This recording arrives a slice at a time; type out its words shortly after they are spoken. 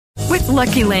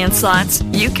Lucky Land Slots,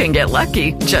 you can get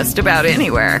lucky just about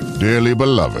anywhere. Dearly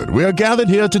beloved, we are gathered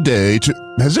here today to...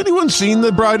 Has anyone seen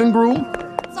the bride and groom?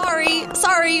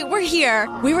 Sorry, we're here.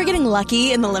 We were getting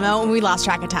lucky in the limo and we lost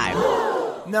track of time.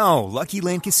 No, Lucky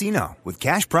Land Casino, with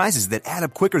cash prizes that add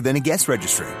up quicker than a guest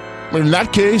registry. In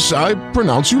that case, I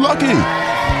pronounce you lucky.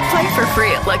 Play for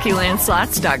free at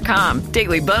LuckyLandSlots.com.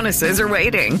 Daily bonuses are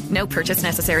waiting. No purchase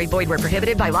necessary. Void where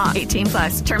prohibited by law.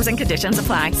 18+. Terms and conditions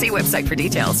apply. See website for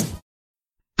details.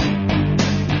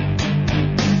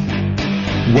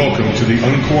 Welcome to the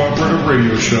Uncooperative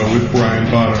Radio Show with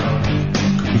Brian Bonner.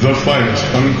 The finest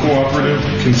uncooperative,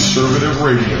 conservative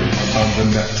radio on the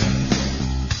net.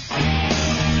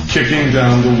 Kicking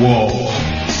down the walls,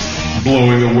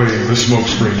 blowing away the smoke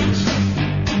screens.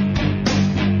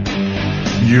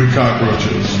 You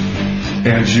cockroaches,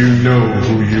 and you know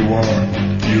who you are.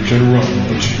 You can run,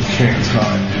 but you can't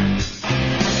hide.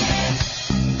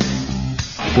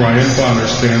 Brian Bonner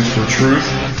stands for truth,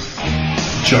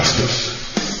 justice,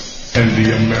 and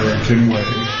the American way.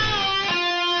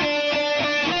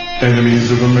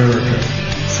 Enemies of America,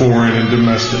 foreign and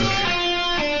domestic,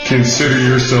 consider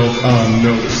yourself on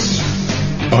notice.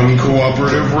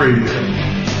 Uncooperative Radio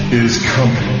is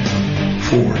coming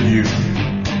for you.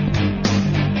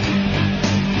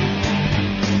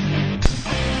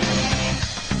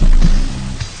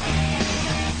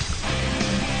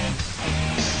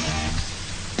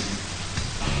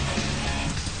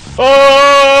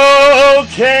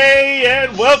 Okay,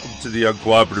 and welcome to the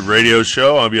Uncooperative Radio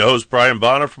Show. I'm your host, Brian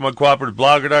Bonner from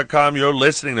UncooperativeBlogger.com. You're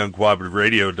listening to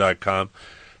UncooperativeRadio.com.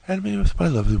 And me with my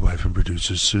lovely wife and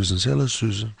producer, Susan. Say hello,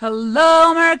 Susan.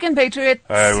 Hello, American Patriots.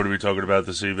 Hi, what are we talking about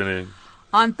this evening?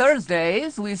 On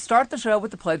Thursdays, we start the show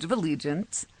with the Pledge of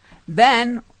Allegiance.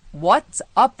 Then, what's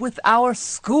up with our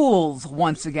schools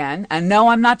once again? And no,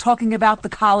 I'm not talking about the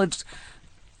college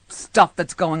stuff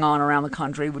that's going on around the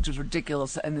country, which is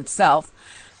ridiculous in itself.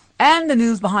 And the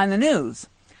news behind the news.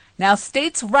 Now,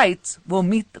 states' rights will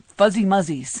meet the Fuzzy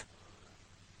Muzzies.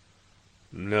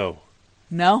 No.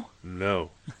 No? No.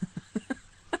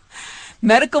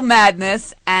 Medical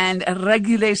madness and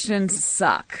regulations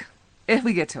suck. If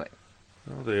we get to it.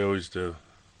 Well, they always do.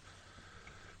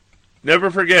 Never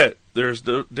forget, there's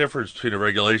the difference between a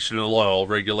regulation and a law. All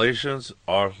regulations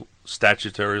are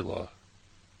statutory law.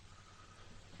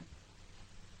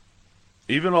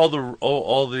 Even all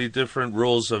the different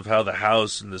rules of how the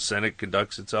House and the Senate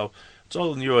conducts itself, it's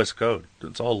all in the U.S. Code.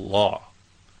 It's all law.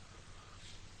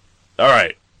 All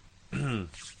right.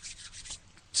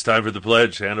 It's time for the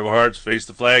pledge. Hand over hearts, face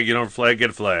the flag. You don't have a flag, get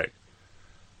a flag.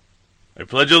 I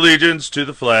pledge allegiance to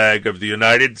the flag of the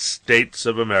United States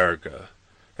of America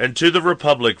and to the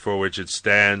republic for which it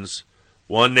stands,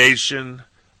 one nation,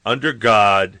 under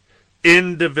God,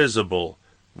 indivisible,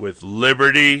 with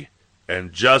liberty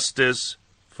and justice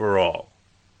for all.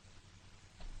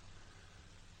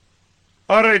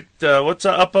 All right, what's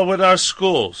up with our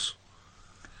schools?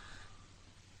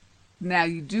 Now,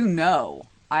 you do know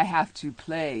I have to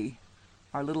play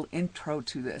our little intro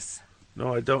to this.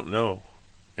 No, I don't know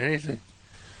anything.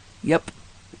 Yep.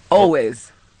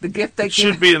 Always. The gift that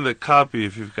should be in the copy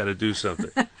if you've got to do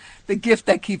something. The gift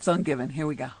that keeps on giving. Here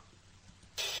we go.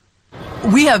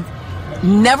 We have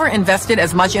never invested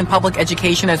as much in public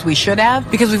education as we should have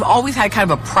because we've always had kind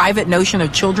of a private notion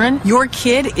of children. Your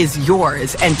kid is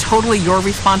yours and totally your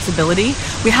responsibility.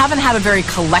 We haven't had a very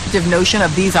collective notion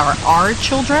of these are our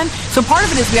children. So part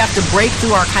of it is we have to break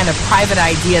through our kind of private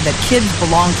idea that kids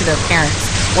belong to their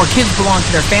parents or kids belong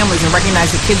to their families and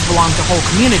recognize that kids belong to whole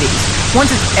communities.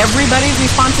 Once it's everybody's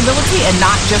responsibility and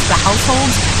not just the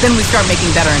households, then we start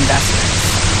making better investments.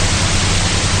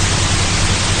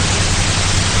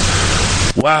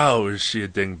 Wow, is she a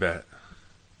dingbat?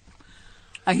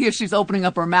 I hear she's opening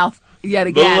up her mouth yet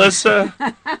again. Melissa,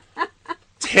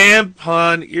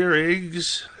 tampon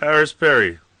earrings, Harris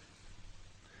Perry.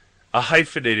 A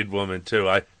hyphenated woman, too.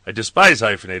 I despise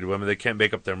hyphenated women. They can't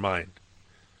make up their mind.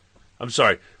 I'm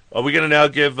sorry. Are we going to now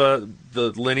give the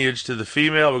lineage to the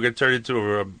female? We're going to turn it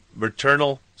into a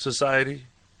maternal society?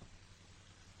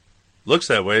 Looks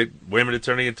that way. Women are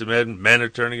turning into men. Men are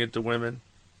turning into women.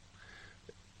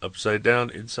 Upside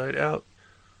down, inside out.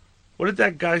 What did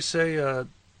that guy say?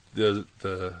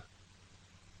 The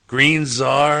Green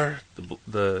Czar.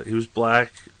 He was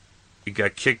black. He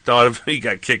got kicked out. He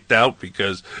got kicked out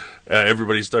because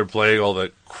everybody started playing all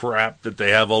the crap that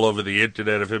they have all over the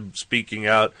internet of him speaking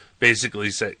out, basically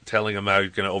telling him how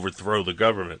he's going to overthrow the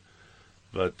government.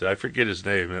 But I forget his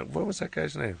name. What was that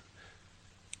guy's name?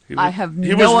 He was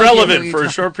relevant for a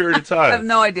short period of time. I have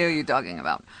no idea who you're talking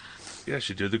about. Yes,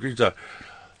 you do. The Green Czar.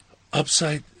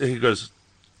 He goes,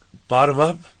 bottom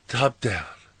up, top down.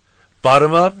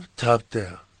 Bottom up, top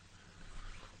down.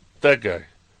 That guy.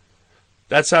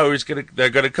 That's how they're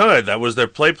gonna come. That was their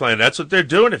play plan. That's what they're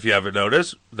doing. If you haven't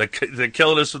noticed, they're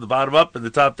killing us from the bottom up and the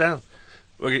top down.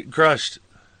 We're getting crushed.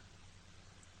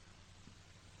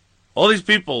 All these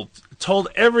people told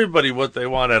everybody what they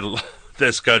want out of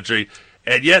this country,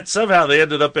 and yet somehow they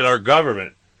ended up in our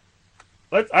government.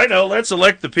 Let's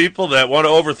elect the people that want to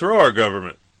overthrow our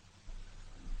government.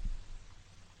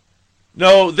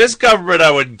 No, this government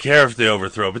I wouldn't care if they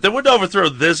overthrow, but they wouldn't overthrow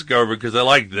this government because I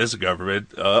like this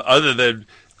government, other than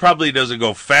probably doesn't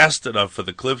go fast enough for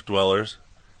the cliff dwellers.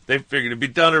 They figured it'd be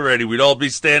done already. We'd all be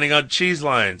standing on cheese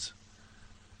lines.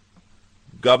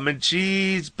 Government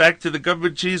cheese. Back to the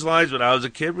government cheese lines. When I was a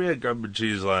kid, we had government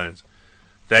cheese lines.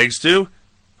 Thanks to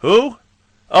who?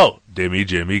 Oh,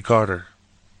 Jimmy Carter.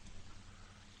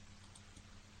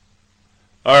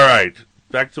 All right,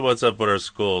 back to what's up with our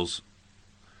schools.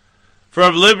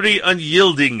 From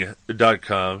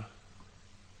LibertyUnyielding.com,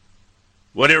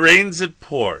 when it rains, it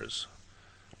pours.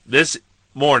 This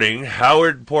morning,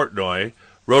 Howard Portnoy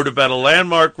wrote about a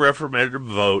landmark referendum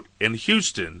vote in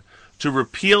Houston to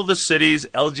repeal the city's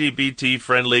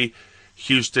LGBT-friendly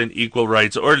Houston Equal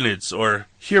Rights Ordinance, or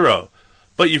HERO.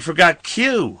 But you forgot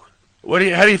Q. How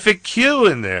do you fit Q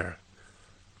in there?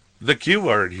 The Q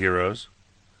word, heroes.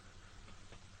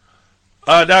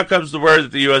 Now comes the word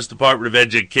that the U.S. Department of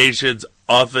Education's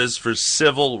Office for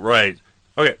Civil Rights.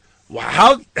 Okay,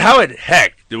 how in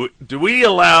heck do we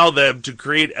allow them to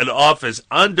create an office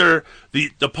under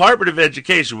the Department of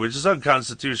Education, which is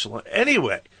unconstitutional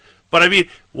anyway? But I mean,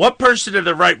 what person in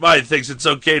their right mind thinks it's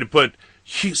okay to put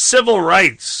civil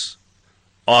rights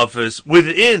office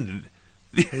within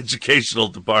the educational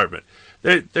department?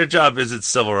 Their job isn't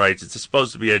civil rights; it's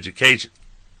supposed to be education.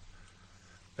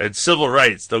 And civil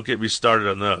rights, don't get me started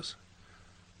on those.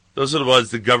 Those are the ones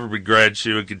the government grants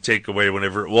you and can take away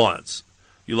whenever it wants.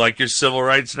 You like your civil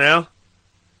rights now?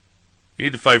 You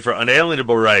need to fight for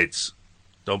unalienable rights.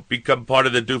 Don't become part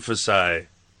of the doofusai.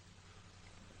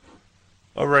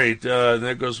 All right,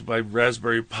 there goes my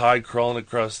Raspberry Pi crawling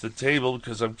across the table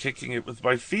because I'm kicking it with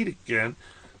my feet again.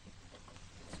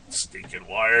 Stinking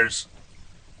wires.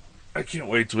 I can't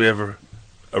wait till we have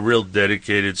a real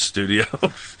dedicated studio.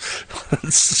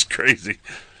 This is crazy.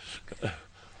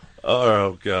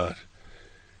 Oh, God.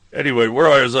 Anyway,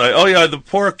 where was I? Oh, yeah, the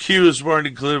poor Qs weren't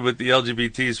included with the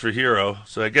LGBTs for HERO,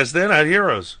 so I guess they're not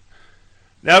heroes.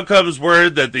 Now comes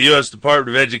word that the U.S.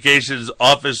 Department of Education's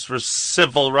Office for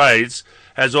Civil Rights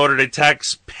has ordered a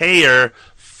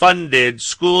taxpayer-funded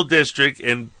school district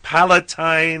in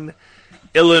Palatine,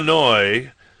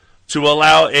 Illinois, to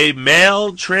allow a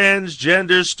male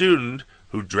transgender student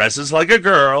who dresses like a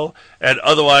girl and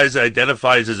otherwise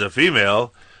identifies as a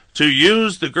female to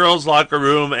use the girls' locker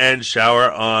room and shower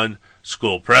on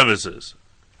school premises.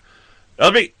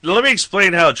 Let me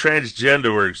explain how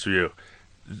transgender works for you.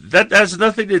 That has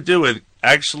nothing to do with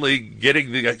actually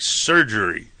getting the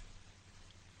surgery.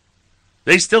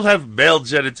 They still have male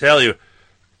genitalia.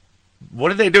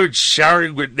 What are they doing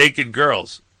showering with naked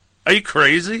girls? Are you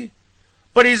crazy?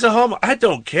 But he's a homo. I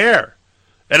don't care.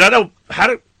 And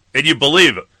and you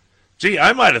believe it. Gee,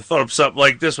 I might have thought of something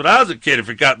like this when I was a kid if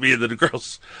it got me into the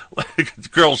girls'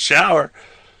 shower.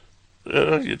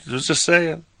 Just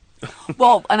saying.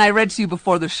 Well, and I read to you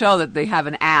before the show that they have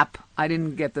an app. I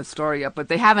didn't get the story yet, but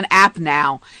they have an app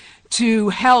now to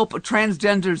help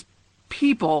transgender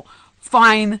people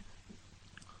find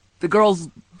the girls'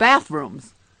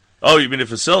 bathrooms. Oh, you mean a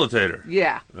facilitator?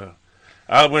 Yeah.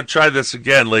 I'm going to try this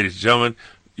again, ladies and gentlemen.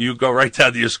 You go right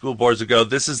down to your school boards and go,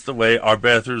 this is the way our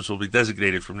bathrooms will be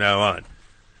designated from now on.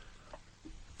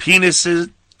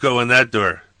 Penises go in that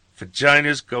door.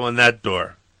 Vaginas go in that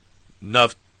door.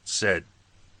 Enough said.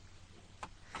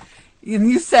 And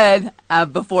you said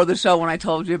before the show when I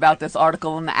told you about this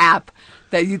article in the app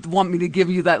that you'd want me to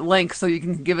give you that link so you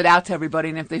can give it out to everybody.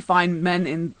 And if they find men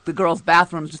in the girls'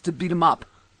 bathrooms, just to beat them up.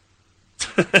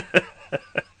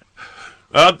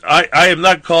 I am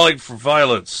not calling for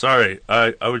violence. Sorry.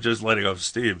 I was just letting off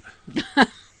steam.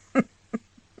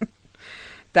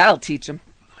 That'll teach them.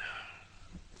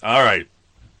 All right.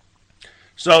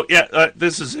 So, yeah,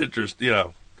 this is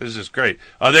interesting. This is great.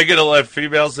 Are they going to let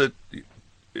females that,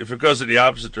 if it goes in the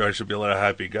opposite direction, be a lot of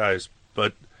happy guys?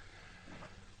 But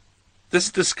this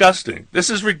is disgusting. This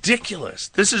is ridiculous.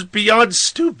 This is beyond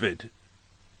stupid.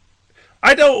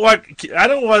 I don't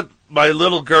want my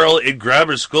little girl in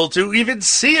grammar school to even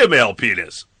see a male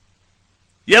penis,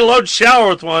 let alone shower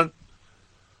with one.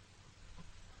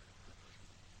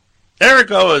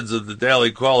 Eric Owens of the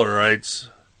Daily Caller writes,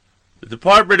 the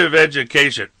Department of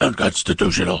Education,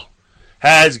 unconstitutional,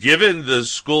 has given the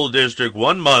school district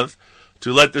 1 month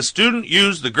to let the student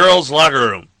use the girls' locker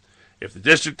room. If the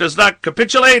district does not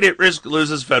capitulate, it risks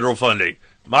loses federal funding.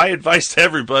 My advice to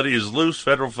everybody is lose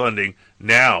federal funding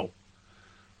now.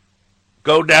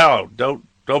 Go now. Don't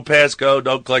pass go.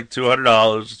 Don't collect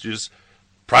 $200. Just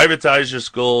privatize your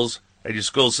schools and your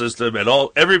school system, and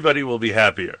everybody will be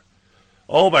happier.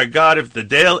 Oh my God! If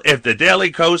the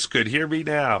Daily Coast could hear me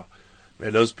now,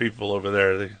 man, those people over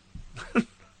there,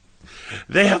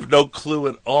 they have no clue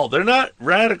at all. They're not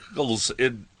radicals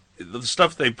in the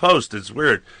stuff they post. It's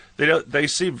weird. They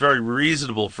seem very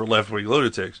reasonable for left-wing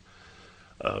lunatics,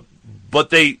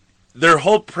 but their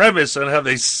whole premise on how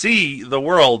they see the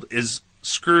world is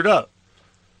screwed up.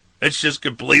 It's just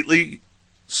completely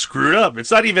screwed up. It's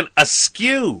not even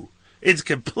askew. It's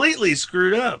completely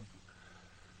screwed up.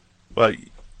 Well,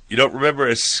 you don't remember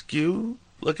askew?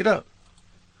 Look it up.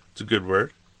 It's a good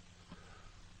word.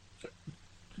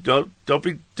 Don't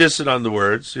be dissing on the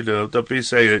words. Don't be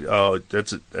saying, oh,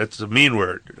 that's a mean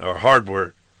word or a hard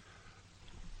word.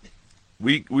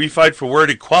 We fight for word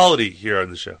equality here on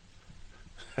the show.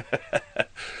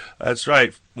 That's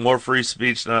right. More free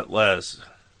speech, not less.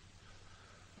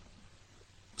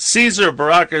 Caesar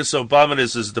Barack's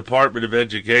Obama's Department of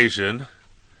Education,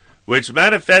 which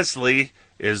manifestly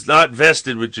is not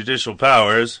vested with judicial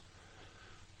powers,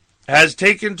 has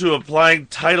taken to applying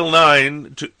Title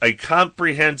IX to a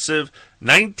comprehensive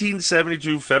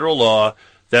 1972 federal law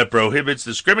that prohibits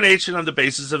discrimination on the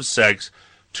basis of sex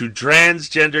to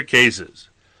transgender cases.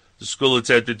 The school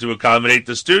attempted to accommodate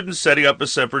the students, setting up a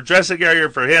separate dressing area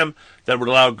for him that would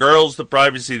allow girls the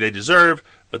privacy they deserve,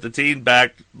 but the teen,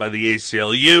 backed by the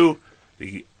ACLU,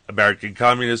 the American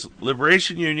Communist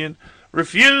Liberation Union,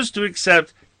 refused to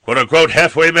accept quote-unquote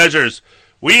halfway measures.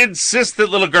 We insist that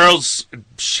little girls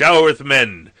shower with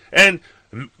men, and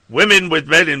women with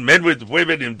men, and men with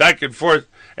women, and back and forth,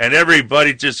 and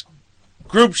everybody just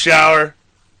group shower.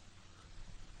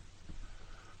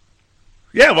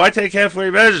 Yeah, why take halfway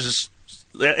measures? Just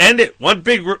end it. One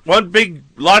big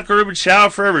locker room and shower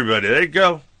for everybody. There you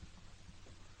go.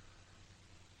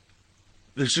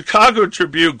 The Chicago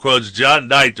Tribune quotes John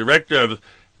Knight, director of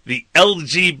the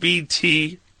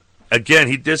LGBT, again,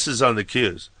 he disses on the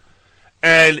Qs,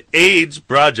 and AIDS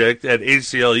project at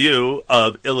ACLU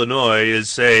of Illinois, is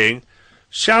saying,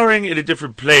 showering in a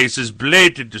different place is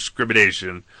blatant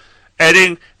discrimination.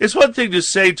 Adding, it's one thing to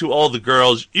say to all the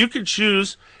girls, you can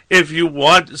choose if you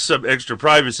want some extra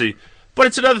privacy, but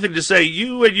it's another thing to say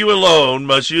you and you alone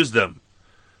must use them.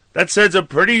 That sends a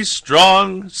pretty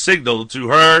strong signal to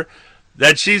her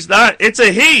that she's not. It's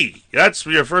a he. That's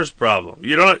your first problem.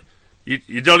 You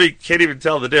can't even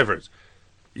tell the difference.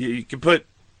 You can put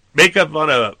makeup on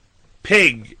a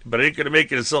pig, but it ain't gonna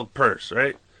make it a silk purse,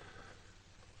 right?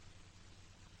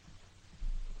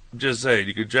 I'm just saying,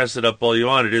 you can dress it up all you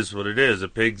want. It is what it is. A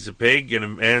pig's a pig, and a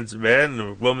man's a man, and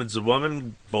a woman's a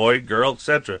woman, boy, girl,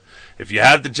 etc. If you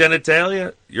have the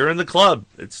genitalia, you're in the club.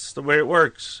 It's the way it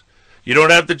works. You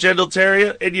don't have the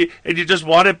genitalia, and you just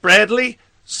want it badly,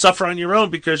 suffer on your own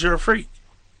because you're a freak.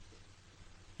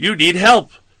 You need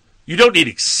help. You don't need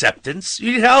acceptance.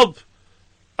 You need help.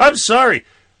 I'm sorry.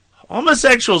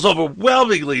 Homosexuals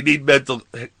overwhelmingly need mental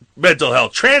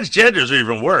health. Transgenders are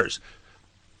even worse.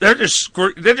 They're just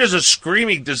a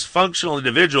screaming, dysfunctional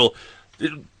individual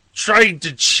trying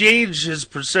to change his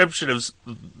perception of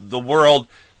the world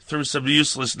through some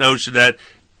useless notion that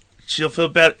he'll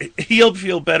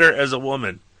feel better as a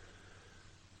woman.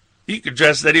 You can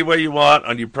dress any way you want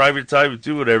on your private time and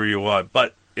do whatever you want,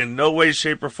 but in no way,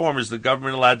 shape, or form is the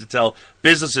government allowed to tell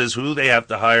businesses who they have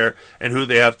to hire and who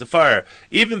they have to fire,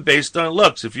 even based on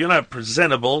looks. If you're not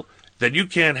presentable, then you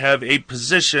can't have a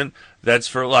position that's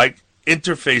for,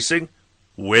 interfacing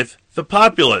with the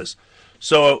populace.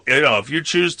 So, if you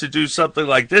choose to do something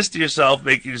like this to yourself,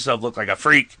 making yourself look like a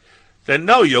freak, then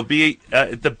no, you'll be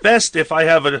the best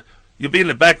you'll be in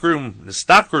the back room, the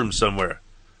stock room somewhere,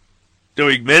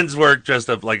 doing men's work dressed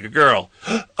up like a girl.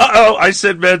 Uh-oh, I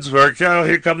said men's work. Oh,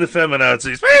 here come the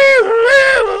feminazis.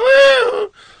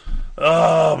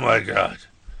 Oh, my God.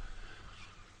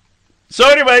 So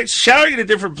anyway, showering in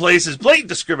different places, blatant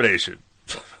discrimination.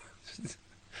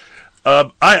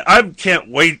 I can't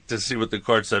wait to see what the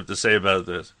courts have to say about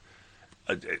this.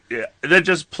 They're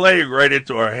just playing right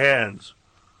into our hands.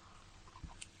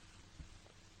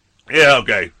 Yeah,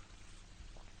 okay.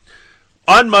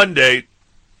 On Monday,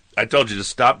 I told you to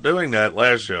stop doing that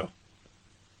last show.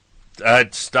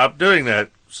 I'd stop doing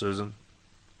that, Susan.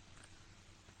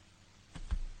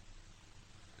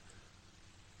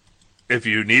 If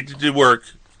you need to do work,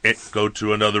 go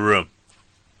to another room.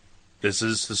 This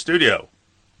is the studio.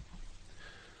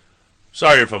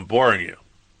 Sorry if I'm boring you.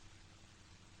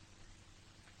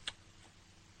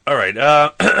 All right.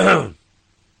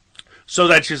 So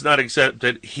that she's not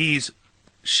accepted, she's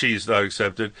not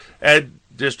accepted, and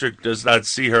district does not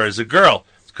see her as a girl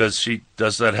because she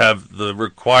does not have the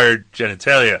required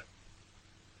genitalia.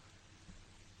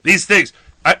 These things,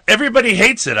 everybody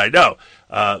hates it, I know.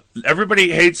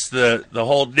 Everybody hates the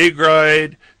whole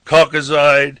Negroid,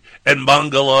 Caucasoid, and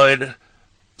Mongoloid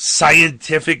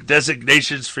scientific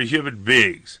designations for human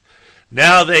beings.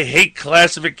 Now they hate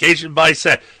classification by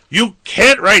sex. You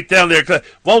can't write down their...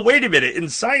 Well, wait a minute. In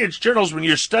science journals, when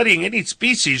you're studying any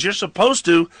species, you're supposed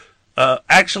to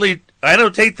actually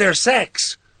annotate their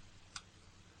sex.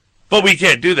 But we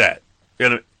can't do that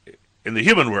in the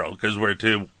human world because we're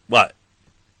too, what?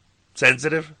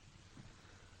 Sensitive?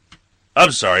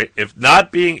 I'm sorry. If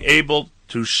not being able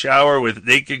to shower with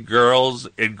naked girls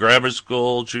in grammar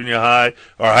school, junior high,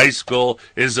 or high school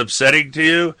is upsetting to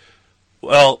you,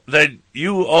 well, then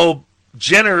you owe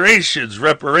generations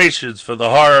reparations for the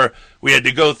horror we had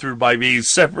to go through by being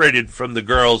separated from the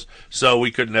girls so we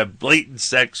couldn't have blatant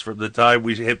sex from the time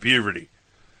we hit puberty.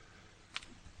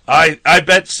 I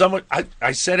bet someone,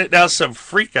 I said it now, some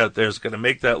freak out there is going to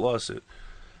make that lawsuit.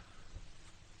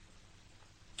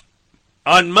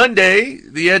 On Monday,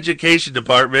 the Education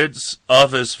Department's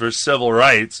Office for Civil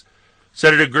Rights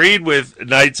said it agreed with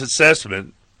Knight's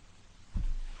assessment,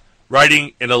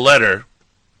 writing in a letter,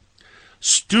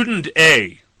 Student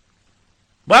A,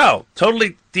 wow,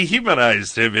 totally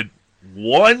dehumanized him in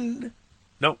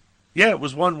it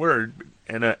was one word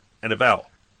and a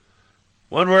vowel.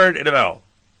 One word and a vowel.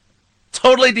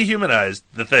 Totally dehumanized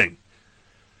the thing.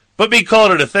 But me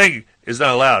calling it a thing is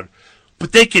not allowed.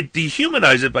 But they could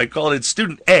dehumanize it by calling it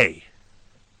Student A.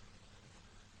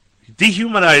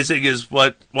 Dehumanizing is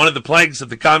one of the planks of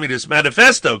the Communist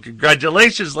Manifesto.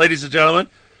 Congratulations, ladies and gentlemen.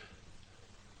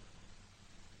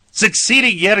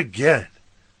 Succeeding yet again.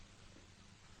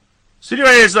 Student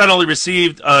A has not only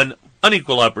received an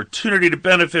unequal opportunity to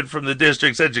benefit from the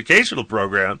district's educational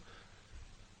program,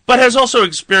 but has also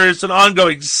experienced an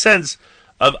ongoing sense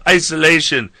of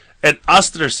isolation and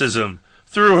ostracism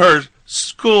through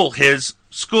his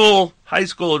high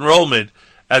school enrollment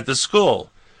at the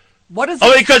school. What is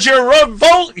because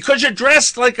you're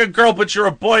dressed like a girl, but you're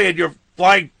a boy and you're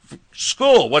flying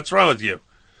school. What's wrong with you?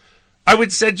 I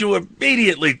would send you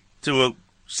immediately to a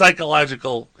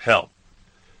psychological help.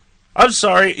 I'm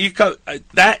sorry,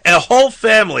 a whole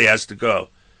family has to go.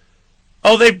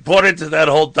 Oh, they bought into that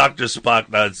whole Dr. Spock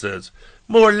nonsense.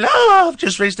 More love,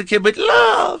 just raise the kid with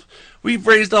love. We've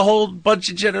raised a whole bunch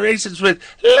of generations with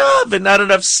love and not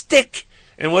enough stick.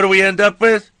 And what do we end up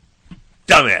with?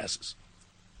 Dumbasses.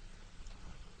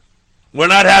 We're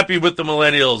not happy with the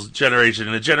millennials generation.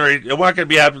 We're not going to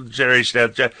be happy with the generation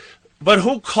after. But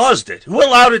who caused it? Who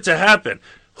allowed it to happen?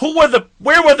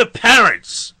 Where were the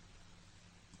parents?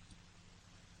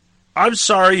 I'm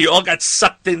sorry, you all got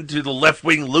sucked into the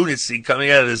left-wing lunacy coming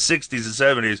out of the 60s and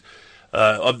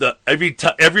 70s.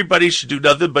 Everybody should do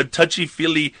nothing but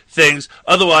touchy-feely things.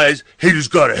 Otherwise, haters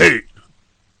gotta hate.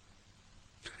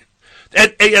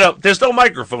 And there's no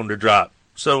microphone to drop.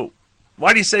 So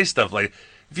why do you say stuff like that?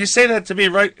 If you say that to me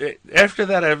right after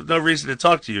that, I have no reason to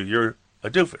talk to you. You're a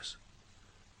doofus.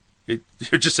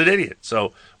 You're just an idiot.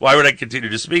 So why would I continue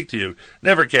to speak to you?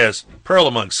 Never cast pearl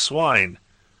among swine.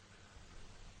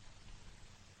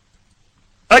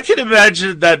 I can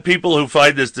imagine that people who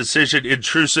find this decision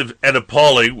intrusive and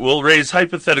appalling will raise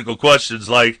hypothetical questions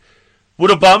like,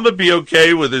 would Obama be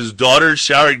okay with his daughter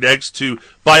showering next to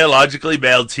biologically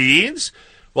male teens?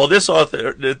 Well, this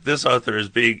author is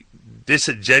being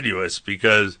disingenuous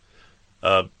because,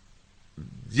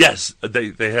 yes,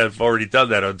 they have already done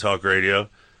that on talk radio,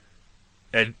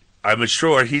 and I'm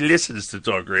sure he listens to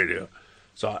talk radio,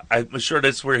 so I'm sure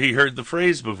that's where he heard the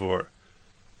phrase before.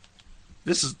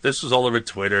 This was all over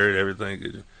Twitter and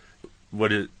everything.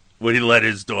 Would he let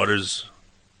his daughters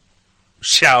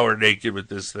shower naked with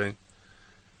this thing?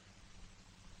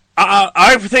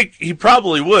 I think he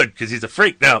probably would because he's a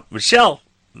freak. Now, Michelle,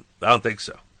 I don't think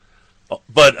so.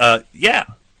 But I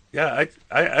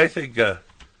think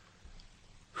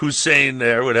Hussein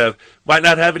there might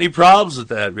not have any problems with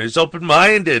that. He's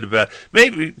open-minded about it.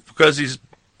 Maybe because he's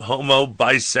homo,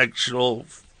 bisexual.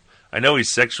 I know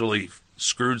he's sexually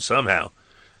screwed somehow.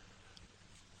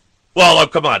 Well,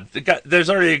 come on. There's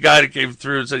already a guy that came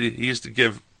through and said he used to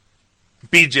give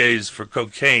BJs for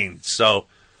cocaine. So,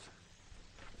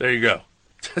 there you go.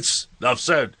 That's enough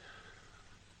said.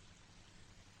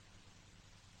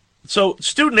 So,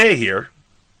 Student A here.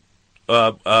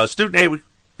 Student A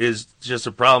is just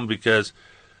a problem because,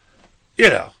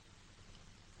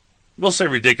 we'll say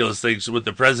ridiculous things with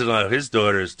the president of his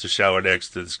daughters to shower next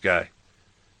to this guy.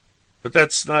 But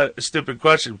that's not a stupid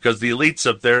question because the elites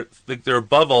up there think they're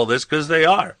above all this because they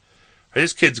are.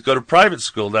 His kids go to private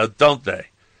school now, don't they?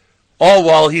 All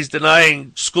while he's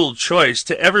denying school choice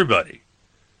to everybody.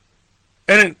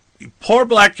 And poor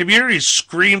black communities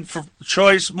screamed for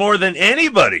choice more than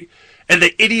anybody. And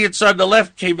the idiots on the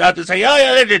left came out to say, oh,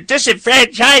 yeah, they're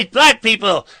disenfranchised black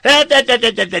people.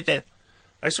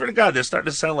 I swear to God, they're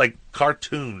starting to sound like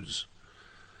cartoons.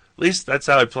 At least that's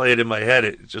how I play it in my head.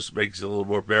 It just makes it a little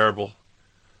more bearable.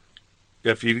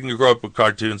 If you didn't grow up with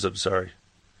cartoons, I'm sorry.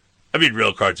 I mean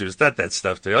real cartoons, not that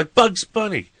stuff there. Like Bugs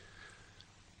Bunny.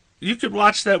 You could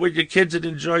watch that with your kids and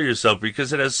enjoy yourself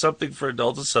because it has something for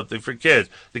adults and something for kids.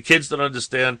 The kids don't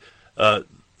understand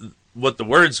what the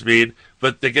words mean,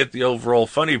 but they get the overall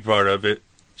funny part of it,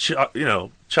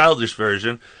 childish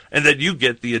version, and then you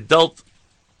get the adult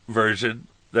version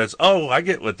that's, oh, I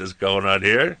get what is going on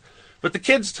here. But the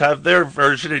kids have their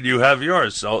version and you have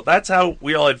yours. So that's how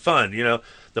we all had fun.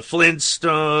 The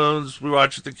Flintstones, we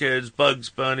watched with the kids. Bugs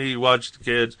Bunny, we watched the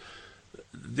kids.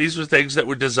 These were things that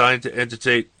were designed to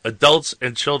entertain adults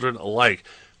and children alike.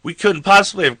 We couldn't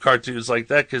possibly have cartoons like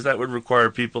that because that would require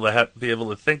people to be able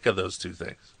to think of those two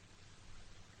things.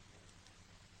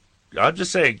 I'm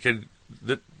just saying, can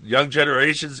the young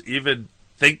generations even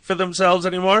think for themselves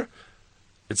anymore?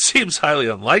 It seems highly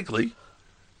unlikely,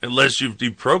 unless you've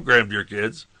deprogrammed your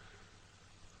kids.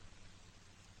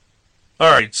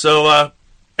 All right, so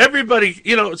everybody,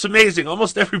 it's amazing.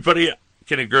 Almost everybody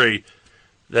can agree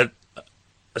that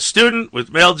a student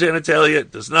with male genitalia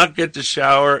does not get to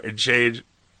shower and change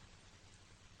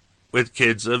with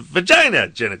kids of vagina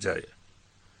genitalia.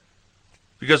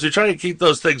 Because we're trying to keep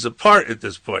those things apart at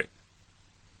this point.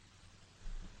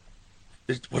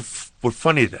 We're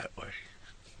funny that way.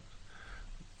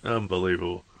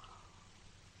 Unbelievable.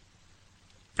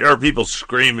 There are people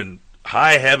screaming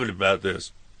high heaven about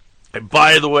this. And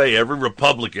by the way, every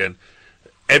Republican,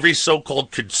 every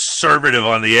so-called conservative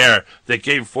on the air that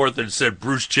came forth and said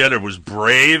Bruce Jenner was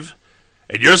brave,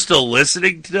 and you're still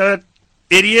listening to that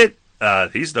idiot?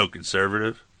 He's no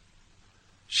conservative.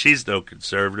 She's no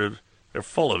conservative. They're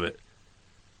full of it.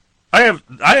 I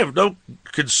have no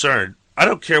concern. I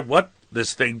don't care what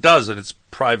this thing does in its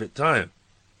private time.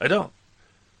 I don't.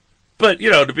 But,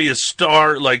 to be a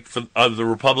star of the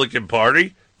Republican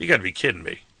Party, you got to be kidding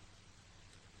me.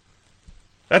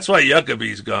 That's why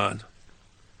Yuccabee's gone.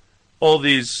 All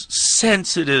these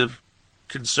sensitive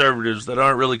conservatives that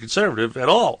aren't really conservative at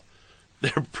all.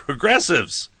 They're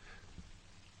progressives.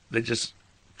 They just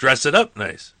dress it up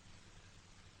nice.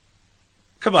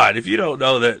 Come on, if you don't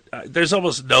know that, there's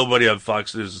almost nobody on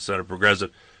Fox News that's not a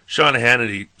progressive. Sean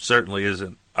Hannity certainly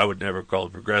isn't. I would never call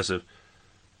him progressive.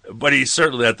 But he's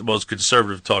certainly not the most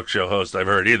conservative talk show host I've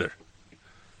heard either.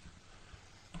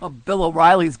 Well, Bill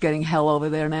O'Reilly's getting hell over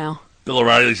there now. Bill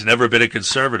O'Reilly's never been a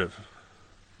conservative.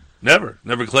 Never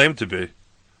claimed to be.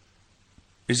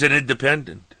 He's an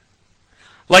independent.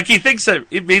 Like he thinks that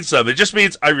it means something. It just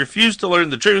means I refuse to learn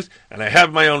the truth and I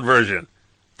have my own version.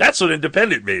 That's what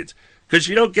independent means. Because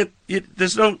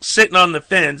there's no sitting on the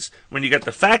fence when you got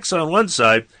the facts on one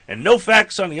side and no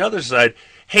facts on the other side.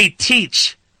 Hey,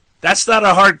 teach. That's not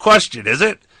a hard question, is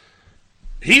it?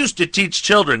 He used to teach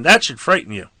children. That should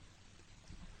frighten you.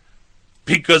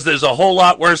 Because there's a whole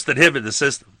lot worse than him in the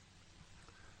system.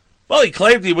 Well, he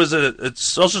claimed he was a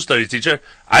social studies teacher.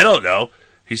 I don't know.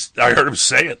 I heard him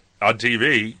say it on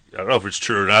TV. I don't know if it's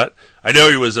true or not. I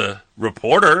know he was a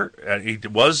reporter, and he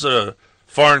was a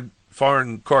foreign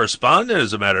correspondent,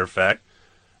 as a matter of fact.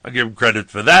 I give him credit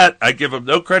for that. I give him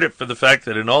no credit for the fact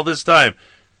that in all this time,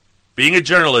 being a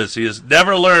journalist, he has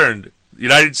never learned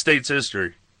United States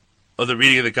history or the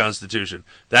reading of the Constitution.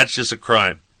 That's just a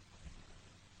crime.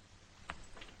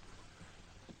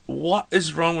 What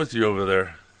is wrong with you over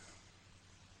there?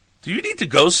 Do you need to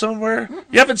go somewhere?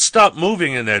 You haven't stopped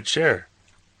moving in that chair.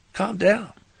 Calm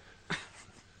down.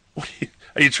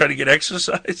 Are you trying to get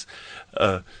exercise?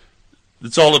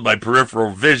 It's all in my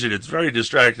peripheral vision. It's very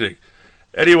distracting.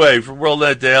 Anyway, from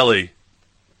WorldNet Daily,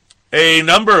 a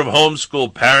number of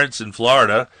homeschool parents in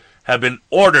Florida have been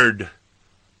ordered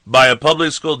by a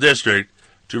public school district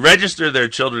to register their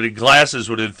children in classes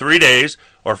within 3 days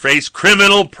or face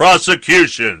criminal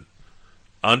prosecution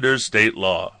under state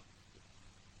law.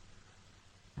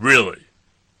 Really?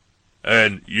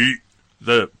 And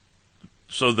the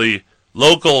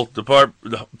local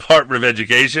Department of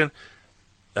Education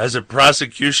has a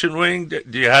prosecution wing?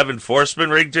 Do you have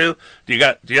enforcement wing too? Do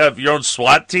you have your own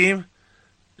SWAT team?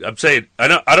 I'm saying I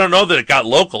don't know that it got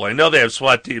local. I know they have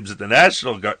SWAT teams at the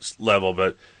national level,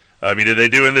 but I mean, are they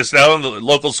doing this now in the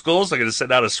local schools? They're going to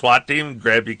send out a SWAT team and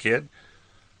grab your kid?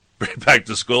 bring it back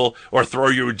to school, or throw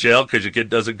you in jail because your kid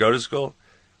doesn't go to school?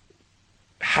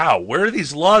 How? Where are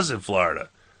these laws in Florida?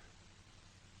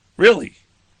 Really?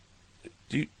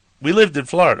 We lived in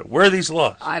Florida. Where are these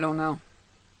laws? I don't know.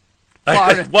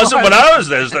 It wasn't when I was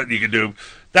there. There's nothing you can do.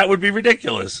 That would be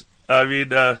ridiculous. I mean,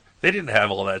 they didn't have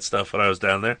all that stuff when I was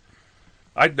down there.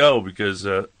 I'd know because,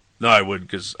 no, I wouldn't,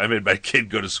 because I made my kid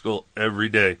go to school every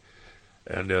day.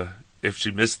 And if she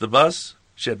missed the bus,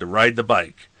 she had to ride the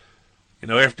bike. You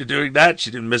know, after doing that, she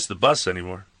didn't miss the bus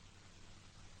anymore.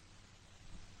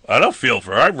 I don't feel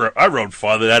for her. I rode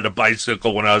farther than a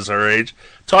bicycle when I was her age.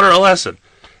 Taught her a lesson.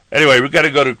 Anyway, we've got to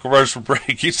go to commercial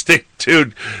break. You stay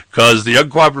tuned, because the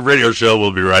Uncooperative Radio Show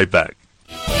will be right back.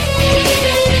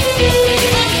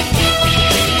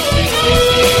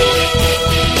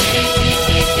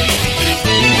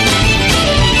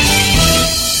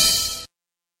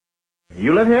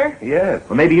 You live here? Yes.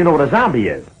 Well, maybe you know what a zombie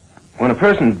is. When a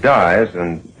person dies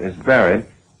and is buried,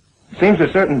 it seems there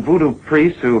are certain voodoo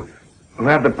priests who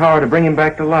have the power to bring him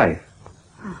back to life.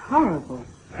 Horrible.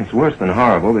 It's worse than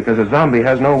horrible, because a zombie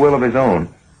has no will of his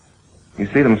own. You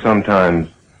see them sometimes,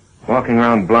 walking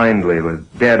around blindly with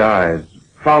dead eyes,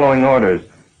 following orders,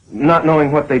 not knowing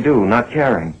what they do, not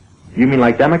caring. You mean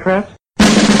like Democrats?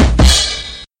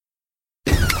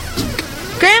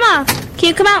 Grandma, can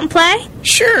you come out and play?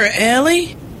 Sure,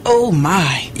 Ellie. Oh,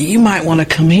 my. You might want to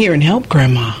come here and help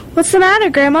Grandma. What's the matter,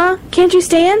 Grandma? Can't you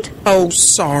stand? Oh,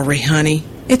 sorry, honey.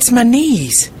 It's my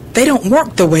knees. They don't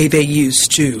work the way they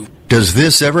used to. Does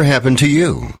this ever happen to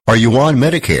you? Are you on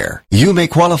Medicare? You may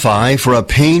qualify for a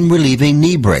pain-relieving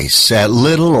knee brace at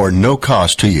little or no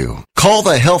cost to you. Call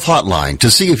the Health Hotline to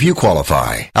see if you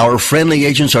qualify. Our friendly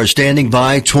agents are standing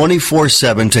by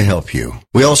 24/7 to help you.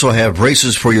 We also have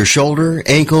braces for your shoulder,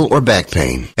 ankle, or back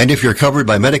pain. And if you're covered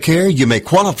by Medicare, you may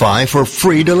qualify for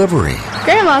free delivery.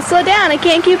 Grandma, slow down. I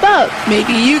can't keep up.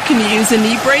 Maybe you can use a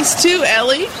knee brace too,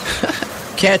 Ellie.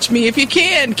 Catch me if you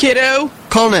can, kiddo.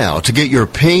 Call now to get your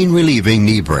pain-relieving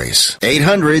knee brace.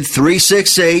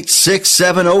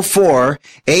 800-368-6704.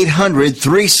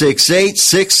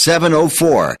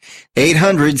 800-368-6704.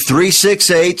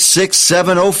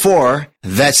 800-368-6704.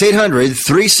 That's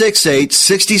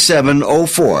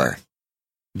 800-368-6704.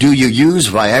 Do you use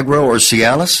Viagra or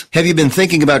Cialis? Have you been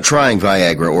thinking about trying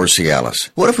Viagra or Cialis?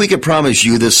 What if we could promise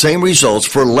you the same results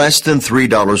for less than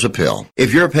 $3 a pill?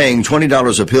 If you're paying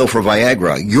 $20 a pill for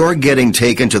Viagra, you're getting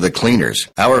taken to the cleaners.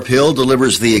 Our pill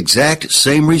delivers the exact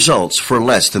same results for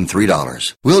less than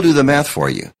 $3. We'll do the math for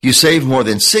you. You save more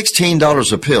than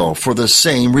 $16 a pill for the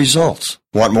same results.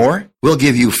 Want more? We'll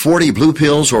give you 40 blue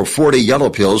pills or 40 yellow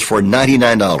pills for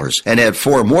 $99 and add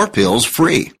 4 more pills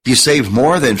free. You save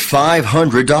more than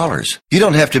 $500. You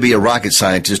don't have to be a rocket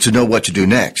scientist to know what to do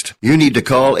next. You need to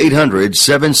call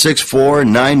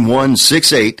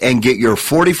 800-764-9168 and get your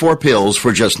 44 pills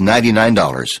for just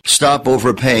 $99. Stop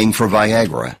overpaying for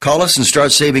Viagra. Call us and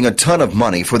start saving a ton of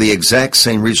money for the exact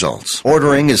same results.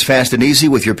 Ordering is fast and easy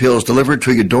with your pills delivered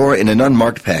to your door in an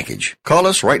unmarked package. Call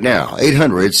us right now,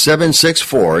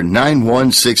 800-764-9168.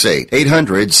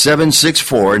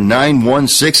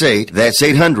 800-764-9168. That's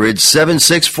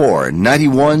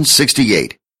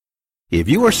 800-764-9168. If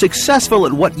you are successful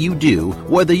at what you do,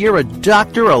 whether you're a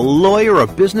doctor, a lawyer, a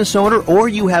business owner, or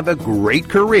you have a great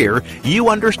career, you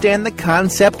understand the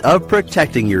concept of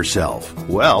protecting yourself.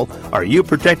 Well, are you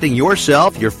protecting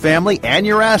yourself, your family, and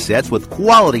your assets with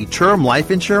quality term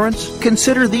life insurance?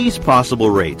 Consider these possible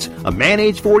rates. A man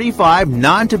age 45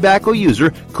 non-tobacco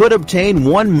user could obtain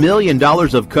 $1 million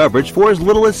of coverage for as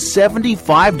little as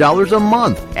 $75 a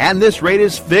month, and this rate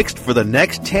is fixed for the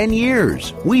next 10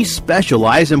 years. We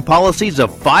specialize in policies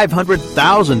of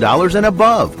 $500,000 and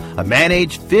above. A man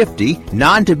age 50,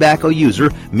 non-tobacco user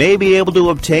may be able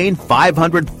to obtain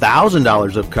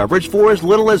 $500,000 of coverage for as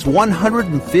little as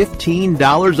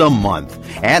 $115 a month.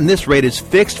 And this rate is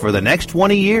fixed for the next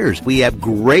 20 years. We have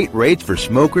great rates for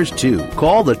smokers, too.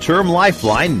 Call the Term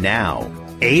Lifeline now.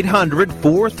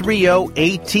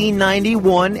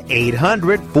 800-430-1891,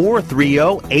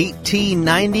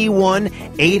 800-430-1891,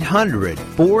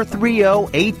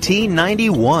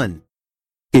 800-430-1891.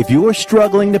 If you're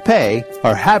struggling to pay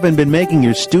or haven't been making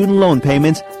your student loan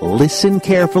payments, listen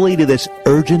carefully to this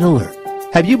urgent alert.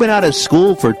 Have you been out of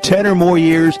school for 10 or more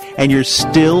years and you're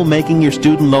still making your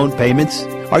student loan payments?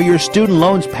 Are your student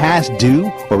loans past due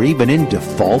or even in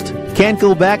default? Can't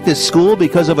go back to school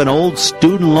because of an old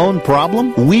student loan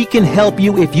problem? We can help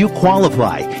you if you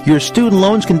qualify. Your student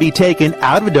loans can be taken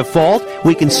out of default.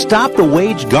 We can stop the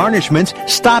wage garnishments,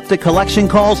 stop the collection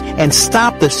calls, and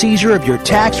stop the seizure of your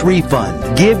tax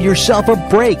refund. Give yourself a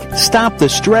break. Stop the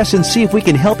stress and see if we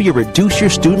can help you reduce your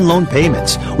student loan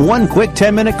payments. One quick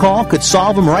 10-minute call could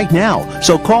solve them right now.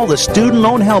 So call the Student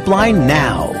Loan Helpline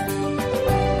now.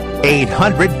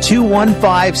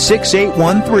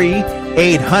 800-215-6813.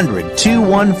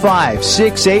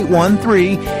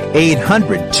 800-215-6813.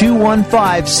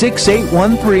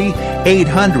 800-215-6813.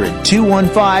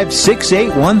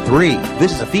 800-215-6813.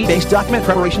 This is a fee-based document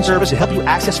preparation service to help you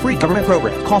access free government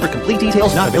programs. Call for complete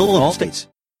details. Not available in all states.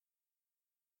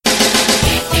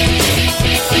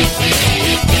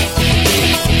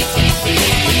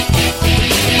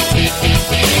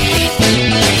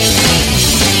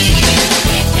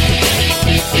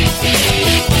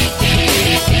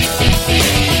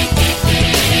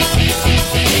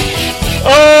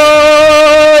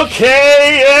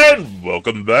 Okay, and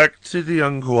welcome back to the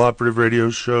Uncooperative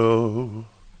Radio Show.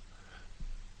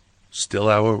 Still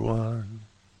hour one.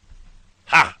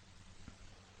 Ha!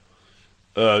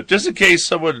 Just in case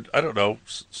someone, I don't know,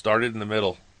 started in the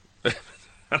middle.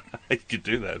 I could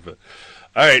do that, but...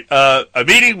 All right, a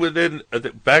meeting within,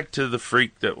 back to the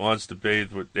freak that wants to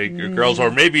bathe with naked girls,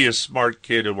 or maybe a smart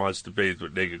kid who wants to bathe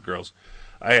with naked girls.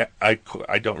 I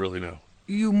don't really know.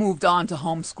 You moved on to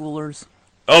homeschoolers.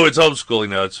 Oh, it's homeschooling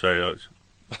now. That's right.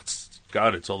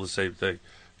 God, it's all the same thing.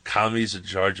 Commies in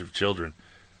charge of children.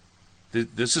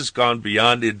 This has gone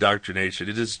beyond indoctrination.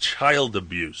 It is child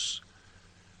abuse.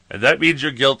 And that means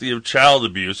you're guilty of child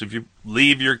abuse if you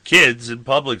leave your kids in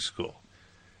public school.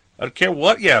 I don't care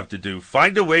what you have to do.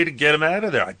 Find a way to get them out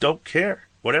of there. I don't care.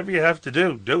 Whatever you have to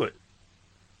do, do it.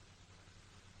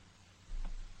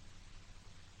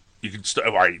 You can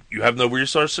you have no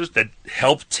resources, then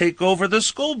help take over the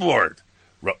school board.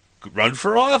 Run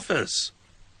for office.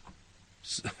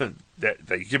 that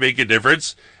you can make a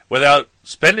difference without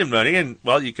spending money, and,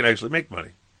 well, you can actually make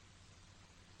money.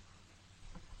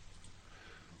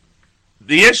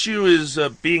 The issue is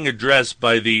being addressed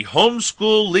by the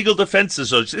Homeschool Legal Defense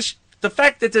Association. The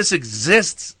fact that this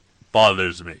exists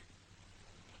bothers me.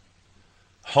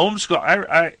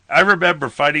 Homeschool, I remember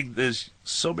fighting this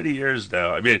so many years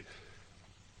now. I mean,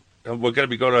 we're going to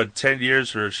be going on 10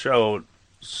 years for a show,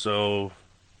 so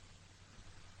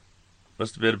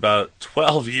must have been about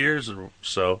 12 years or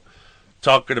so,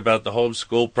 talking about the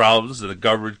homeschool problems and the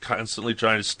government constantly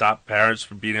trying to stop parents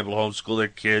from being able to homeschool their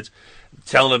kids,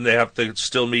 telling them they have to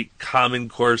still meet Common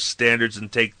Core standards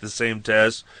and take the same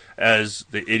tests as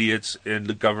the idiots in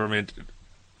the government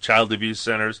child abuse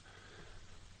centers.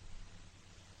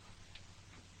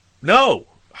 No,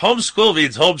 homeschool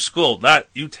means homeschool, not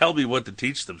you tell me what to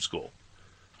teach them school.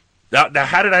 Now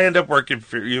how did I end up working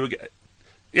for you again?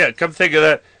 Yeah, come think of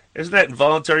that. Isn't that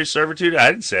involuntary servitude?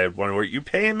 I didn't say I want to work. You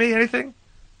paying me anything?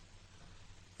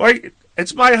 Or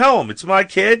it's my home. It's my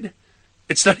kid.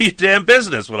 It's none of your damn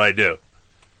business what I do.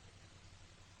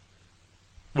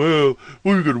 Well,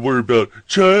 we're going to worry about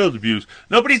child abuse.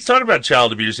 Nobody's talking about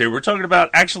child abuse here. We're talking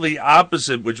about actually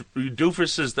opposite, which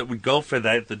doofuses that would go for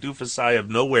that, the doofus eye of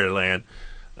nowhere land.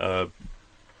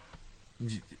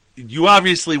 You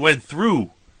obviously went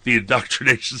through the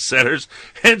indoctrination centers,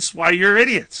 hence why you're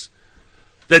idiots.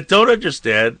 That don't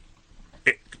understand,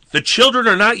 the children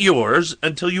are not yours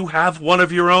until you have one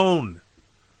of your own.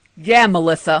 Yeah,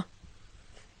 Melissa.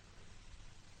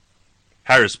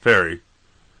 Harris Perry.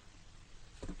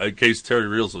 In case Terry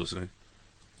Reel's listening.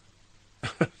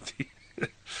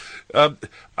 I'm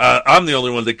the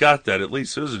only one that got that. At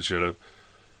least Susan should have.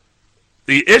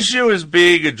 The issue is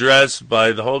being addressed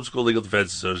by the Homeschool Legal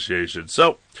Defense Association.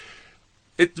 So,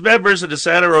 its members of the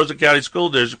Santa Rosa County School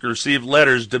District received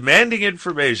letters demanding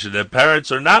information that parents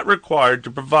are not required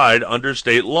to provide under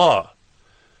state law.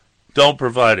 Don't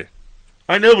provide it.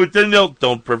 I know, but then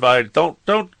don't provide it. Don't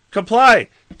comply.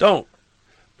 Don't.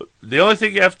 But the only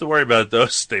thing you have to worry about, though,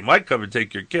 is they might come and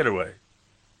take your kid away.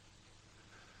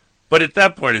 But at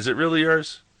that point, is it really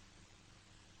yours?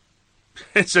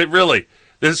 Is it really?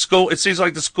 The school. It seems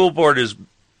like the school board is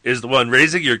the one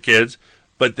raising your kids,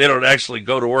 but they don't actually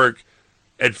go to work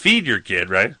and feed your kid,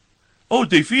 right? Oh,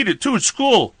 they feed it too at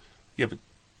school. Yeah,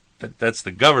 but that's the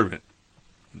government,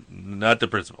 not the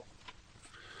principal.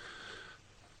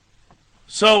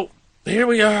 So here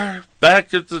we are,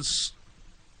 back at this.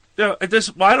 I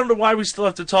don't know why we still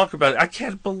have to talk about it. I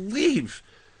can't believe,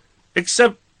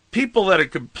 except people that are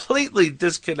completely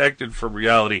disconnected from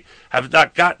reality have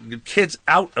not gotten kids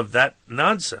out of that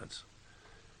nonsense.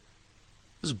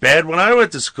 was bad when I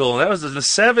went to school, and that was in the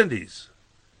 70s.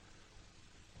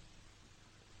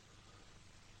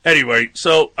 Anyway,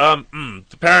 so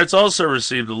the parents also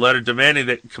received a letter demanding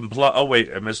that comply. Oh,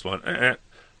 wait, I missed one.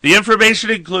 The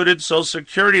information included Social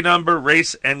Security number,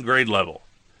 race, and grade level.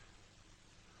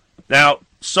 Now,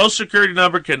 Social Security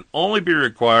number can only be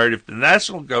required if the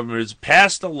national government has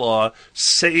passed a law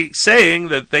saying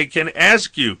that they can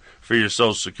ask you for your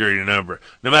Social Security number,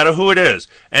 no matter who it is.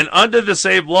 And under the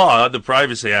same law, the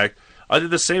Privacy Act, under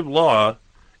the same law,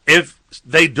 if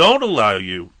they don't allow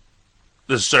you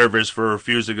the service for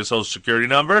refusing a Social Security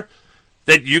number,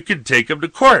 then you can take them to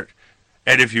court.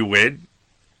 And if you win,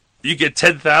 you get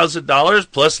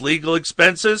 $10,000 plus legal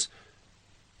expenses.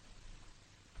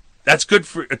 That's good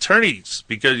for attorneys,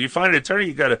 because you find an attorney,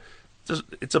 you gotta.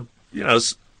 It's a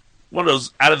one of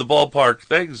those out of the ballpark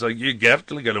things. Like, you're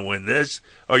definitely gonna win this,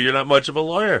 or you're not much of a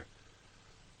lawyer.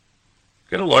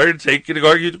 Get a lawyer to take you to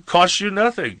argue. It costs you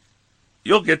nothing.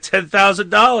 You'll get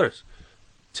 $10,000.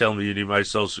 Tell me you need my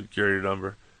Social Security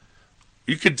number.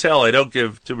 You can tell I don't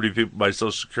give too many people my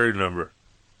Social Security number.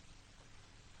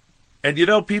 And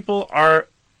people are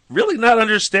really not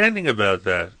understanding about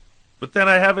that. But then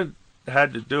I haven't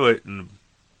had to do it in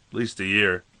at least a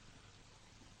year.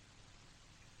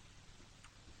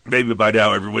 Maybe by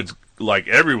now everyone's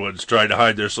trying to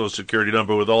hide their Social Security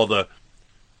number with all the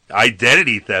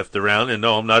identity theft around. And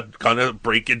no, I'm not going to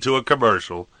break into a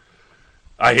commercial.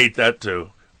 I hate that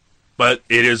too. But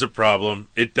it is a problem.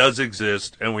 It does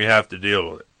exist, and we have to deal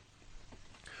with it.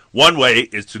 One way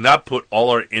is to not put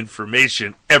all our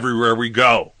information everywhere we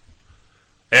go.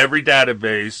 Every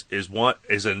database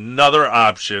is another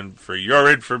option for your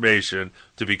information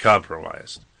to be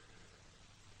compromised.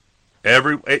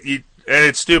 And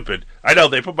it's stupid. I know,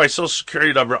 they put my Social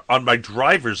Security number on my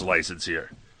driver's license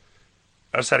here.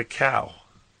 I just had a cow.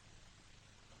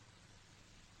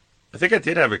 I think I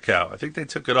did have a cow. I think they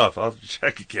took it off. I'll have to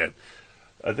check again.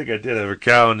 I think I did have a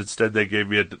cow, and instead they gave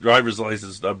me a driver's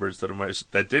license number instead of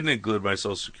that didn't include my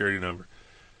Social Security number.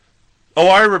 Oh,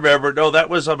 I remember. No, that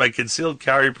was on my concealed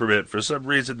carry permit. For some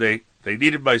reason, they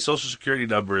needed my Social Security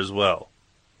number as well.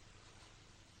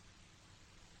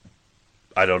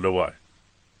 I don't know why.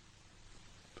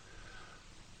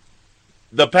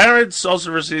 The parents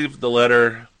also received the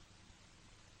letter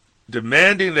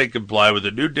demanding they comply with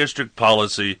a new district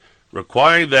policy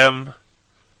requiring them.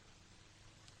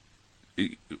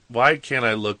 Why can't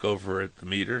I look over at the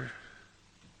meter?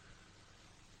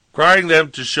 Requiring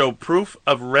them to show proof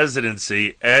of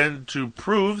residency and to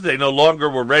prove they no longer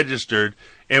were registered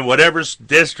in whatever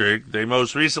district they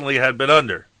most recently had been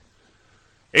under.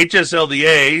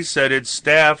 HSLDA said its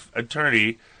staff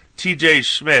attorney, T.J.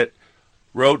 Schmidt,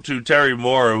 wrote to Terry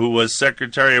Moore, who was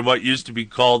secretary of what used to be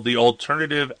called the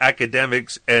Alternative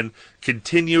Academics and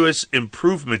Continuous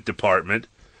Improvement Department.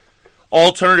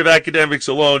 Alternative academics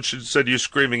alone should send you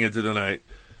screaming into the night.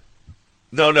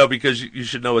 No, because you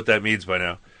should know what that means by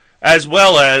now. As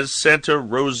well as Santa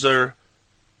Rosa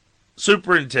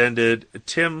Superintendent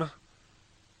Tim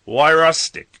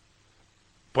Wyrostik,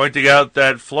 pointing out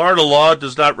that Florida law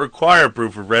does not require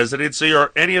proof of residency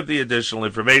or any of the additional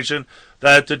information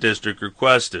that the district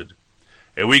requested.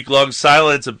 A week-long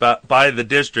silence by the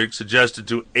district suggested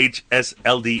to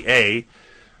HSLDA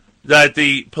that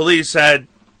the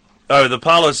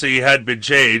policy had been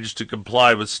changed to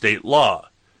comply with state law.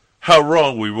 How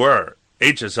wrong we were,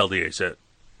 HSLDA said.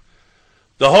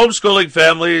 The homeschooling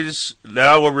families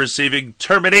now were receiving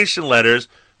termination letters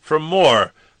from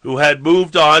Moore, who had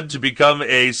moved on to become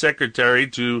a secretary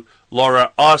to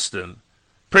Laura Austin,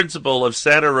 principal of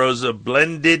Santa Rosa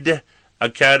Blended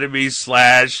Academy /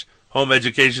 Home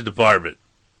Education Department.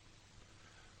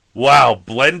 Wow,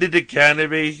 Blended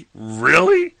Academy?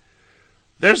 Really?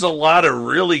 There's a lot of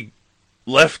really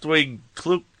left-wing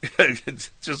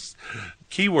just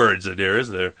keywords in here,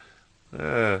 isn't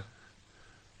there?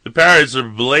 The parents are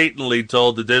blatantly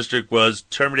told the district was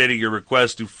terminating your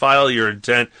request to file your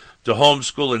intent to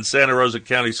homeschool in Santa Rosa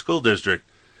County School District.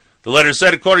 The letter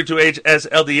said, according to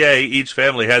HSLDA, each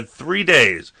family had 3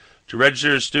 days to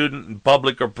register a student in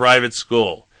public or private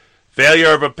school.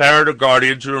 Failure of a parent or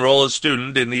guardian to enroll a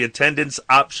student in the attendance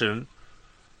option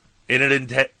in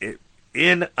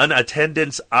an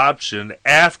attendance option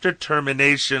after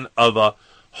termination of a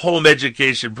home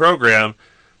education program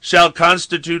shall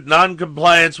constitute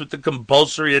noncompliance with the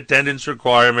compulsory attendance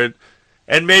requirement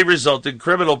and may result in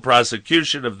criminal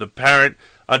prosecution of the parent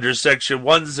under Section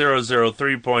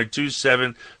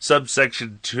 1003.27,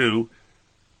 subsection 2,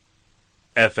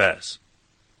 FS.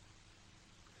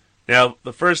 Now,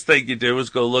 the first thing you do is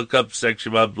go look up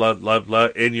Section blah, blah, blah, blah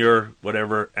in your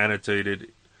whatever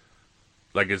annotated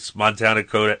like it's Montana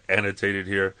code annotated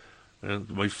here. And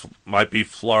might be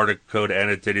Florida code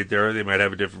annotated there. They might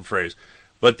have a different phrase.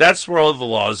 But that's where all the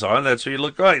laws are, and that's where you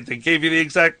look right. They gave you the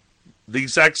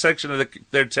exact section of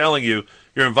they're telling you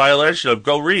you're in violation of.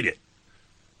 Go read it.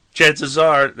 Chances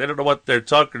are they don't know what they're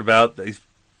talking about. They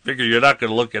figure you're not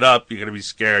going to look it up. You're going to be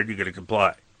scared. You're going to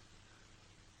comply.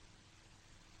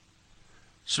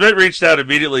 Schmidt reached out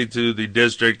immediately to the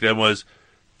district and was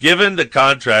given the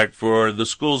contract for the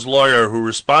school's lawyer, who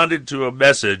responded to a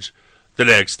message the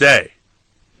next day.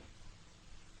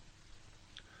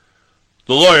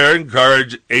 The lawyer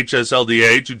encouraged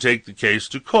HSLDA to take the case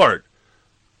to court,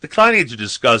 declining to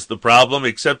discuss the problem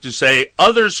except to say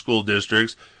other school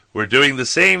districts were doing the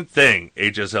same thing,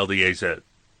 HSLDA said.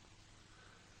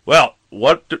 Well,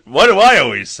 what do I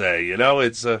always say? You know,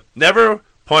 it's never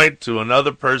point to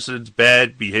another person's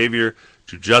bad behavior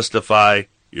to justify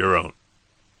your own.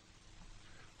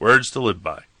 Words to live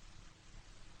by.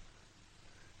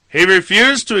 He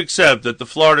refused to accept that the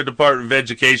Florida Department of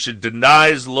Education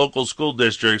denies local school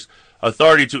districts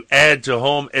authority to add to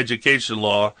home education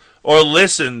law, or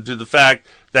listen to the fact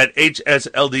that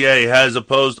HSLDA has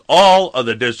opposed all of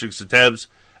the district's attempts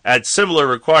at similar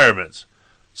requirements.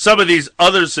 Some of these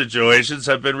other situations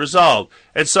have been resolved,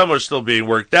 and some are still being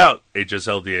worked out,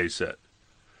 HSLDA said.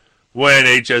 When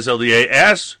HSLDA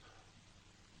asked,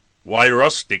 why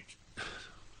rustic?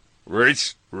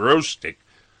 Roastic.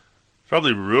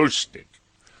 Probably roastic.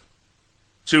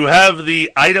 To have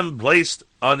the item placed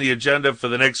on the agenda for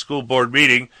the next school board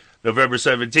meeting, November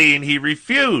 17, he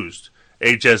refused,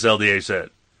 HSLDA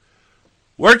said.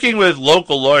 Working with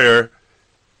local lawyer,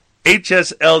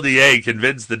 HSLDA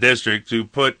convinced the district to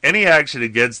put any action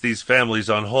against these families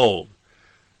on hold.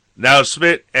 Now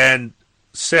Schmidt and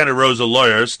Santa Rosa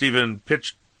lawyer Stephen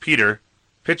Pitre,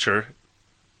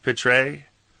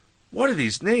 what are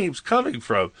these names coming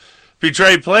from?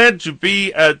 Pitre planned to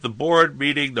be at the board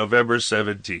meeting November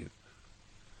 17th.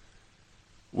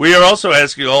 We are also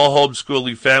asking all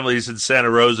homeschooling families in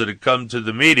Santa Rosa to come to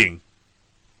the meeting.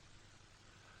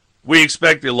 We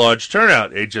expect a large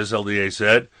turnout, HSLDA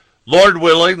said. Lord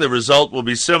willing, the result will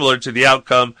be similar to the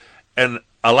outcome in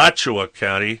Alachua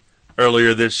County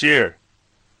earlier this year.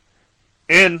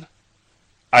 In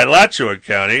Alachua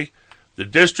County, the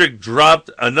district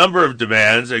dropped a number of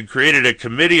demands and created a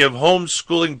committee of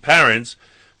homeschooling parents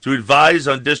to advise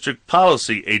on district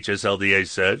policy, HSLDA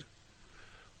said.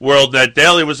 WorldNet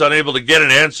Daily was unable to get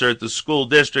an answer at the school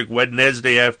district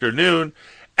Wednesday afternoon,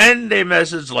 and a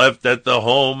message left at the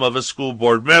home of a school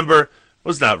board member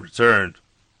was not returned.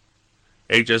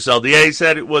 HSLDA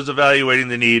said it was evaluating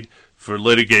the need for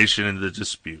litigation in the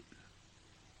dispute.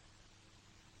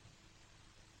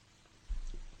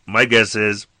 My guess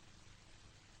is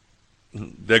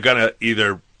they're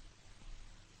either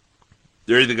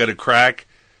going to crack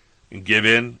and give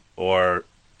in, or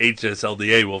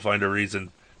HSLDA will find a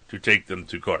reason to take them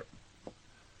to court.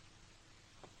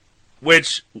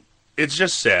 Which, it's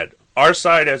just sad. Our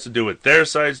side has to do what their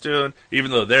side's doing,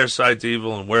 even though their side's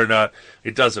evil and we're not.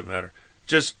 It doesn't matter.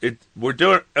 We're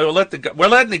letting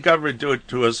the government do it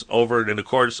to us over in the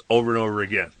courts over and over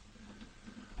again.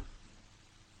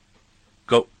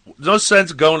 No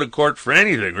sense going to court for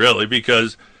anything, really,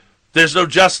 because there's no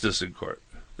justice in court.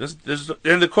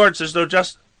 In the courts, there's no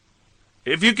justice.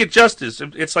 If you get justice,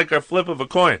 it's like a flip of a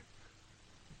coin.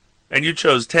 And you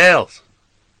chose tails.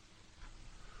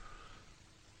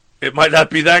 It might not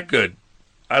be that good.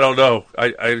 I don't know.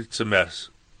 It's a mess.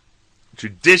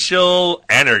 Judicial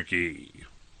anarchy.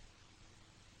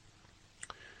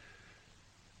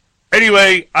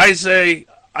 Anyway, I say,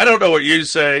 I don't know what you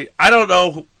say. I don't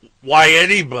know why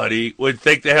anybody would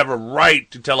think they have a right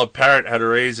to tell a parent how to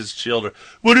raise his children.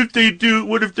 What if they do?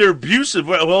 What if they're abusive?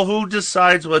 Well, who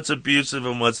decides what's abusive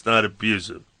and what's not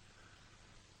abusive?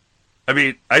 I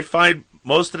mean, I find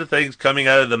most of the things coming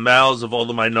out of the mouths of all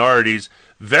the minorities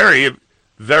very,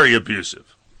 very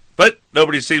abusive. But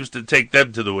nobody seems to take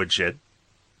them to the woodshed.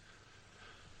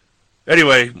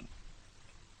 Anyway,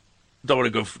 don't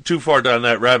want to go too far down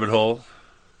that rabbit hole.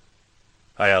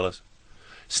 Hi, Alice.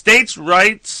 States'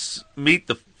 rights meet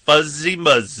the Fuzzy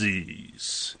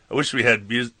Muzzies. I wish we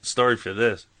had a story for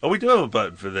this. Oh, we do have a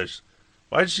button for this.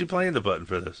 Why is she playing the button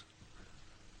for this?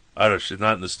 I don't know. She's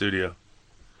not in the studio.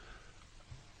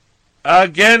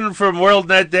 Again from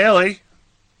WorldNet Daily.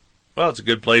 Well, it's a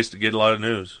good place to get a lot of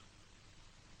news.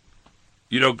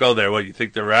 You don't go there. What, you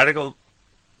think they're radical?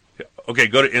 Okay,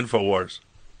 go to InfoWars.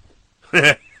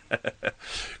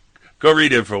 Go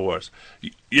read InfoWars.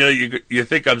 You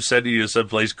think I'm sending you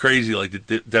someplace crazy like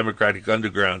the Democratic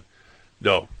Underground.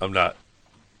 No, I'm not.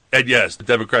 And yes, the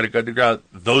Democratic Underground,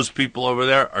 those people over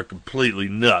there are completely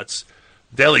nuts.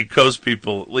 Daily Coast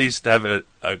people at least have a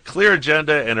clear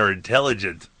agenda and are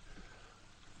intelligent.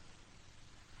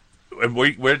 And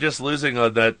we're just losing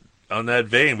on that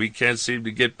vein. We can't seem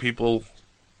to get people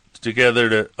together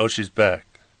to... Oh, she's back.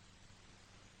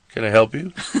 Can I help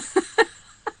you?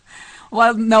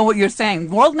 Well, I know what you're saying.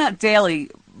 WorldNet Daily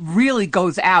really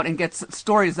goes out and gets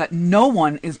stories that no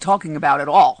one is talking about at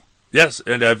all. Yes,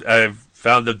 and I've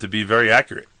found them to be very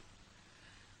accurate.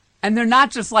 And they're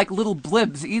not just like little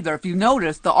blibs either. If you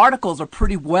notice, the articles are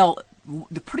pretty long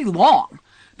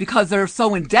because they're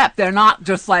so in depth. They're not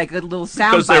just like a little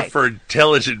sound Because bite. they're for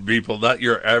intelligent people, not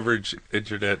your average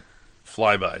internet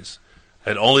flybys.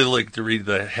 And only like to read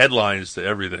the headlines to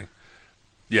everything.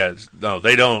 Yeah, no,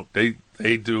 they don't.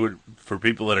 They do it for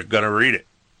people that are going to read it.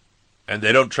 And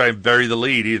they don't try and bury the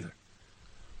lead either.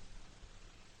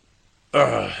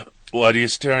 What are you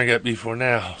staring at me for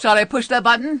now? Shall I push that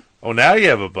button? Oh, now you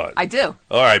have a button. I do.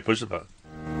 All right, push the button.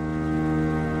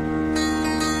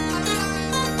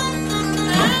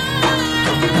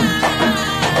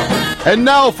 And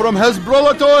now from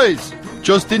Hasbrolla Toys,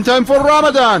 just in time for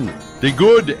Ramadan, the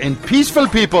good and peaceful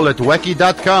people at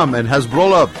Wacky.com and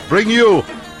Hasbrolla bring you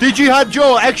the Jihad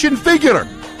Joe action figure.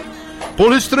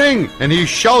 Pull his string and he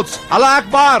shouts Allah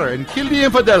Akbar and kill the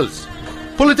infidels.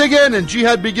 Pull it again and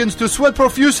Jihad begins to sweat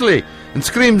profusely and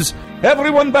screams,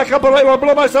 "Everyone back up or I will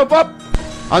blow myself up."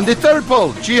 On the third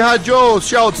pull, Jihad Joe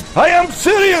shouts, "I am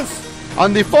serious."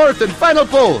 On the fourth and final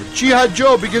pull, Jihad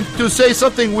Joe begins to say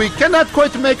something we cannot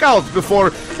quite make out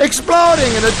before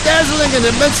exploding in a dazzling and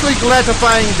immensely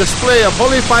gratifying display of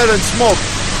holy fire and smoke.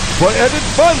 For added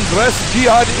fun, dress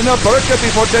Jihad in a burqa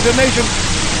before detonation.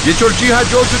 Get your Jihad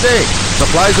Joe today.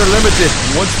 Supplies are limited.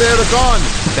 Once they are gone,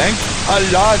 thank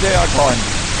Allah they are gone.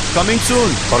 Coming soon,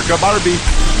 Burqa Barbie.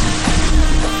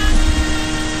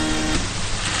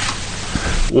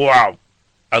 Wow.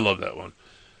 I love that one.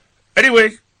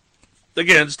 Anyway,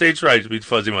 again, states' rights meet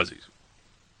Fuzzy Muzzies.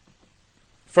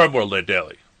 From WorldNet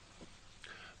Daily.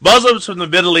 Muslims from the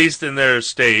Middle East in their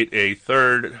state, a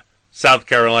third South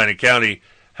Carolina county,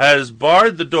 has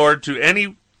barred the door to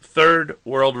any third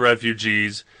world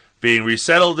refugees being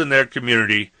resettled in their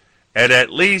community, and at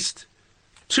least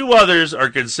 2 others are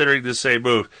considering the same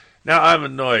move. Now, I'm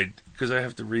annoyed because I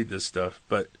have to read this stuff,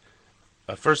 but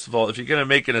first of all, if you're going to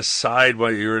make an aside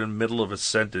while you're in the middle of a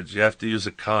sentence, you have to use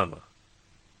a comma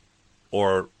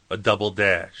or a double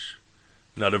dash,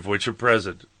 none of which are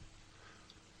present.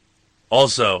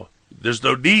 Also, there's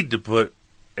no need to put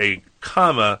a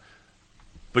comma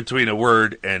between a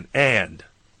word and.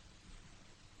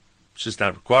 It's just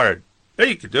not required. Yeah,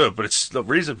 you can do it, but it's no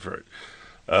reason for it.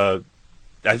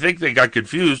 I think they got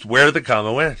confused where the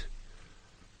comma went.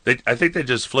 I think they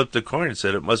just flipped a coin and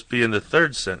said it must be in the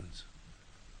third sentence.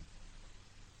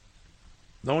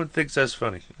 No one thinks that's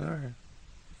funny. All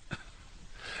right.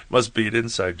 Must be an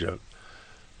inside joke.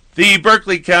 The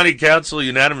Berkeley County Council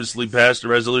unanimously passed a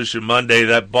resolution Monday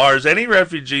that bars any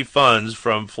refugee funds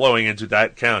from flowing into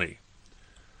that county.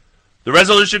 The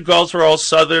resolution calls for all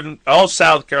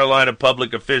South Carolina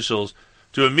public officials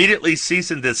to immediately cease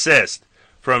and desist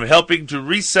from helping to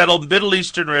resettle Middle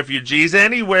Eastern refugees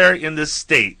anywhere in the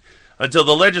state until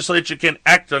the legislature can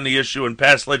act on the issue and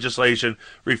pass legislation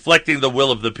reflecting the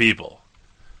will of the people.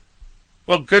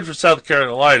 Well, good for South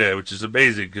Carolina, which is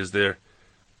amazing because they're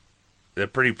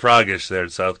pretty proggish there in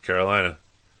South Carolina.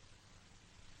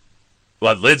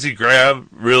 What, Lindsey Graham?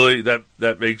 Really?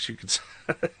 That makes you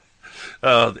concerned?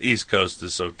 Oh, the East Coast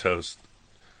is so toast.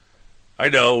 I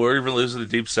know, we're even losing the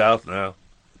Deep South now.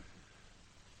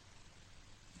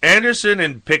 Anderson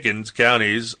and Pickens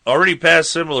counties already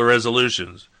passed similar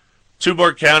resolutions. 2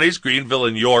 more counties, Greenville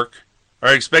and York,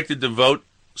 are expected to vote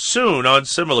soon on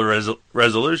similar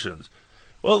resolutions.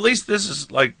 Well, at least this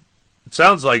is like, it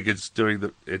sounds like it's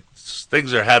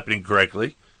things are happening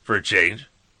correctly for a change.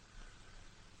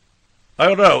 I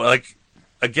don't know, like,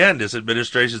 again, this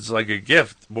administration's like a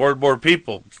gift. More and more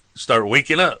people start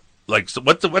waking up. Like, so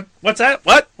what's that?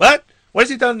 What? What has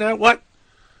he done now? What?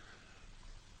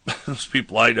 Those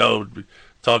people I know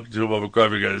talking to him over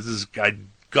coffee guys, is this guy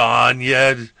gone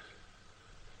yet?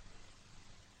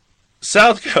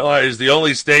 South Carolina is the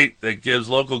only state that gives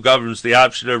local governments the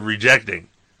option of rejecting,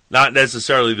 not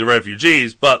necessarily the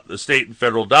refugees, but the state and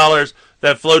federal dollars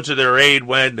that flow to their aid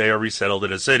when they are resettled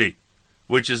in a city,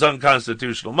 which is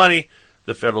unconstitutional money,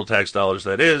 the federal tax dollars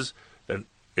that is, then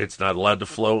it's not allowed to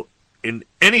flow in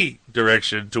any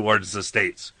direction towards the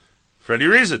states for any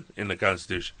reason in the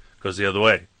Constitution. It goes the other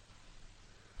way.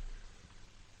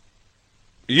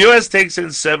 The U.S. takes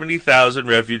in 70,000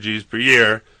 refugees per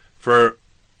year for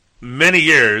many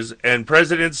years, and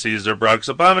President Cesar Brox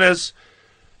Obama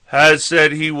has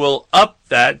said he will up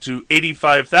that to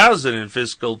 85,000 in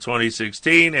fiscal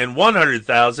 2016 and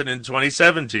 100,000 in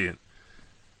 2017.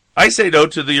 I say no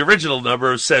to the original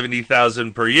number of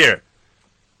 70,000 per year.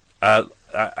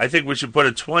 I think we should put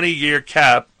a 20-year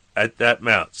cap at that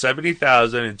amount,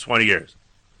 70,000 in 20 years.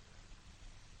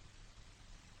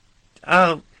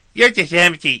 Oh, you're just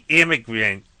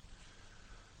anti-immigrant.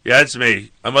 Yeah, that's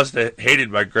me. I must have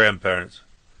hated my grandparents.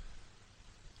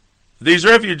 These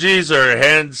refugees are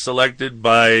hand-selected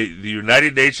by the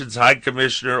United Nations High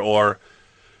Commissioner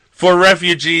for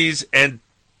Refugees,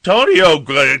 Antonio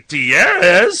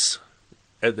Gutierrez.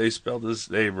 And they spelled his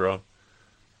name wrong.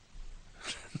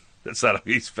 That's not how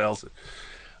he spells it.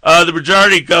 The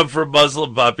majority come from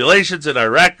Muslim populations in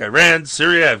Iraq, Iran,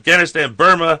 Syria, Afghanistan,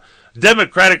 Burma,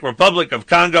 Democratic Republic of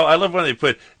Congo. I love when they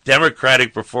put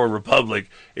Democratic before Republic.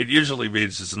 It usually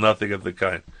means it's nothing of the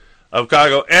kind. Of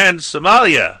Congo and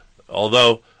Somalia.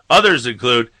 Although others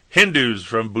include Hindus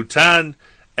from Bhutan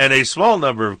and a small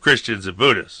number of Christians and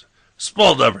Buddhists.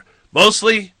 Small number.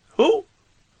 Mostly who?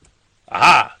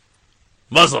 Aha!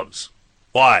 Muslims.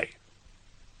 Why?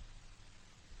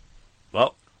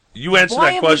 Well, you answer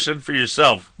that question for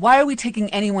yourself. Why are we taking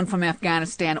anyone from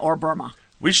Afghanistan or Burma?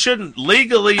 We shouldn't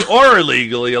legally or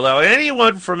illegally allow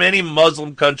anyone from any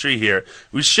Muslim country here.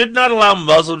 We should not allow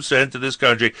Muslims to enter this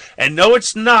country. And no,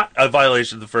 it's not a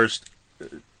violation of the First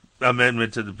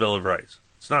Amendment to the Bill of Rights.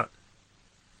 It's not.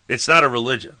 It's not a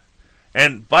religion.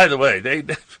 And by the way, they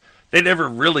never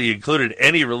really included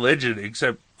any religion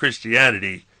except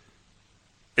Christianity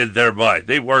in their mind.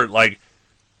 They weren't like,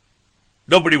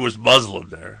 nobody was Muslim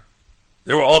there.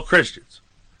 They were all Christians.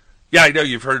 Yeah, I know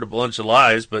you've heard a bunch of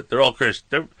lies, but they're all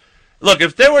Christian. Look,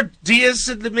 if there were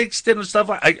deists mixed in and stuff,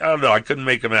 I don't know, I couldn't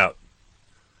make them out.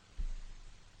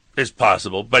 It's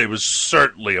possible, but it was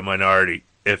certainly a minority,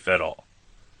 if at all.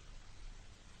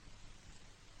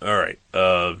 All right.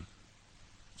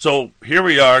 So here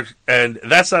we are, and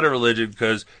that's not a religion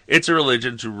because it's a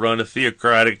religion to run a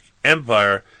theocratic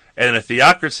empire, and a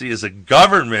theocracy is a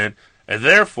government, and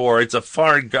therefore it's a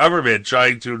foreign government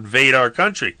trying to invade our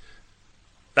country.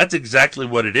 That's exactly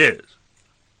what it is.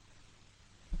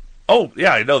 Oh,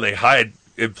 yeah, I know they hide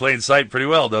in plain sight pretty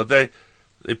well, don't they?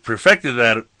 They perfected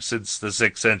that since the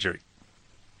 6th century.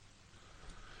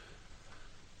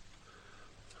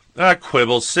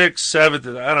 Quibble, 6th,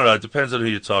 7th, I don't know, it depends on who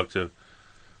you talk to.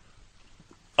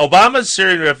 Obama's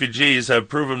Syrian refugees have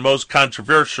proven most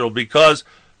controversial because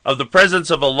of the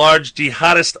presence of a large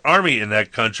jihadist army in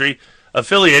that country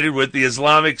affiliated with the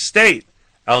Islamic State,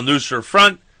 Al-Nusra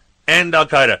Front, and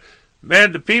Al-Qaeda.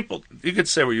 Man, the people, you can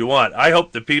say what you want. I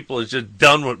hope the people is just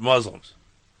done with Muslims.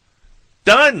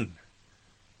 Done!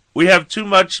 We have too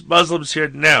much Muslims here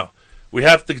now. We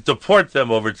have to deport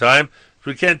them over time.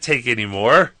 We can't take any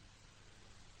more.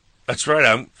 That's right,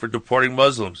 I'm for deporting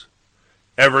Muslims.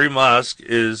 Every mosque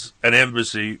is an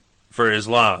embassy for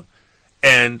Islam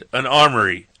and an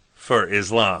armory for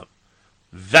Islam.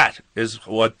 That is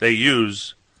what they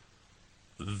use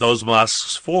those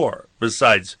mosques for,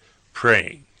 besides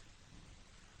praying.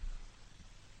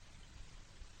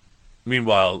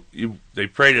 Meanwhile, they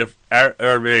pray to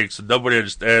Aramaic, so nobody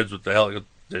understands what the hell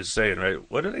they're saying,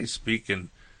 right? What do they speak in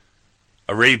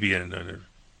Arabian?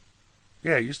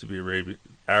 Yeah, it used to be Arabian.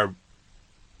 Arab.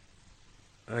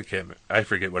 I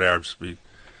forget what Arabs speak.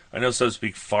 I know some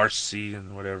speak Farsi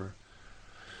and whatever.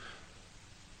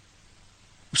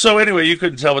 So anyway, you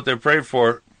couldn't tell what they're praying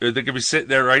for. They could be sitting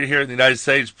there right here in the United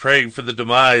States praying for the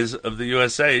demise of the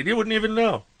USA, and you wouldn't even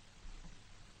know.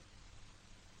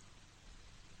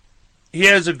 He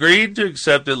has agreed to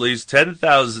accept at least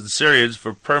 10,000 Syrians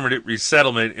for permanent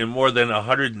resettlement in more than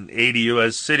 180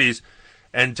 U.S. cities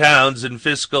and towns in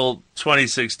fiscal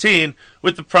 2016,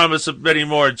 with the promise of many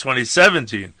more in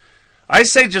 2017. I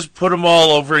say just put them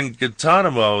all over in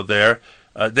Guantanamo there.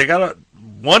 They got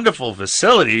wonderful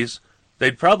facilities.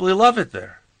 They'd probably love it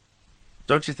there.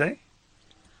 Don't you think?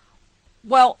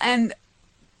 Well, and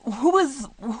who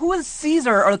is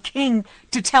Caesar or king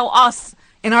to tell us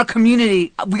in our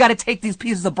community we got to take these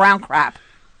pieces of brown crap?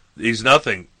 He's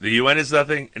nothing. The UN is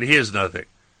nothing, and he is nothing.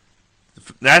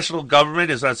 The national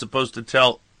government is not supposed to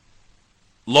tell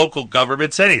local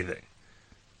governments anything.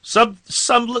 Some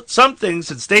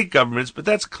things in state governments, but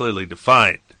that's clearly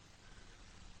defined.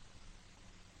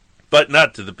 But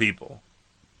not to the people.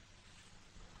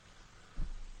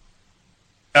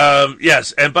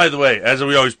 Yes, and by the way, as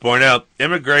we always point out,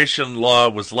 immigration law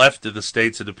was left to the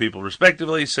states and the people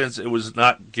respectively, since it was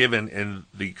not given in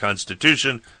the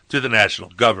Constitution to the national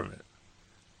government.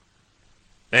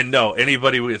 And no,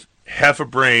 anybody with half a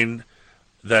brain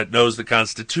that knows the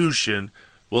Constitution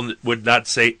would not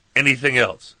say anything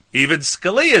else. Even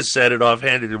Scalia said it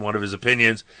offhanded in one of his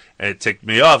opinions, and it ticked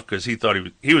me off because he thought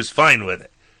he was fine with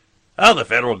it. Well, the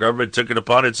federal government took it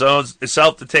upon itself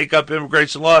to take up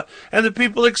immigration law, and the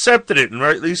people accepted it, and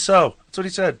rightly so. That's what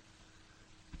he said.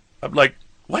 I'm like,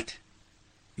 what?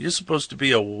 You're supposed to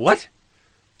be a what?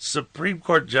 Supreme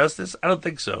Court Justice? I don't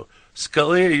think so.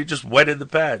 Scalia, you just wet in the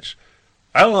patch.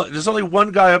 There's only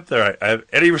one guy up there I have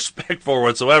any respect for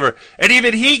whatsoever, and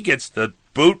even he gets the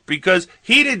boot because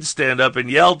he didn't stand up and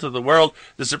yell to the world.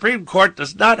 The Supreme Court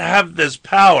does not have this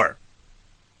power.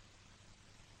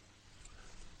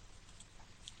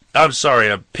 I'm sorry,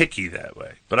 I'm picky that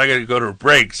way, but I got to go to a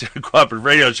break. It's a Cooperative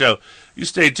Radio Show. You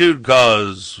stay tuned,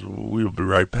 because we'll be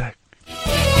right back.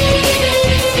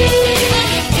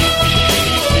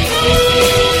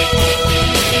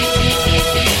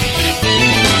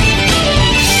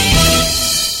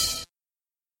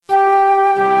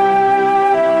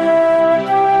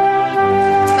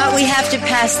 But we have to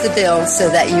pass the bill so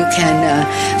that you can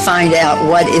find out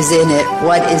what is in it,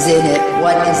 what is in it,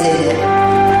 what is in it.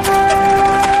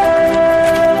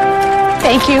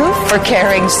 Thank you for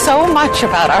caring so much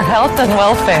about our health and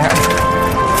welfare.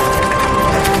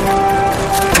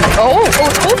 Oh,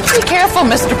 be careful,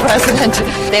 Mr. President.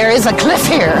 There is a cliff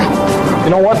here.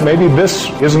 You know what? Maybe this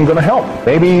isn't going to help.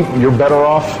 Maybe you're better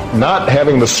off not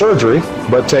having the surgery,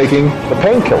 but taking the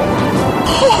painkiller.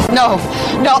 No,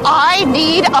 I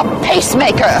need a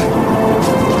pacemaker.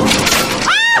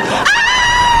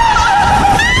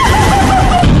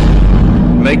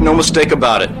 Make no mistake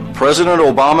about it. President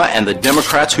Obama and the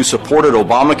Democrats who supported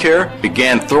Obamacare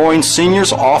began throwing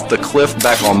seniors off the cliff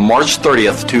back on March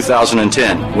 30th,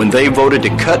 2010, when they voted to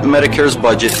cut Medicare's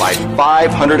budget by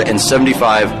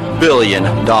 $575 billion.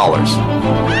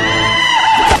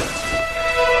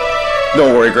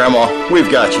 Don't worry, Grandma.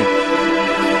 We've got you.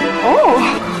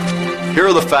 Oh. Here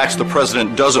are the facts the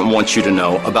president doesn't want you to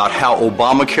know about how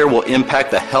Obamacare will impact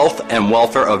the health and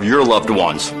welfare of your loved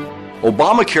ones.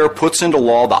 Obamacare puts into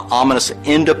law the ominous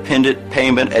Independent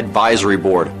Payment Advisory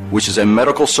Board, which is a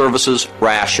medical services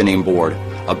rationing board,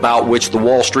 about which the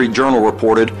Wall Street Journal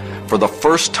reported, for the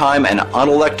first time an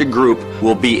unelected group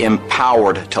will be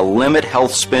empowered to limit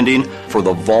health spending for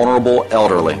the vulnerable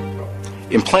elderly.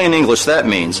 In plain English, that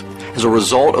means, as a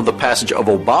result of the passage of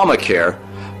Obamacare,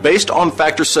 based on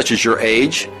factors such as your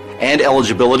age and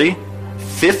eligibility,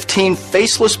 15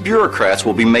 faceless bureaucrats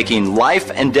will be making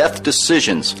life and death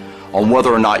decisions on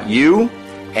whether or not you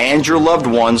and your loved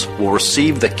ones will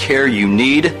receive the care you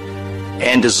need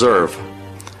and deserve.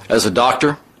 As a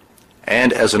doctor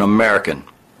and as an American,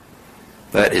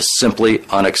 that is simply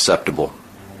unacceptable.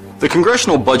 The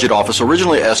Congressional Budget Office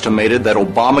originally estimated that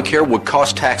Obamacare would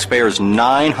cost taxpayers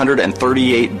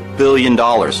 $938 billion,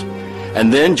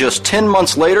 and then just 10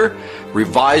 months later,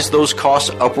 revised those costs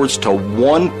upwards to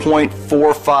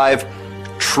 $1.45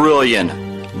 trillion.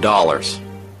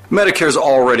 Medicare is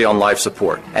already on life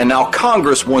support, and now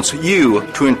Congress wants you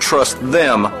to entrust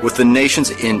them with the nation's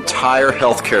entire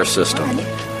healthcare system.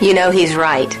 You know he's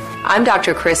right. I'm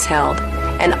Dr. Chris Held,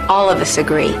 and all of us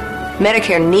agree.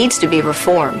 Medicare needs to be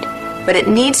reformed, but it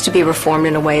needs to be reformed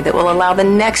in a way that will allow the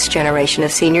next generation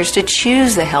of seniors to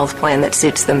choose the health plan that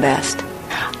suits them best.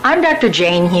 I'm Dr.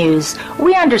 Jane Hughes.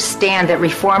 We understand that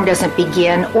reform doesn't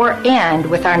begin or end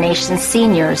with our nation's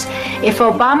seniors. If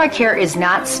Obamacare is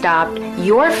not stopped,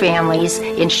 your family's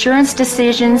insurance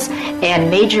decisions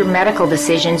and major medical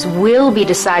decisions will be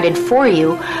decided for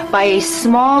you by a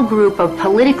small group of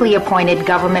politically appointed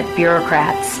government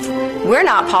bureaucrats. We're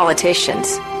not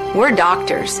politicians. We're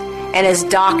doctors. And as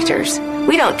doctors,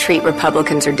 we don't treat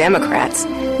Republicans or Democrats.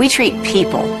 We treat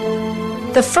people.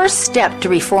 The first step to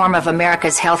reform of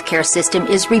America's healthcare system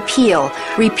is repeal.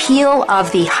 Repeal of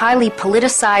the highly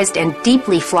politicized and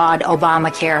deeply flawed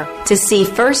Obamacare. To see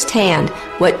firsthand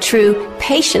what true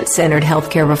patient-centered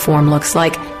healthcare reform looks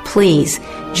like, please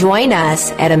join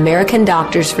us at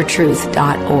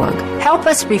AmericanDoctorsForTruth.org. Help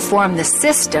us reform the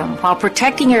system while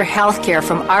protecting your healthcare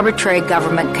from arbitrary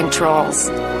government controls.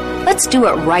 Let's do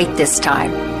it right this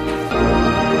time.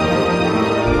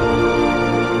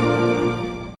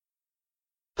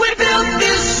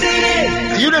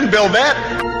 You didn't build that.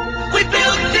 We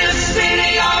built this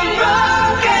city on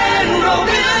rock and roll.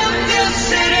 Built this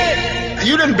city.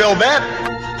 You didn't build that.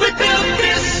 We built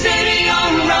this city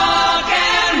on rock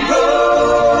and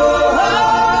roll.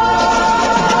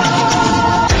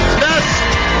 That's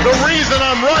the reason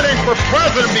I'm running for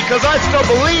president, because I still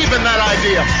believe in that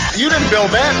idea. You didn't build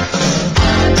that.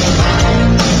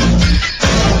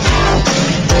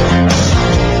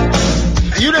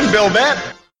 You didn't build that.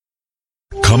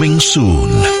 Coming soon,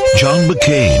 John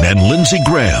McCain and Lindsey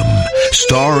Graham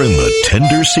star in the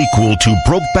tender sequel to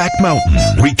Brokeback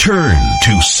Mountain. Return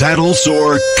to Saddle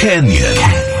Sore Canyon.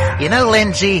 You know,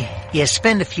 Lindsey, you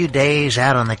spend a few days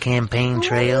out on the campaign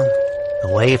trail,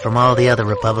 away from all the other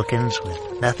Republicans,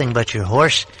 with nothing but your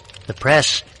horse, the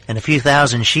press, and a few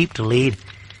thousand sheep to lead.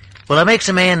 Well, it makes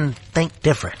a man think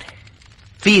different,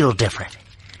 feel different.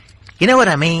 You know what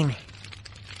I mean?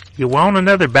 You want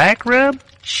another back rub?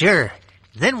 Sure.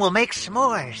 Then we'll make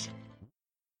s'mores.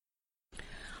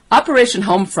 Operation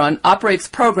Homefront operates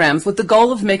programs with the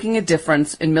goal of making a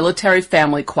difference in military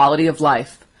family quality of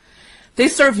life. They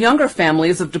serve younger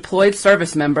families of deployed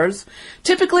service members,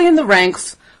 typically in the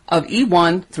ranks of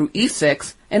E1 through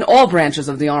E6 in all branches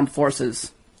of the armed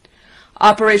forces.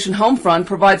 Operation Homefront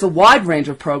provides a wide range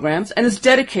of programs and is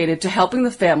dedicated to helping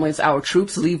the families our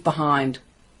troops leave behind.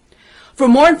 For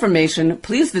more information,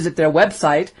 please visit their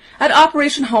website at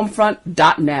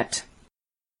operationhomefront.net.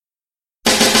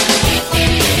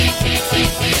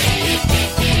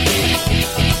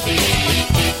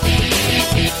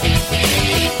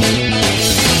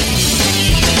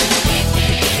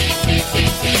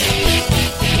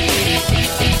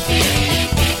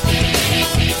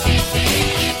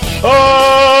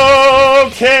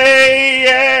 Okay,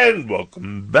 and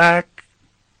welcome back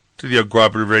to the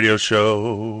Uncooperative Radio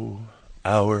Show,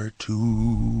 Hour 2.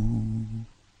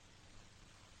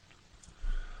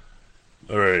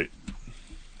 All right.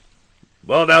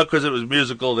 Well, now because it was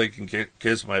musical, they can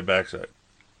kiss my backside.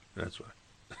 That's why.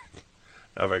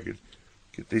 Now if I could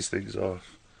get these things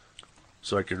off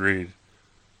so I could read.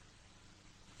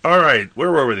 All right,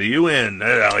 where were we? The UN.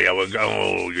 Oh,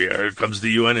 yeah, here comes the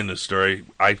UN in the story.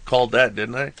 I called that,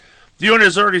 didn't I? The UN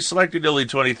has already selected nearly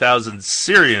 20,000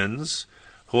 Syrians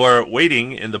who are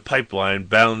waiting in the pipeline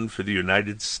bound for the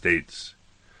United States.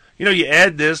 You know, you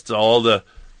add this to all the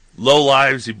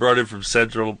lowlives he brought in from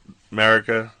Central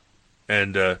America,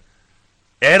 and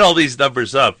add all these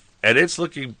numbers up, and it's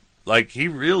looking like he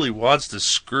really wants to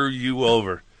screw you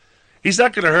over. He's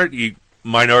not going to hurt you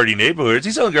minority neighborhoods.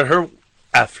 He's only going to hurt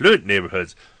affluent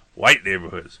neighborhoods, white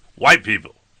neighborhoods, white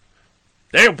people.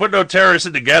 They don't put no terrorists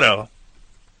in the ghetto.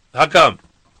 How come?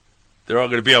 They're all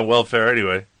going to be on welfare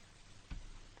anyway.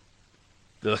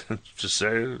 Just say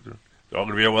they're all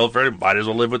going to be on welfare. Might as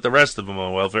well live with the rest of them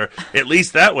on welfare. At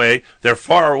least that way, they're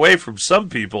far away from some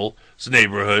people's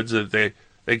neighborhoods that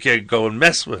they can't go and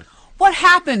mess with. What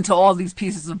happened to all these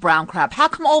pieces of brown crap? How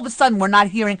come all of a sudden we're not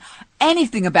hearing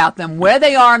anything about them? Where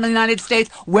they are in the United States,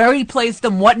 where he placed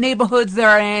them, what neighborhoods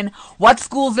they're in, what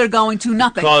schools they're going to,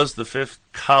 nothing. Because the fifth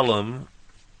column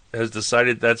has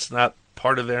decided that's not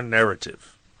part of their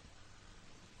narrative.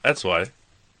 That's why.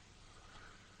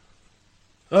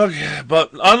 Okay,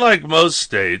 but unlike most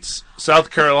states,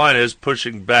 South Carolina is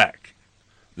pushing back.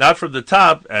 Not from the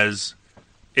top, as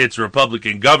its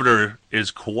Republican governor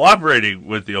is cooperating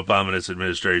with the Obama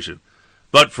administration,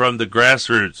 but from the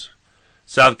grassroots.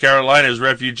 South Carolina's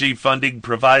refugee funding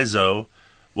proviso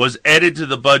was added to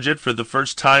the budget for the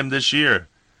first time this year.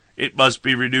 It must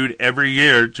be renewed every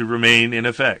year to remain in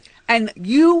effect. And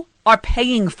you are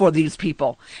paying for these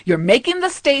people. You're making the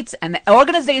states and the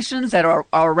organizations that are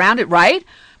around it, right?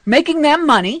 Making them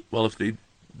money. Well, if they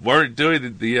weren't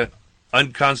doing the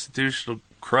unconstitutional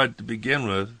crud to begin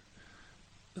with,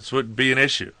 this wouldn't be an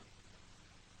issue.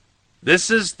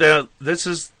 This is the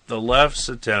left's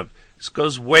attempt. This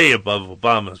goes way above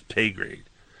Obama's pay grade.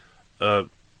 Well,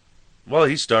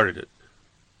 he started it.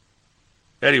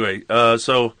 Anyway,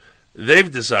 so they've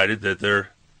decided that they're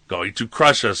going to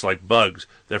crush us like bugs.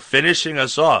 They're finishing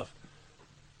us off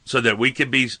so that we can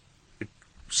be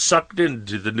sucked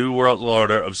into the new world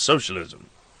order of socialism.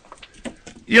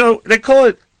 You know, they call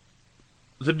it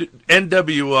the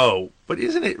NWO, but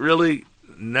isn't it really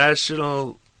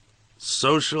National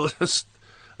Socialist?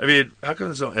 I mean, how come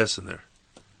there's no S in there?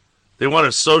 They want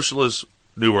a socialist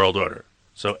new world order.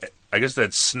 So I guess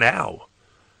that's SNOW.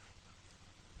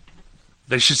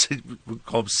 They should say, we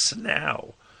call them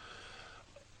SNOW.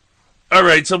 All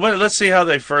right, so let's see how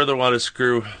they further want to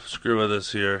screw with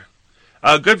us here.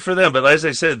 Good for them, but as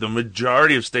I said, the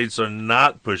majority of states are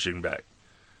not pushing back.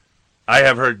 I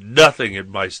have heard nothing in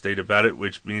my state about it,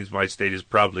 which means my state is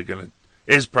probably doing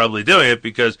it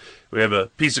because we have a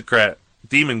piece of crap,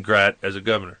 Democrat, as a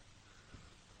governor.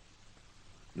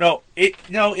 No,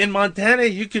 in Montana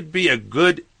you could be a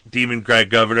good Democrat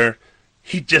governor.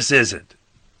 He just isn't.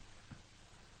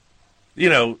 You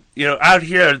know, out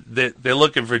here they're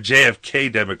looking for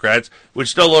JFK Democrats,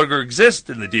 which no longer exist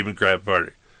in the Democrat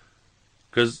Party.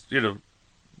 Because,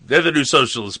 they're the new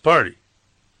Socialist Party.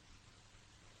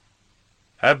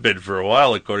 Have been for a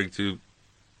while, according to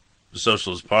the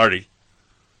Socialist Party.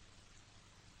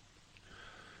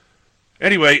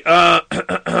 Anyway,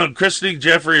 christening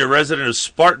Jeffrey, a resident of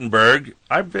Spartanburg.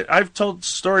 I've told a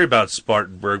story about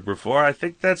Spartanburg before. I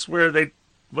think that's where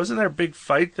wasn't there a big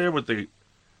fight there with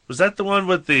was that the one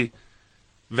with the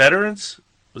veterans?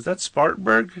 Was that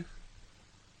Spartanburg?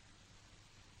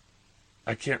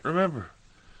 I can't remember.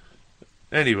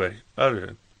 Anyway,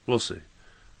 we'll see.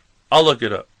 I'll look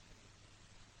it up.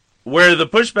 Where the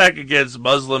pushback against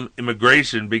Muslim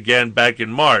immigration began back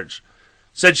in March,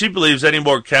 said she believes many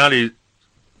more counties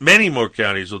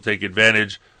will take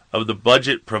advantage of the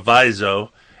budget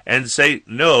proviso and say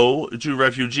no to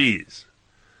refugees.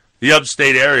 The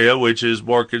upstate area, which is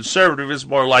more conservative, is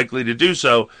more likely to do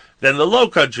so than the low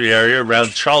country area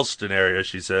around Charleston area,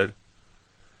 she said.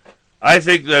 I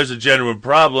think there's a genuine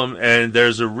problem, and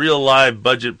there's a real live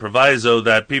budget proviso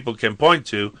that people can point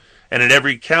to, and in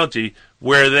every county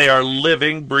where they are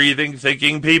living, breathing,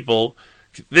 thinking people,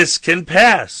 this can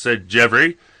pass, said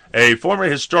Jeffrey, a former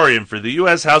historian for the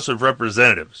U.S. House of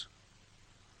Representatives.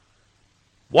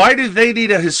 Why do they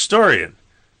need a historian?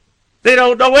 They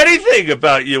don't know anything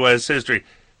about U.S. history.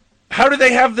 How do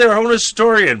they have their own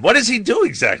historian? What does he do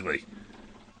exactly?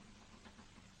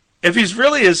 If he's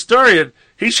really a historian,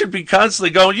 he should be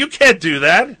constantly going, you can't do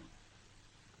that.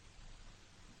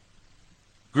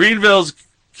 Greenville's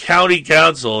County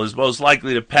Council is most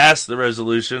likely to pass the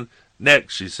resolution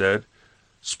next, she said.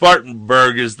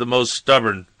 Spartanburg is the most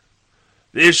stubborn.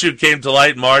 The issue came to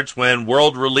light in March when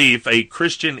World Relief, a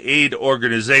Christian aid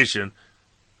organization,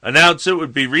 announced it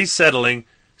would be resettling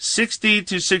 60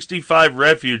 to 65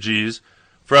 refugees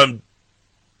from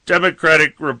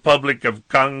Democratic Republic of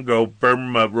Congo,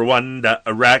 Burma, Rwanda,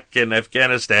 Iraq, and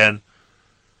Afghanistan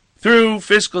through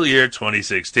fiscal year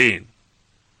 2016.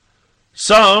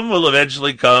 Some will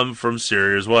eventually come from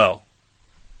Syria as well.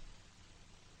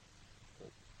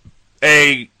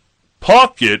 A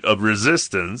pocket of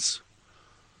resistance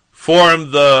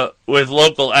formed with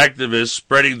local activists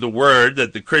spreading the word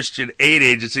that the Christian aid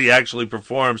agency actually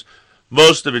performs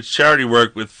most of its charity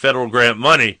work with federal grant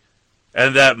money,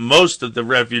 and that most of the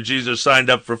refugees are signed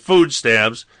up for food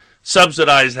stamps,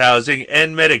 subsidized housing,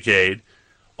 and Medicaid,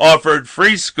 offered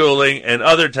free schooling and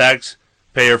other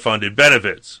taxpayer-funded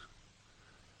benefits.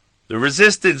 The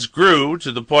resistance grew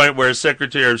to the point where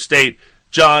Secretary of State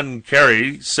John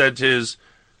Kerry sent his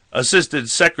Assistant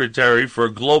Secretary for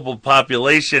Global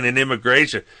Population and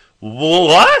Immigration.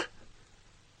 What?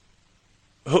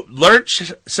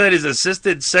 Lurch said his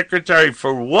Assistant Secretary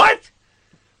for what?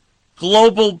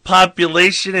 Global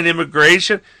Population and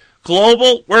Immigration?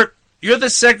 Global? You're the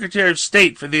Secretary of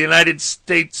State for the United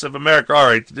States of America. All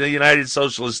right, the United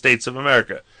Socialist States of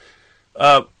America.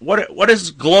 What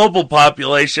does global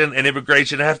population and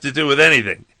immigration have to do with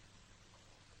anything?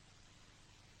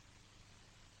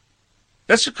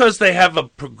 That's because they have a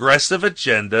progressive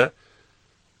agenda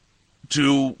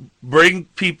to bring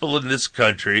people in this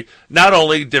country, not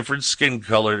only different skin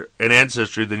color and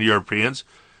ancestry than Europeans,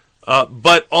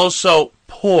 but also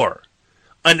poor,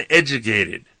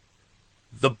 uneducated,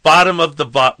 the bottom of the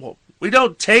bottom. We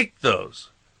don't take those.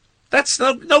 That's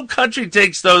no country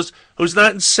takes those who's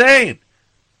not insane.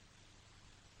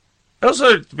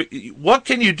 What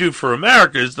can you do for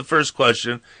America is the first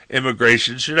question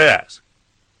immigration should ask.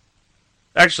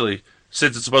 Actually,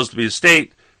 since it's supposed to be a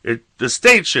state, the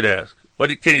state should ask, what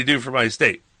can you do for my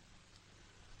state?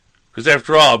 Because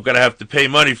after all, I'm going to have to pay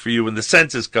money for you when the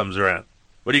census comes around.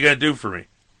 What are you going to do for me?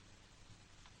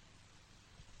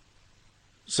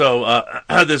 So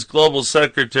this global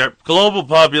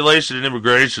population and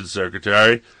immigration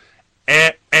secretary,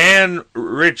 Ann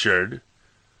Richard,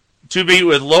 to meet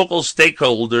with local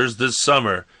stakeholders this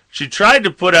summer. She tried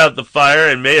to put out the fire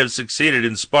and may have succeeded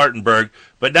in Spartanburg,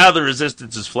 but now the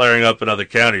resistance is flaring up in other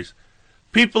counties.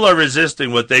 People are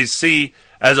resisting what they see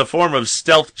as a form of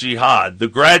stealth jihad, the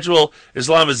gradual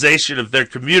Islamization of their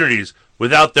communities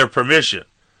without their permission.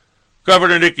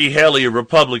 Governor Nikki Haley, a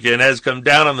Republican, has come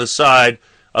down on the side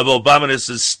of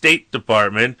Obama's State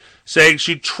Department, saying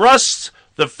she trusts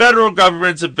the federal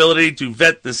government's ability to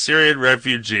vet the Syrian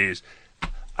refugees.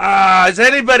 Has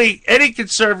any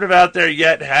conservative out there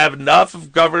yet have enough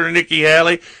of Governor Nikki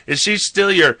Haley? Is she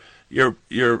still your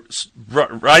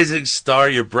rising star,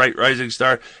 your bright rising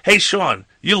star? Hey, Sean,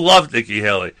 you love Nikki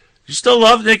Haley. You still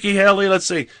love Nikki Haley? Let's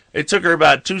see. It took her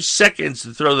about 2 seconds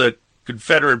to throw the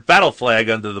Confederate battle flag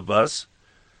under the bus.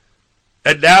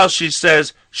 And now she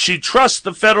says she trusts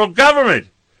the federal government.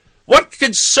 What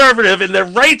conservative in their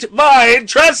right mind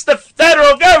trusts the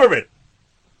federal government?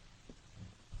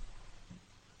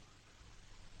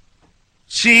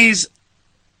 She's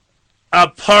a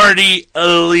party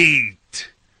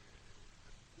elite.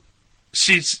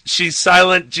 She's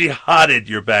silent jihaded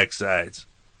your backsides.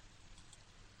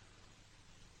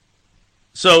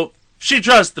 So she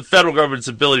trusts the federal government's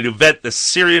ability to vet the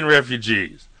Syrian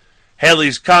refugees.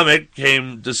 Haley's comment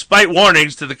came despite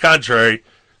warnings to the contrary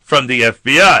from the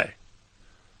FBI.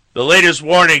 The latest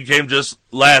warning came just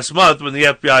last month when the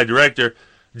FBI director,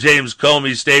 James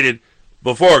Comey, stated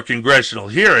before a congressional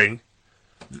hearing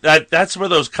that's where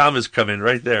those commas come in,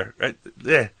 right there. Right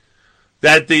there.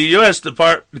 That the U.S.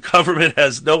 government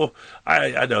has no...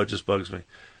 I know, it just bugs me.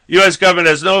 U.S. government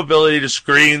has no ability to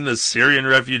screen the Syrian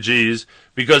refugees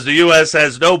because the U.S.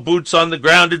 has no boots on the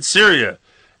ground in Syria,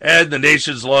 and the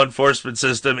nation's law enforcement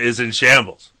system is in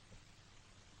shambles.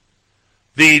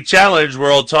 The challenge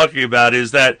we're all talking about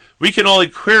is that we can only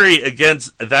query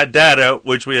against that data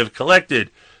which we have collected,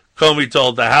 Comey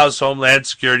told the House Homeland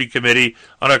Security Committee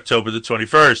on October the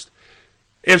 21st.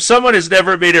 If someone has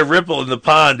never made a ripple in the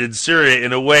pond in Syria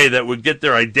in a way that would get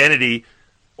their identity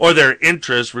or their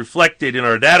interests reflected in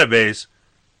our database,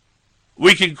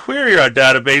 we can query our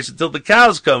database until the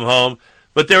cows come home,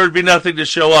 but there would be nothing to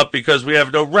show up because we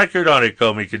have no record on it,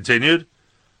 Comey continued.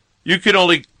 You can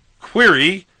only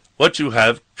query what you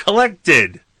have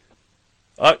collected.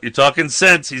 Oh, you're talking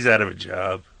sense. He's out of a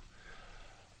job.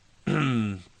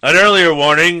 An earlier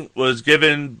warning was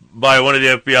given by one of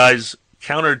the FBI's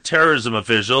counterterrorism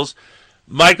officials,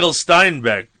 Michael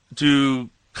Steinbeck, to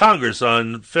Congress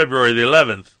on February the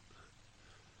 11th.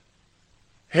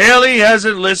 Haley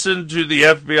hasn't listened to the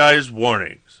FBI's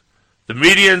warnings. The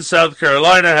media in South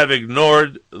Carolina have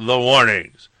ignored the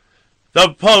warnings. The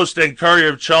Post and Courier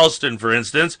of Charleston, for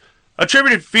instance,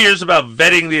 attributed fears about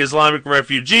vetting the Islamic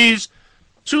refugees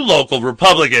to local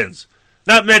Republicans,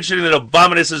 not mentioning that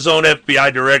Obama's own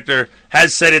FBI director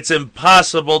has said it's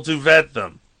impossible to vet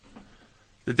them.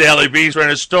 The Daily Beast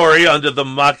ran a story under the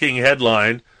mocking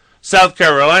headline, South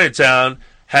Carolina town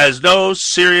has no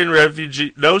Syrian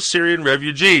refugees.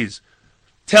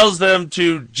 Tells them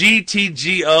to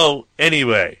GTGO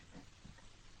anyway.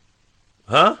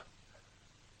 Huh?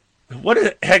 What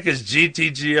the heck is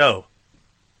GTGO?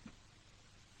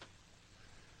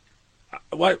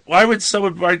 Why would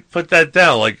someone put that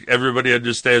down like everybody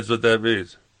understands what that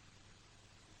means?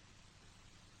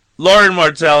 Lauren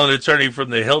Martell, an attorney from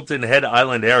the Hilton Head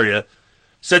Island area,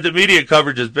 said the media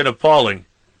coverage has been appalling.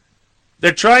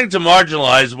 They're trying to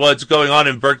marginalize what's going on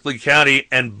in Berkeley County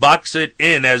and box it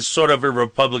in as sort of a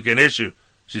Republican issue,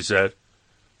 she said.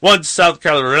 Once South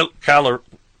Carolina...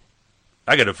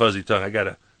 I got a fuzzy tongue. I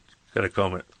gotta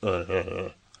comb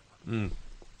it.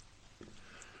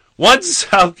 Once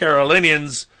South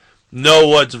Carolinians know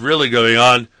what's really going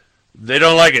on, they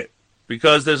don't like it.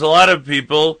 Because there's a lot of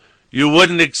people you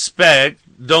wouldn't expect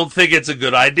don't think it's a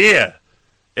good idea.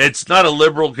 It's not a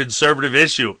liberal conservative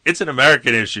issue. It's an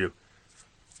American issue.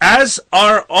 As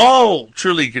are all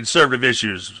truly conservative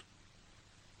issues.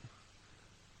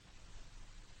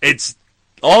 It's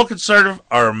all conservative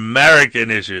are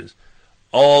American issues.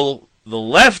 All the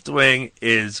left wing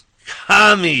is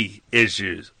commie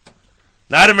issues.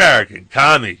 Not American,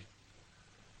 commie.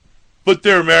 But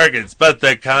they're Americans, but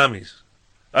they're commies.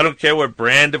 I don't care what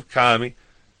brand of commie.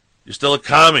 You're still a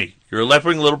commie. You're a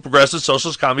left-wing little progressive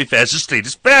socialist commie fascist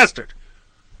statist bastard.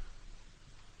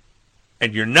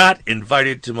 And you're not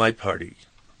invited to my party.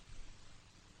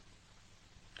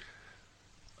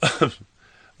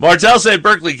 Martell said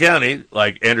Berkeley County,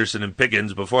 like Anderson and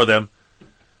Pickens before them,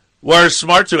 were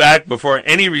smart to act before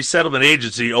any resettlement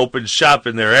agency opens shop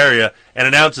in their area and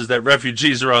announces that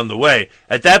refugees are on the way.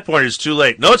 At that point, it's too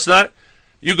late. No, it's not.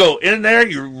 You go in there,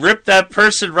 you rip that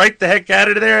person right the heck out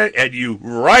of there, and you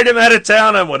write him out of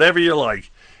town on whatever you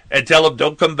like, and tell him,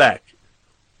 don't come back.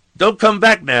 Don't come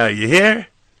back now, you hear?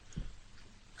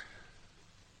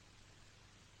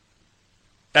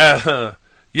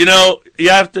 You know, you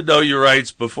have to know your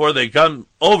rights before they come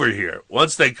over here.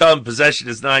 Once they come, possession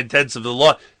is 9/10 of the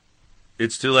law.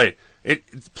 It's too late.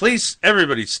 Please,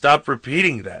 everybody, stop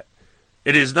repeating that.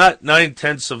 It is not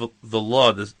 9/10 of the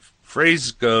law. The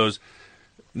phrase goes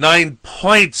 9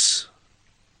 points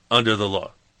under the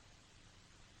law.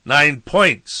 9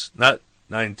 points, not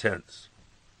 9/10.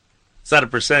 It's not a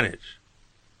percentage.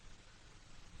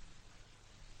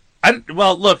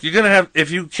 Well, look, you're going to have,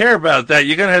 if you care about that,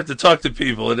 you're going to have to talk to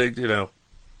people, and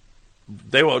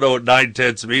they won't know what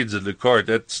 9/10 means in the court.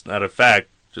 That's not a fact,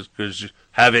 just because you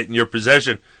have it in your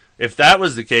possession. If that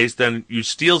was the case, then you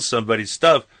steal somebody's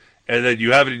stuff, and then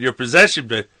you have it in your possession,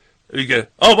 but you go,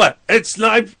 oh, what? It's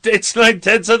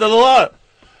 9/10 of the law.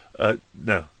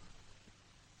 No.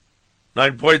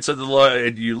 9 points of the law,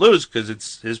 and you lose because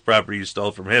it's his property you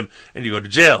stole from him, and you go to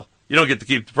jail. You don't get to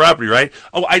keep the property, right?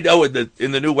 Oh, I know in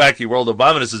the new wacky world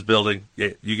Obama's is building, yeah,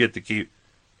 you get to keep.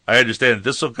 I understand.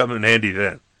 This will come in handy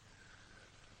then.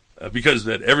 because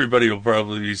then everybody will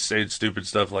probably be saying stupid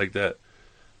stuff like that.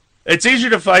 It's easier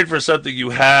to fight for something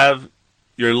you have,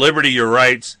 your liberty, your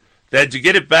rights, than to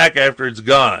get it back after it's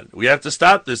gone. We have to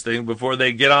stop this thing before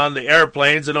they get on the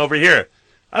airplanes and over here.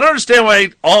 I don't understand why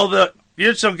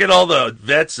you just don't get all the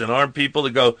vets and armed people to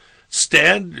go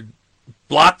stand and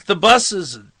block the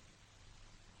buses and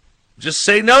just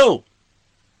say no.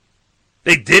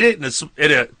 They did it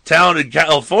in a town in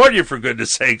California, for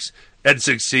goodness sakes, and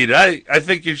succeeded. I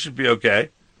think you should be okay.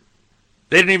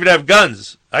 They didn't even have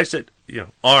guns. I said,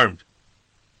 armed.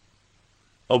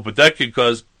 Oh, but that could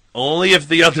cause only if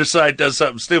the other side does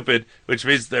something stupid, which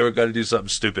means they were going to do something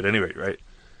stupid anyway, right?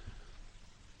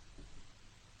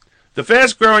 The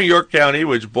fast-growing York County,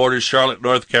 which borders Charlotte,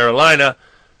 North Carolina,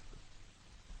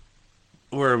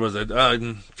 where was it?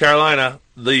 Carolina.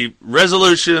 The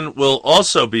resolution will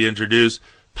also be introduced,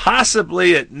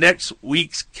 possibly at next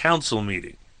week's council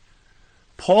meeting.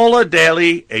 Paula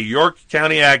Daly, a York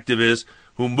County activist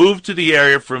who moved to the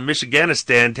area from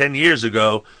Michiganistan 10 years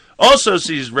ago, also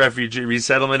sees refugee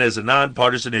resettlement as a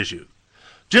nonpartisan issue.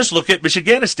 Just look at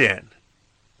Michiganistan.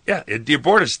 Yeah,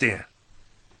 Indiabornistan.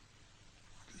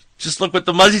 Just look what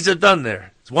the Muzzies have done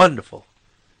there. It's wonderful.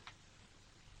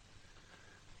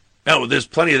 Now, there's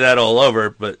plenty of that all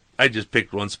over, but I just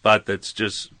picked one spot that's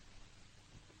just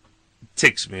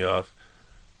ticks me off.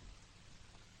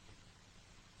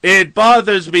 It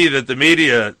bothers me that the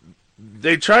media,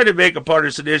 they try to make a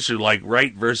partisan issue like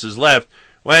right versus left,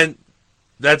 when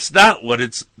that's not what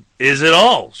it is at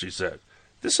all, she said.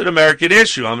 This is an American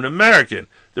issue. I'm an American.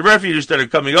 The refugees that are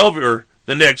coming over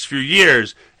the next few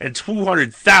years, and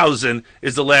 200,000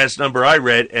 is the last number I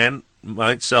read, and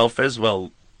myself as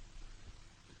well,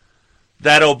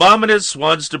 that Obama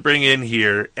wants to bring in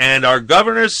here, and our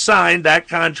governor signed that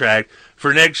contract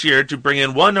for next year to bring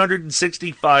in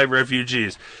 165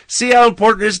 refugees. See how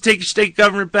important it is to take your state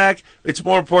government back? It's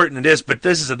more important than this, but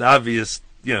this is an obvious,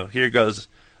 here goes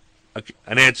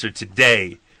an answer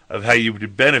today of how you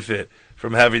would benefit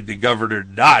from having the governor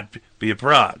not be a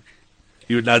Prague.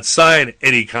 He would not sign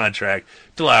any contract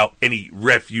to allow any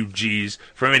refugees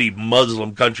from any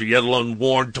Muslim country, let alone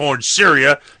war-torn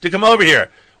Syria, to come over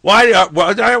here. Why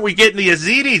aren't we getting the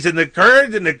Yazidis and the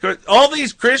Kurds and all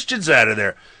these Christians out of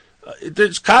there?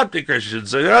 There's Coptic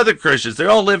Christians, there are other Christians. They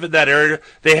all live in that area.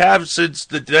 They have since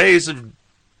the days of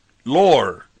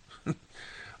Lore.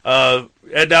 And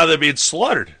now they're being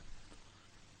slaughtered.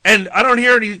 And I don't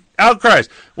hear any outcries.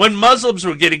 When Muslims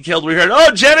were getting killed, we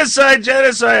heard, genocide,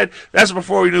 genocide. That's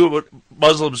before we knew what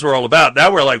Muslims were all about.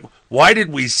 Now we're like, why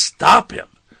did we stop him?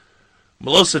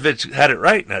 Milosevic had it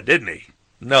right now, didn't he?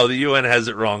 No, the UN has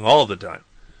it wrong all the time.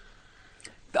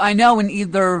 I know in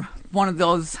either one of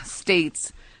those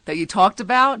states that you talked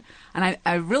about, and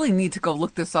I really need to go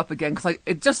look this up again, because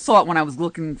I just saw it when I was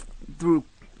looking through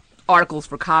articles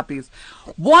for copies.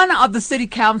 One of the city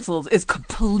councils is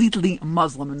completely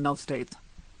Muslim in those states.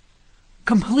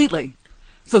 Completely.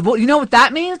 So you know what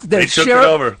that means? They took it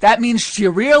over. That means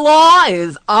Sharia law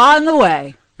is on the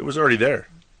way. It was already there.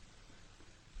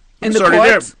 In the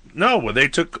courts? No, when they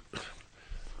took...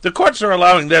 The courts are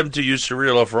allowing them to use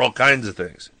Sharia law for all kinds of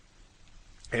things.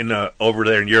 And over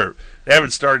there in Europe. They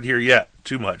haven't started here yet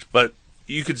too much. But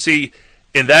you can see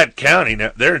in that county,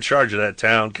 now they're in charge of that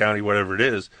town, county, whatever it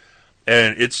is.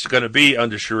 And it's going to be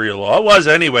under Sharia law. It was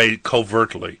anyway,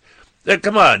 covertly.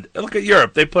 Come on, look at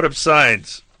Europe. They put up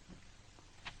signs.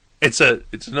 It's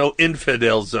no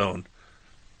infidel zone.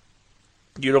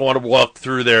 You don't want to walk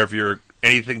through there if you're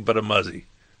anything but a Muzzy.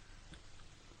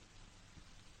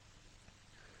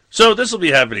 So this will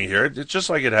be happening here. It's just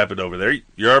like it happened over there.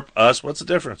 Europe, us, what's the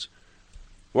difference?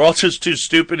 We're all just too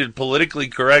stupid and politically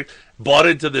correct, bought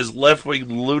into this left-wing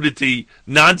lunacy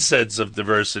nonsense of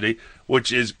diversity,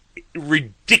 which is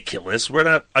ridiculous. We're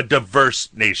not a diverse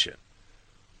nation.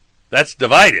 That's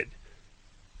divided.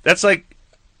 That's like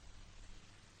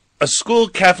a school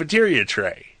cafeteria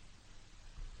tray.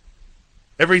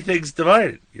 Everything's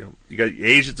divided. You got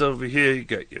Asians over here, you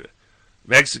got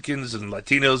Mexicans and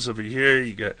Latinos over here,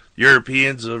 you got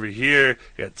Europeans over here,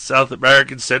 you got South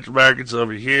Americans, Central Americans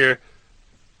over here.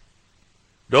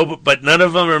 No, but none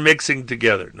of them are mixing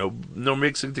together. No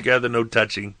mixing together, no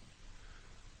touching.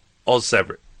 All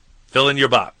separate. Fill in your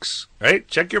box, right?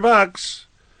 Check your box.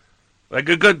 Like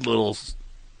a good little,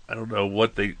 I don't know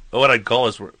what I'd call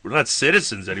us. We're not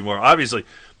citizens anymore, obviously,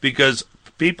 because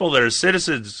people that are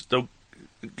citizens don't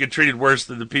get treated worse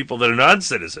than the people that are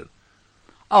non-citizen.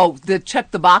 Oh, the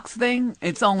check the box thing,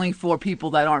 it's only for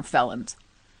people that aren't felons.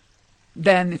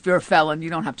 Then if you're a felon, you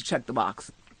don't have to check the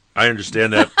box. I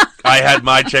understand that. I had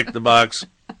my check the box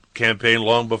campaign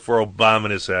long before Obama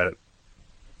had it.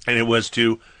 And it was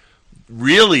to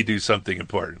really do something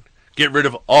important. Get rid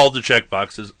of all the check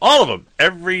boxes, all of them,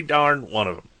 every darn one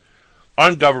of them,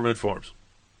 on government forms.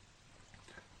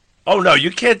 Oh, no,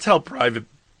 you can't tell private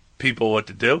people what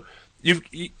to do. You've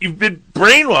been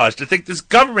brainwashed to think this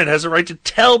government has a right to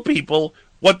tell people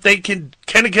what they can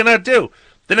and cannot do.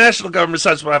 The national government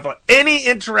doesn't have any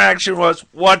interaction with us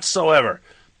whatsoever.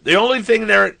 The only thing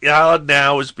they're allowed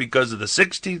now is because of the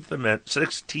 16th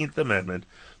Amendment,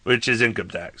 which is income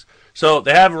tax. So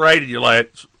they have a right in your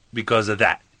life because of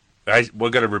that. We're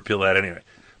going to repeal that anyway.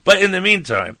 But in the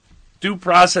meantime, due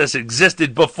process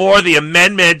existed before the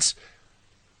amendments.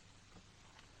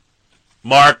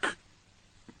 Mark.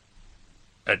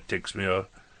 That ticks me off.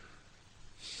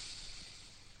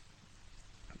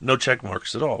 No check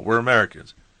marks at all. We're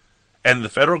Americans. And the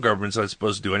federal government's not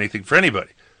supposed to do anything for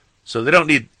anybody. So they don't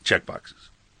need check boxes.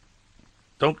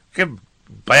 Don't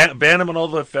ban them on all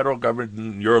the federal government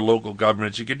and your local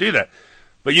governments. You can do that.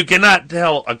 But you cannot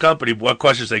tell a company what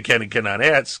questions they can and cannot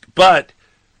ask. But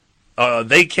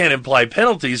they can imply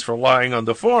penalties for lying on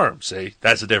the form. See,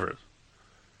 that's the difference.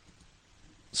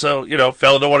 So,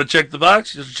 fella don't want to check the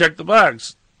box, just check the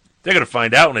box. They're going to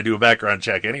find out when they do a background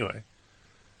check anyway.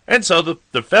 And so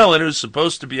the felon who's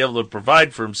supposed to be able to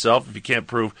provide for himself, if he can't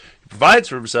prove he provides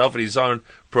for himself and he's on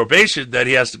probation, that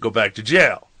he has to go back to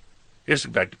jail. He has to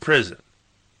go back to prison.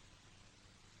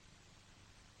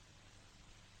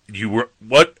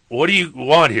 What do you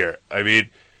want here? I mean,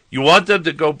 you want them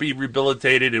to go be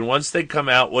rehabilitated, and once they come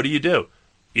out, what do?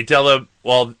 You tell them,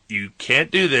 well, you can't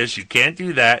do this, you can't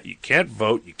do that, you can't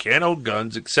vote, you can't own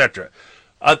guns, etc.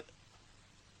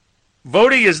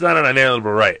 Voting is not an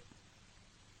inalienable right.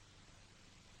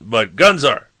 But guns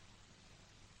are.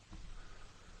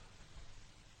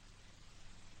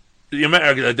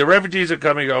 The refugees are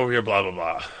coming over here, blah, blah,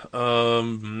 blah.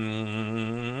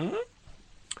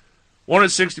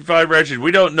 165 refugees.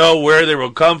 We don't know where they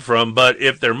will come from, but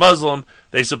if they're Muslim,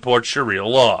 they support Sharia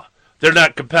law. They're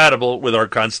not compatible with our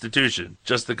Constitution.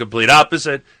 Just the complete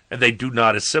opposite, and they do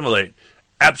not assimilate.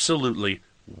 Absolutely,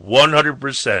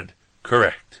 100%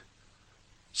 correct.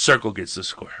 Circle gets the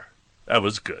square. That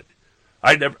was good.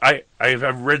 I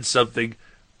have read something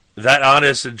that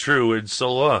honest and true in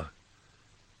so long.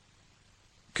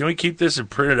 Can we keep this and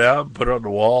print it out and put it on the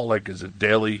wall like as a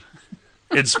daily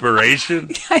inspiration?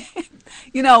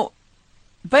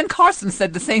 Ben Carson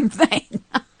said the same thing.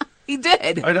 He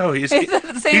did. I know. He's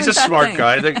a smart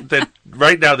guy. That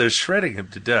right now they're shredding him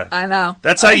to death. I know.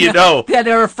 That's how you know. Yeah,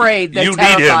 they're afraid. They're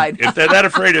terrified. Need him. If they're that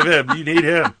afraid of him, you need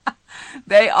him.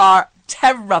 They are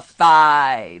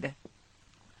terrified.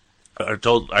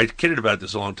 I kidded about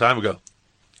this a long time ago.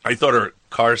 I thought a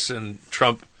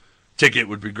Carson-Trump ticket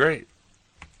would be great.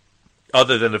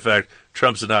 Other than the fact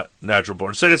Trump's a not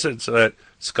natural-born citizen, so that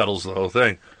scuttles the whole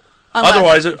thing.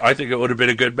 Otherwise, I think it would have been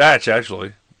a good match,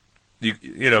 actually.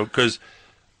 Because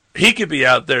he could be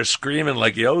out there screaming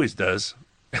like he always does,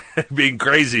 being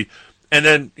crazy. And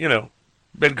then,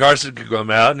 Ben Carson could come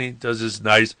out and he does his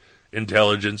nice,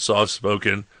 intelligent,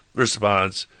 soft-spoken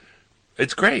response.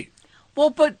 It's great. Well,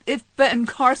 but if Ben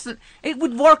Carson, it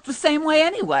would work the same way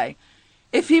anyway.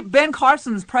 If Ben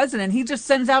Carson's president, he just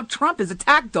sends out Trump as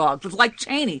attack dogs. It's like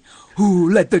Cheney. Who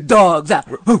let the dogs out?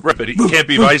 Right, but he can't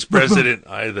be vice president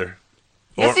either.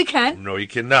 Yes, he can. No, he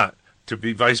cannot. To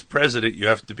be vice president, you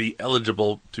have to be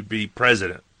eligible to be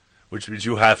president, which means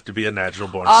you have to be a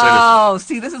natural-born citizen. Oh,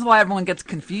 see, this is why everyone gets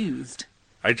confused.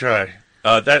 I try.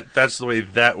 That's the way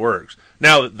that works.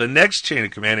 Now, the next chain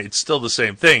of command, it's still the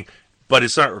same thing, but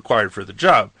it's not required for the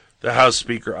job. The House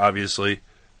Speaker, obviously,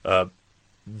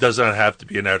 does not have to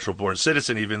be a natural-born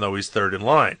citizen, even though he's third in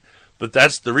line. But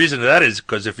that's the reason of that is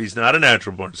because if he's not a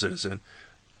natural-born citizen,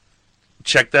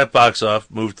 check that box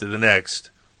off, move to the next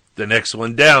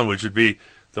one down, which would be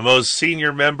the most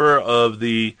senior member of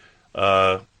the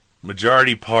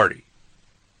majority party.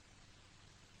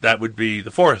 That would be the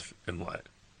fourth in line.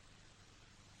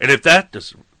 And if that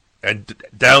doesn't, and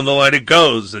down the line it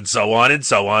goes, and so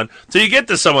on, till you get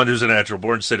to someone who's a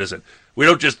natural-born citizen. We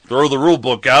don't just throw the rule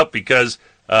book out because,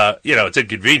 it's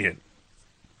inconvenient.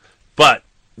 But,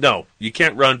 no, you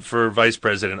can't run for vice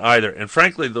president either. And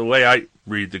frankly, the way I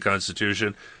read the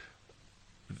Constitution,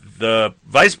 the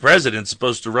vice president's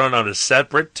supposed to run on a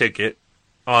separate ticket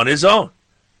on his own.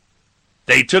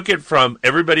 They took it from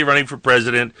everybody running for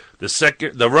president.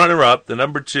 The runner-up, the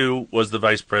number two, was the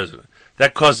vice president.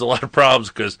 That caused a lot of problems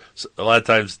because a lot of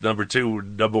times number two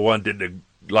and number one didn't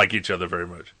like each other very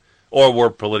much or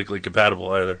weren't politically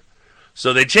compatible either.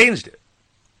 So they changed it.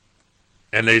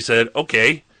 And they said,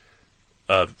 okay,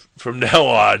 from now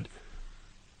on,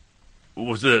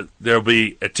 there'll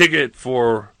be a ticket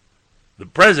for the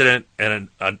president and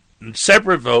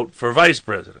separate vote for vice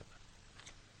president.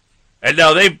 And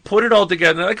now they put it all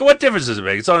together. Like, what difference does it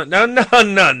make? It's on.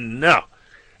 No.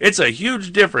 It's a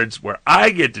huge difference where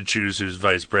I get to choose who's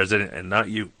vice president and not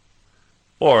you.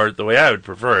 Or the way I would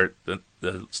prefer it,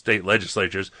 the state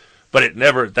legislatures. But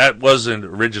that wasn't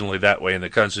originally that way in the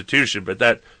Constitution. But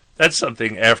that's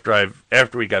something after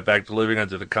we got back to living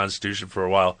under the Constitution for a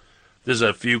while. There's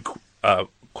a few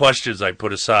questions I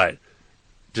put aside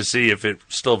to see if it's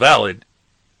still valid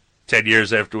 10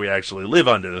 years after we actually live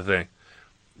under the thing.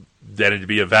 Then it'd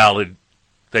be a valid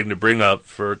thing to bring up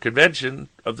for a convention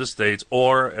of the states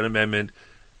or an amendment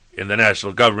in the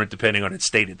national government, depending on its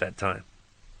state at that time.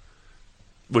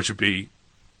 Which would be,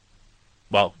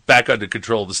 well, back under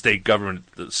control of the state government,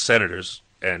 the senators.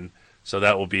 And so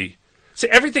that will be... See,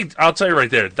 everything, I'll tell you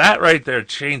right there, that right there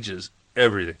changes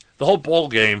everything. The whole ball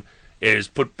game is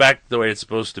put back the way it's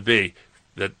supposed to be.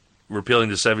 That repealing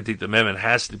the 17th Amendment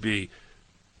has to be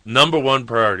number one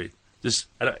priority.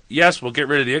 Yes, we'll get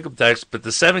rid of the income tax, but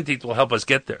the 17th will help us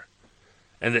get there.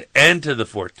 And the end to the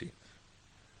 14th.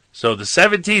 So the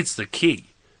 17th's the key.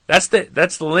 That's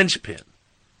the linchpin.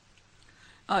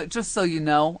 Just so you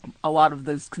know, a lot of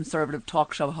those conservative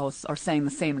talk show hosts are saying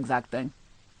the same exact thing.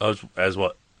 As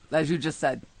what? As you just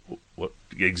said. What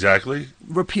exactly?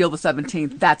 Repeal the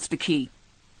 17th. That's the key.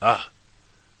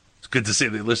 It's good to see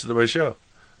they listen to my show.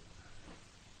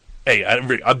 Hey,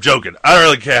 I'm joking. I don't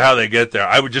really care how they get there.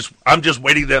 I'm just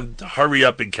waiting them to hurry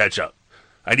up and catch up.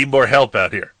 I need more help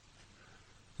out here.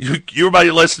 You're my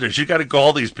listeners. You got to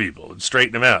call these people and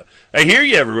straighten them out. I hear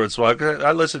you every once in a while.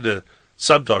 I listen to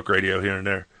some talk radio here and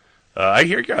there. I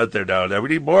hear you out there now and then. We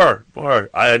need more. Well,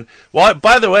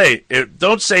 by the way,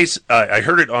 don't say I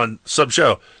heard it on some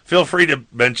show. Feel free to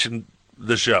mention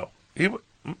the show. He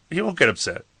won't get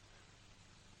upset.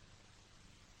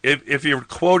 If you're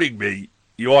quoting me,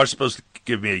 you are supposed to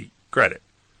give me credit.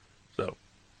 So,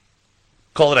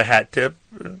 call it a hat tip.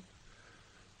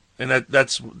 And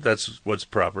that's what's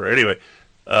proper. Anyway,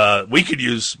 we could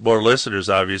use more listeners,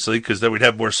 obviously, because then we'd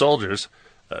have more soldiers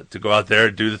to go out there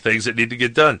and do the things that need to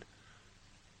get done.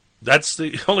 That's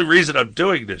the only reason I'm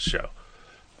doing this show.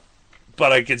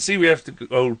 But I can see we have to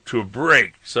go to a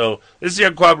break. So, this is the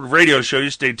Uncooperative Radio Show.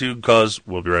 You stay tuned, because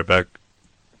we'll be right back.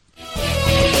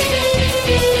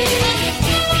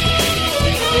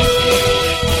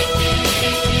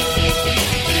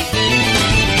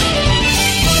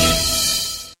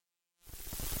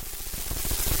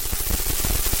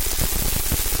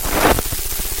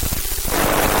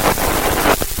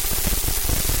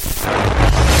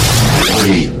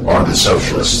 We are the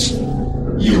socialists.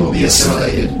 You will be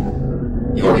assimilated.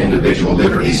 Your individual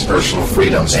liberties, personal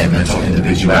freedoms, and mental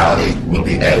individuality will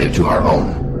be added to our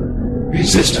own.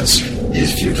 Resistance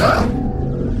is futile.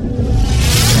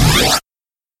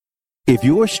 If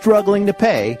you're struggling to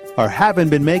pay or haven't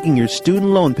been making your student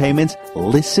loan payments,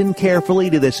 listen carefully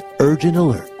to this urgent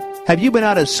alert. Have you been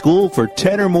out of school for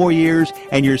 10 or more years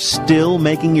and you're still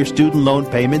making your student loan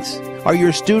payments? Are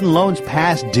your student loans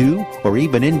past due or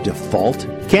even in default?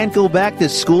 Can't go back to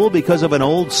school because of an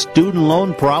old student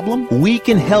loan problem? We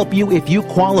can help you if you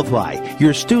qualify.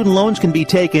 Your student loans can be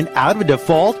taken out of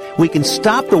default. We can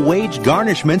stop the wage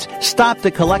garnishments, stop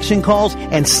the collection calls,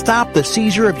 and stop the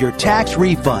seizure of your tax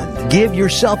refund. Give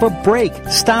yourself a break.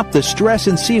 Stop the stress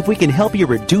and see if we can help you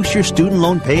reduce your student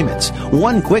loan payments.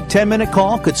 One quick 10-minute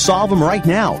call could solve them right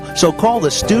now. So call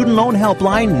the Student Loan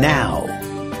Helpline now.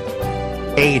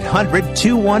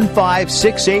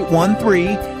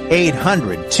 800-215-6813,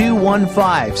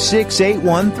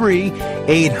 800-215-6813,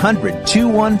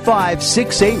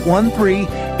 800-215-6813,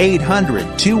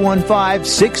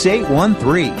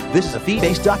 800-215-6813. This is a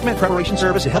fee-based document preparation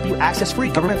service to help you access free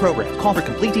government programs. Call for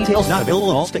complete details, not available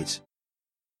in all states.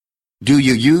 Do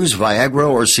you use Viagra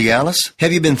or Cialis?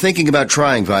 Have you been thinking about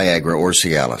trying Viagra or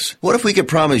Cialis? What if we could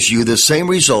promise you the same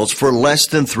results for less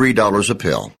than $3 a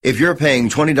pill? If you're paying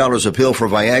 $20 a pill for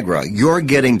Viagra, you're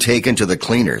getting taken to the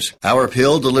cleaners. Our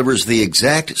pill delivers the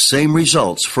exact same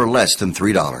results for less than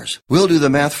 $3. We'll do the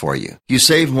math for you. You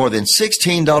save more than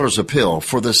 $16 a pill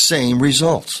for the same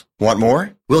results. Want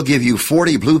more? We'll give you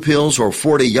 40 blue pills or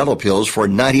 40 yellow pills for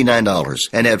 $99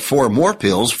 and add 4 more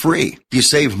pills free. You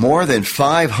save more than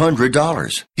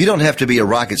 $500. You don't have to be a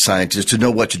rocket scientist to know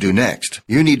what to do next.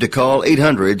 You need to call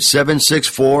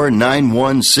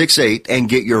 800-764-9168 and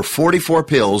get your 44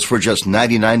 pills for just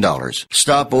 $99.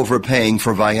 Stop overpaying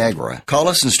for Viagra. Call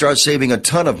us and start saving a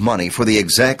ton of money for the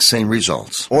exact same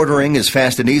results. Ordering is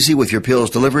fast and easy with your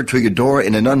pills delivered to your door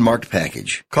in an unmarked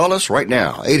package. Call us right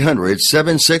now,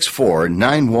 800-764-9168.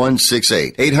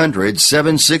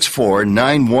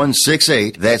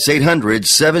 800-764-9168. That's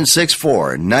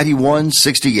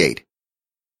 800-764-9168.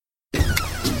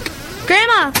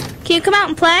 Grandma, can you come out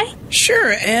and play?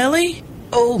 Sure, Ellie.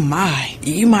 Oh, my.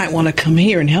 You might want to come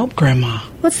here and help Grandma.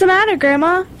 What's the matter,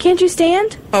 Grandma? Can't you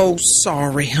stand? Oh,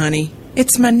 sorry, honey.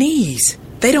 It's my knees.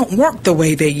 They don't work the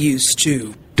way they used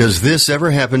to. Does this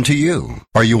ever happen to you?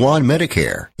 Are you on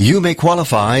Medicare? You may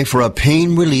qualify for a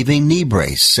pain-relieving knee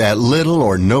brace at little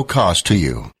or no cost to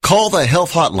you. Call the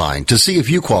Health Hotline to see if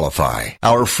you qualify.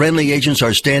 Our friendly agents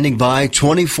are standing by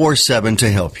 24/7 to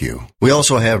help you. We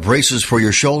also have braces for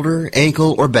your shoulder,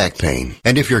 ankle, or back pain.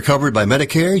 And if you're covered by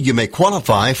Medicare, you may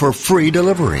qualify for free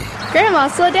delivery. Grandma,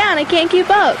 slow down. I can't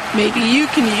keep up. Maybe you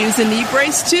can use a knee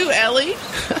brace too, Ellie.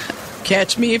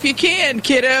 Catch me if you can,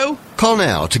 kiddo. Call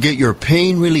now to get your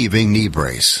pain-relieving knee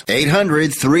brace.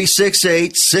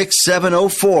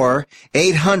 800-368-6704.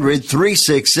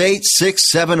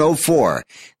 800-368-6704.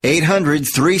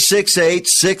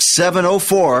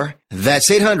 800-368-6704. That's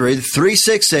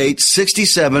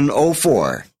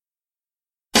 800-368-6704.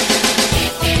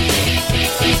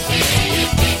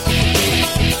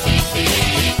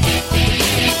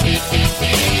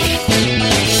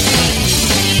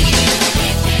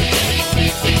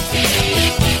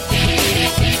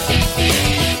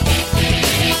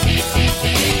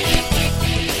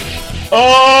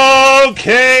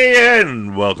 Okay,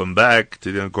 and welcome back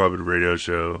to the Uncooperative Radio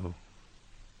Show.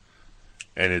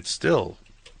 And it's still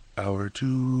hour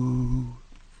 2.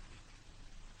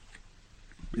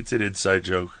 It's an inside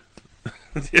joke.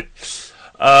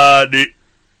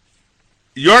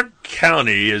 York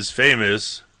County is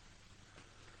famous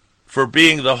for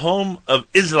being the home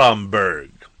of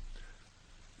Islamburg.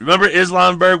 Remember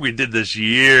Islamburg? We did this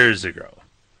years ago.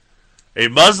 A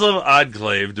Muslim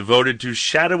enclave devoted to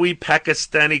shadowy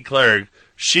Pakistani cleric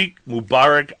Sheikh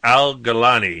Mubarak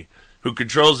al-Gilani, who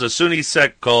controls a Sunni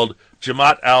sect called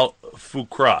Jamaat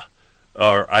al-Fuqara.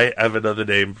 Or I have another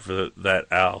name for that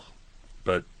al,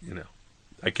 but, you know,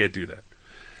 I can't do that.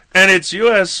 And its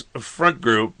U.S. front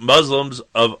group, Muslims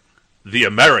of the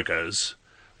Americas,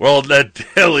 well, that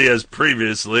Daily has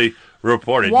previously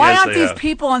reported. Why yes, aren't these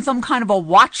people on some kind of a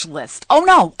watch list? Oh,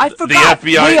 no, I forgot.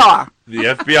 The FBI, we are. The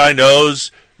FBI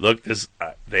knows. Look, this.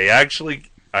 I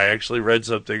actually read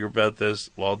something about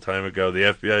this a long time ago. The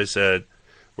FBI said,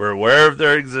 we're aware of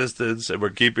their existence and we're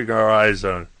keeping our eyes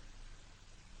on.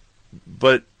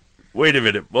 But wait a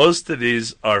minute. Most of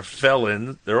these are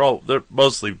felons. They're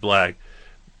mostly black.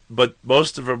 But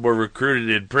most of them were recruited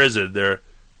in prison. They're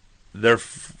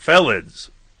felons.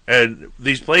 And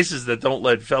these places that don't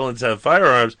let felons have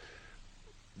firearms,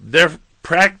 they're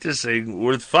practicing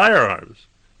with firearms.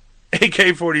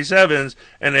 AK-47s,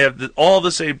 and they have all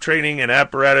the same training and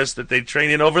apparatus that they train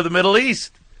in over the Middle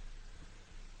East.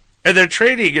 And they're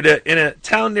training in a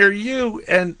town near you,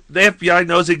 and the FBI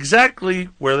knows exactly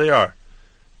where they are.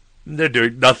 And they're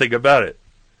doing nothing about it.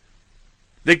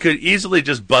 They could easily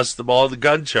just bust them all the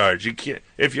gun charge. You can't,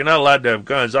 if you're not allowed to have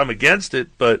guns, I'm against it,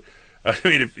 but I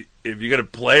mean, if you're going to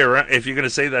play around, if you're going to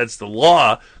say that's the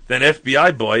law, then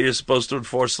FBI boy, you're supposed to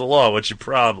enforce the law. What's your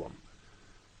problem?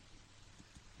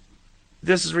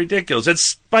 This is ridiculous.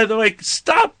 It's, by the way,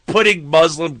 stop putting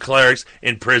Muslim clerics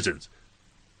in prisons.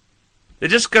 They're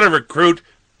just going to recruit,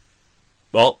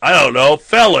 well, I don't know,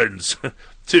 felons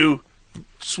to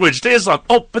switch to Islam.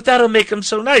 Oh, but that'll make them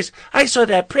so nice. I saw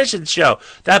that prison show.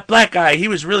 That black guy, he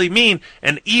was really mean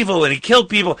and evil, and he killed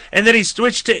people, and then he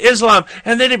switched to Islam,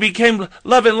 and then he became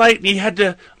love and light, and he had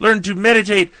to learn to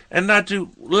meditate and not to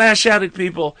lash out at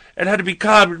people, and had to be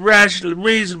calm and rational and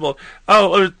reasonable.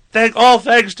 Oh, all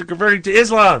thanks to converting to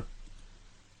Islam.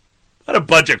 What a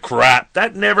bunch of crap.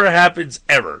 That never happens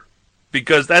ever,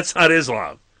 because that's not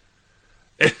Islam.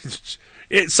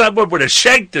 Someone would have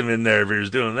shanked him in there if he was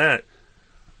doing that.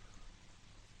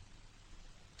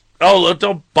 Oh, look,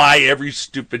 don't buy every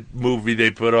stupid movie they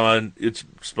put on. It's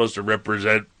supposed to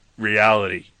represent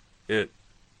reality.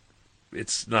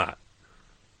 It's not.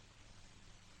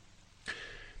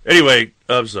 Anyway,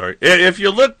 I'm sorry. If you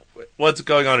look what's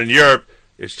going on in Europe,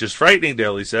 it's just frightening,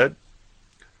 Daly said.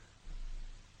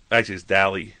 Actually, it's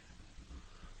Daly.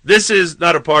 This is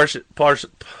not a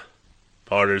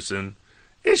partisan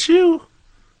issue.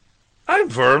 I'm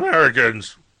for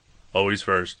Americans. Always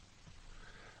first.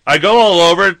 I go all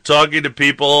over talking to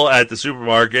people at the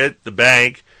supermarket, the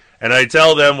bank, and I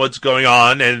tell them what's going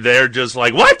on, and they're just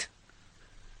like, what?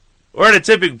 We're at a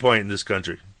tipping point in this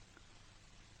country.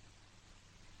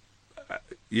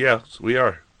 Yes, we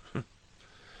are.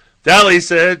 Daly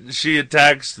said she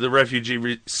attacks the refugee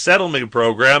resettlement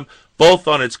program both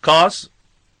on its costs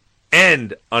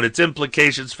and on its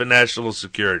implications for national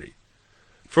security.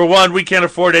 For one, we can't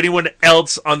afford anyone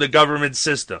else on the government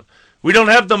system. We don't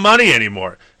have the money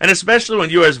anymore, and especially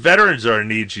when U.S. veterans are in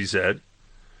need, she said.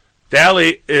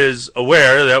 Daly is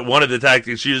aware that one of the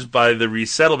tactics used by the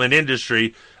resettlement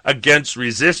industry against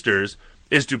resistors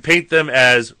is to paint them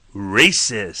as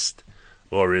racist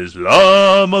or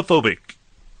Islamophobic.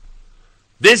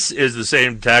 This is the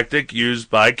same tactic used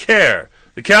by CARE,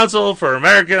 the Council for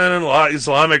American and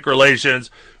Islamic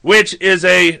Relations, which is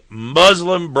a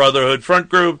Muslim Brotherhood front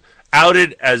group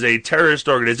outed as a terrorist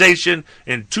organization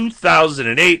in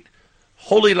 2008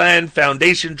 Holy Land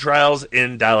Foundation trials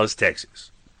in Dallas,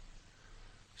 Texas.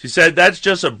 She said that's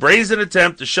just a brazen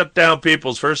attempt to shut down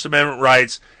people's First Amendment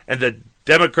rights and the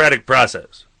democratic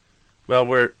process. Well,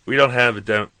 we don't have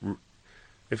a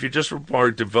if you're just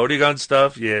reporting to voting on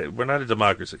stuff, yeah, we're not a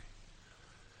democracy.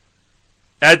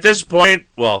 At this point,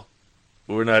 well,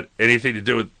 we're not anything to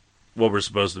do with what we're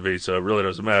supposed to be, so it really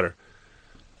doesn't matter.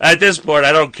 At this point,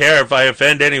 I don't care if I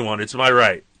offend anyone. It's my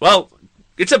right. Well,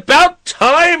 it's about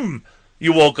time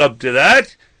you woke up to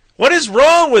that. What is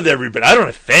wrong with everybody? I don't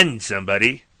offend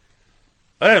somebody.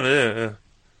 I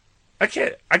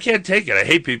can't take it. I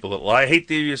hate people that lie. I hate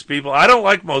devious people. I don't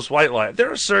like most white lies.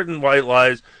 There are certain white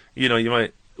lies, you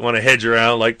might want to hedge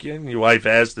around, like your wife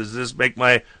asked, does this make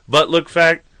my butt look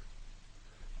fat?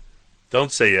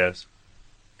 Don't say yes.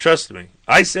 Trust me.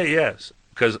 I say yes,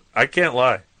 because I can't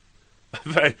lie.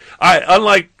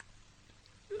 Unlike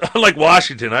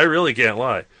Washington, I really can't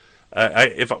lie.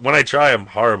 When I try, I'm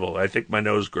horrible. I think my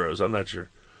nose grows. I'm not sure.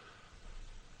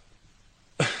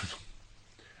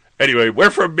 Anyway, we're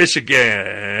from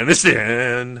Michigan,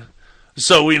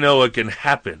 so we know what can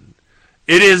happen.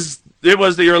 It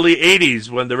was the early 80s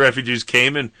when the refugees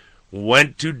came and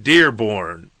went to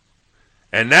Dearborn.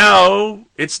 And now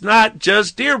it's not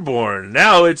just Dearborn.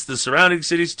 Now it's the surrounding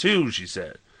cities too, she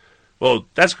said. Well,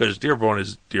 that's because Dearborn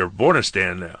is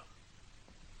Dearbornistan now.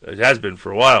 It has been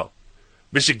for a while.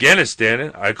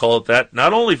 Michiganistan, I call it that,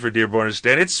 not only for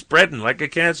Dearbornistan, it's spreading like a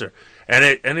cancer.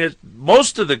 And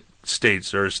most of the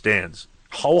states are stands.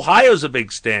 Ohio's a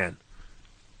big stand.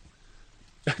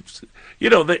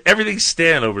 Everything's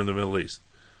stand over in the Middle East.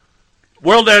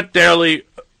 World Net Daily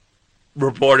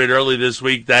reported early this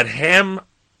week that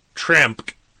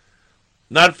Hamtramck,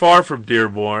 not far from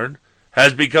Dearborn,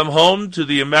 has become home to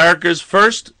the America's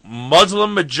first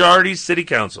Muslim-majority city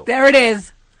council. There it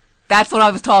is. That's what I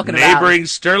was talking about. Neighboring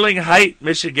Sterling Heights,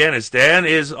 Michiganistan,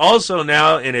 is also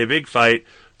now in a big fight,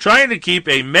 trying to keep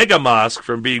a mega mosque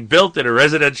from being built in a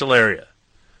residential area.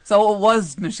 So it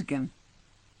was Michigan.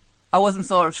 I wasn't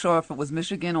so sure if it was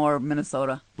Michigan or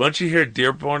Minnesota. Once you hear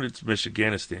Dearborn, it's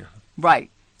Michiganistan. Right.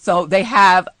 So they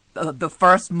have the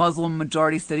first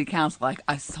Muslim-majority city council. Like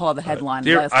I saw the headline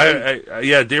last week.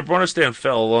 Dearbornistan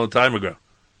fell a long time ago.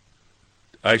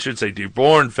 I should say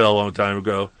Dearborn fell a long time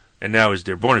ago, and now is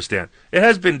Dearbornistan. It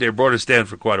has been Dearbornistan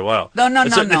for quite a while. No.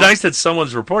 It's nice that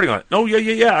someone's reporting on it. No,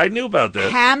 yeah, I knew about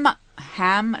that.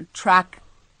 Hamtramck,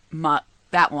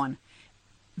 that one.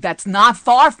 That's not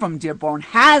far from Dearborn,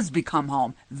 has become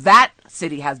home. That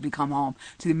city has become home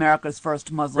to the America's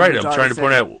first Muslim majority. Right, I'm trying to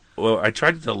point out, well, I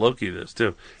tried to tell Loki this,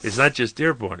 too. It's not just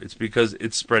Dearborn. It's because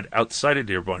it's spread outside of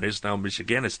Dearborn. It's now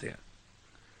Michiganistan.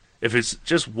 If it's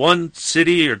just one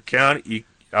city or county,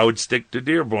 I would stick to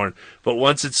Dearborn. But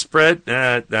once it's spread,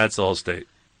 that's the whole state.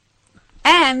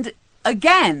 And,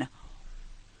 again,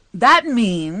 that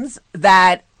means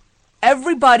that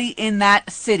everybody in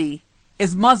that city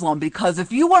is Muslim, because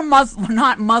if you were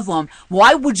not Muslim,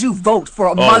 why would you vote for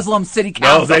a Muslim city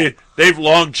council? No, they've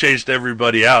long chased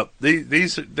everybody out. They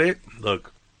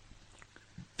look,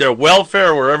 their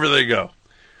welfare wherever they go.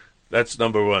 That's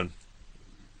number one.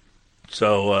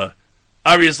 So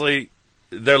obviously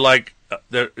they're like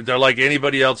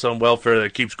anybody else on welfare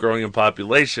that keeps growing in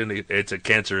population. It's a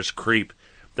cancerous creep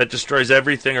that destroys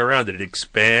everything around it. It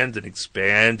expands and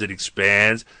expands and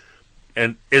expands.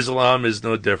 And Islam is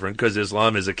no different, because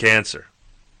Islam is a cancer.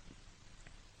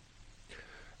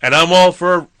 And I'm all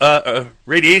for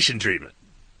radiation treatment.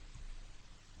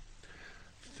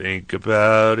 Think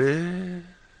about it.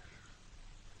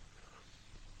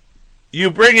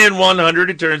 You bring in 100,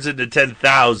 it turns into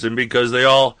 10,000, because they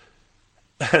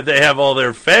have all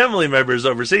their family members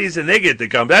overseas, and they get to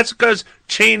come. That's because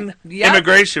chain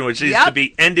immigration, which needs to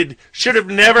be ended, should have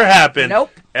never happened.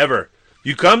 Nope. Ever.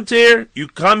 You come here,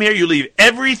 you leave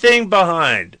everything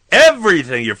behind.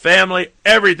 Everything, your family,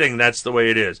 everything. That's the way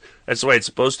it is. That's the way it's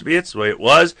supposed to be. It's the way it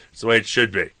was. It's the way it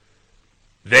should be.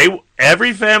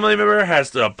 Every family member has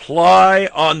to apply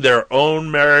on their own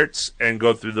merits and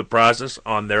go through the process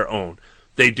on their own.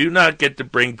 They do not get to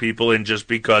bring people in just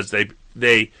because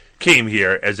they came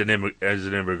here as an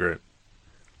immigrant.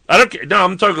 I don't care. No,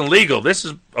 I'm talking legal. This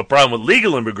is a problem with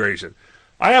legal immigration.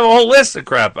 I have a whole list of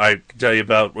crap I can tell you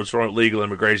about what's wrong with legal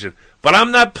immigration. But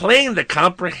I'm not playing the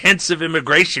comprehensive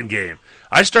immigration game.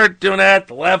 I start doing that,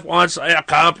 the left wants a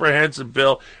comprehensive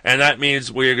bill, and that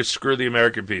means we're going to screw the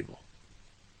American people.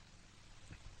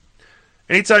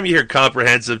 Anytime you hear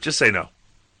comprehensive, just say no.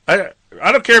 I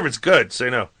don't care if it's good, say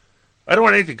no. I don't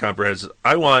want anything comprehensive.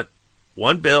 I want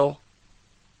one bill,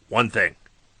 one thing.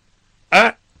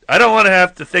 I don't want to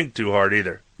have to think too hard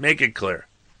either. Make it clear.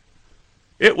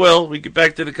 It will. We get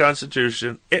back to the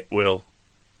Constitution. It will.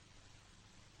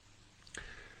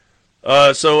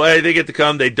 So they get to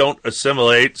come. They don't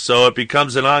assimilate, so it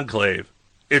becomes an enclave.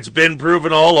 It's been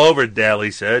proven all over,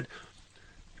 Daly said.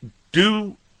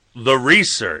 Do the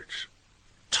research.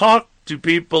 Talk to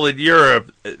people in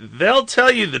Europe. They'll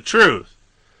tell you the truth.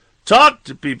 Talk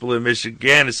to people in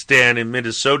Michiganistan and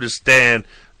Minnesotastan.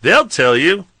 They'll tell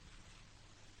you.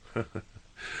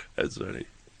 That's funny.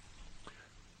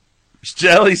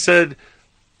 Daly said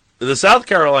the South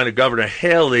Carolina Governor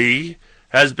Haley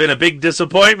has been a big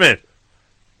disappointment.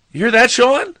 You hear that,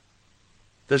 Sean?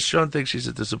 Does Sean think she's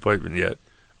a disappointment yet?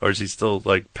 Or is he still,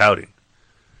 like, pouting?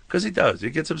 Because he does. He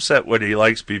gets upset when he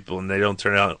likes people and they don't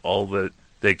turn out all that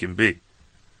they can be.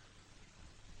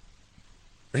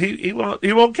 He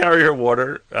won't carry her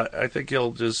water. I think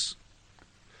he'll just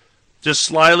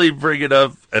slyly bring it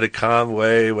up in a calm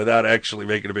way without actually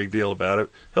making a big deal about it.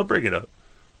 He'll bring it up.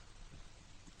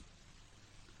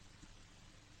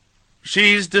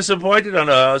 She's disappointed on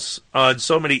us on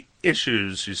so many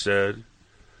issues, she said.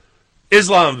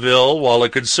 Islamville, while a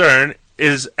concern,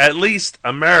 is at least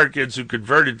Americans who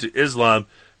converted to Islam,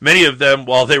 many of them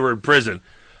while they were in prison.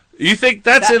 You think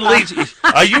that's at least?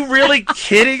 Are you really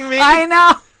kidding me? I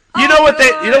know. You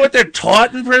know what they're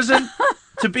taught in prison?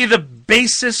 To be the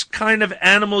basest kind of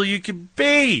animal you can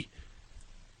be.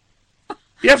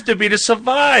 You have to be to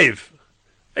survive.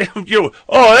 No.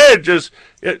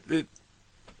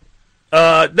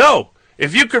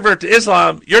 If you convert to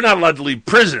Islam, you're not allowed to leave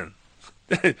prison.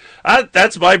 That's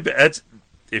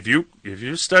if you're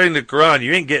studying the Quran,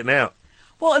 you ain't getting out.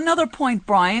 Well, another point,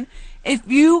 Brian. If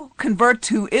you convert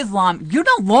to Islam, you're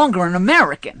no longer an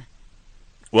American.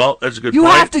 Well, that's a good point. You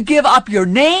have to give up your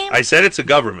name. I said it's a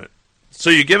government.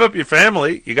 So you give up your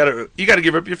family, you gotta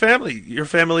give up your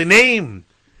family name.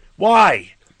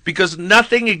 Why? Because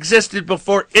nothing existed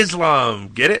before Islam.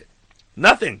 Get it?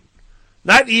 Nothing.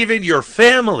 Not even your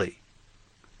family.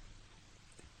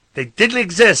 They didn't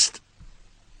exist.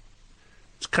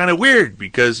 It's kind of weird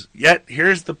because yet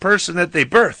here's the person that they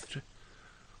birthed.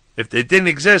 If they didn't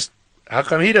exist, how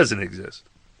come he doesn't exist?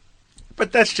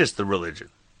 But that's just the religion.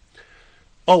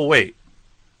 Oh, wait.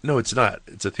 No, it's not.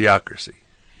 It's a theocracy.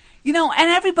 You know, and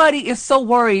everybody is so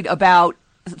worried about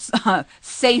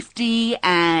safety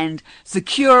and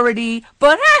security,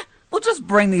 but we'll just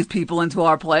bring these people into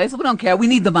our place. We don't care. We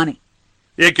need the money.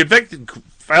 Yeah, convicted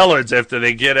felons, after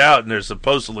they get out and they're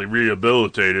supposedly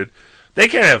rehabilitated, they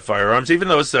can't have firearms, even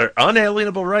though it's their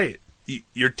unalienable right.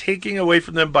 You're taking away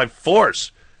from them by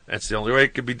force. That's the only way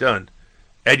it can be done.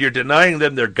 And you're denying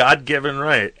them their God-given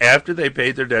right after they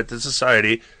paid their debt to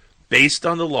society based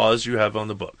on the laws you have on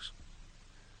the books.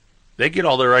 They get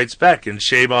all their rights back, and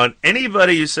shame on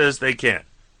anybody who says they can't.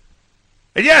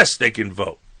 And yes, they can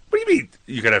vote. What do you mean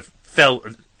you got to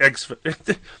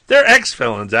they're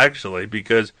ex-felons, actually,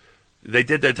 because they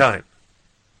did their time.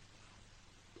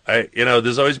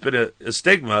 There's always been a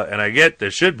stigma, and I get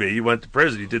there should be. You went to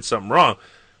prison, you did something wrong.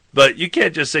 But you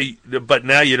can't just say, but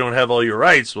now you don't have all your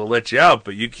rights, we'll let you out,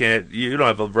 but you don't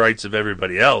have the rights of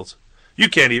everybody else. You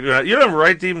don't have a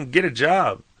right to even get a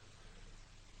job.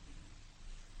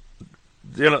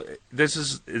 This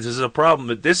is a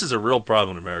problem. This is a real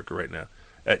problem in America right now.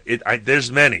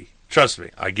 There's many. Trust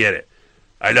me, I get it.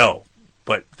 I know.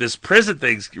 But this prison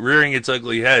thing's rearing its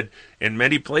ugly head. In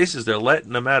many places, they're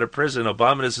letting them out of prison.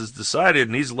 Obama has decided,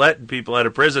 and he's letting people out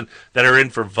of prison that are in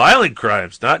for violent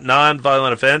crimes, not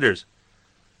non-violent offenders.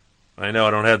 I know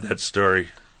I don't have that story.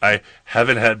 I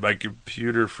haven't had my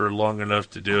computer for long enough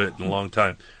to do it in a long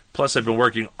time. Plus, I've been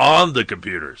working on the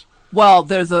computers. Well,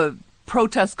 there's a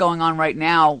protest going on right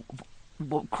now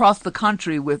across the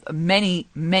country with many,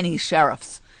 many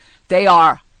sheriffs. They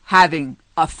are having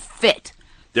a fit.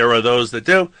 There are those that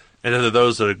do, and then there are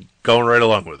those that are going right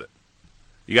along with it.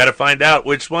 You got to find out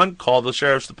which one. Call the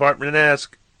sheriff's department and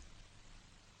ask.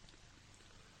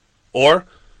 Or,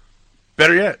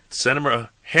 better yet, send them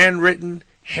a handwritten,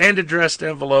 hand-addressed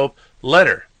envelope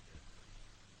letter.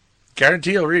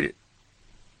 Guarantee he'll read it.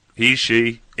 He,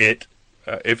 she, it.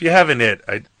 If you have an it,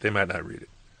 they might not read it.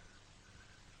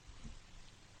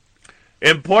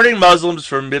 Importing Muslims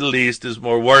from Middle East is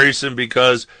more worrisome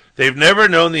because They've never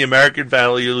known the American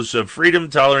values of freedom,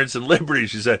 tolerance, and liberty,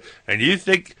 she said. And you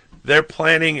think they're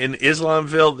planning in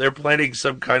Islamville, they're planning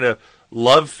some kind of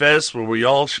love fest where we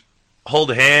all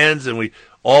hold hands and we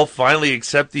all finally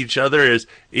accept each other as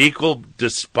equal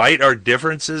despite our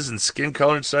differences in skin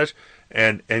color and such,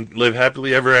 and live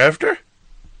happily ever after?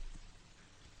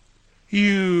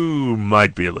 You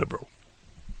might be a liberal.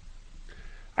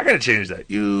 I gotta change that.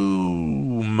 You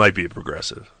might be a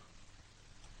progressive.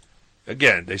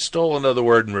 Again, they stole another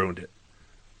word and ruined it.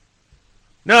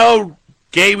 No,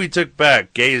 gay we took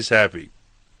back. Gay is happy.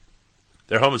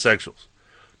 They're homosexuals.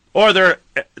 Or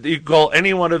you call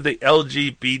any one of the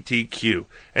LGBTQ.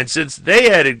 And since they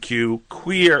added Q,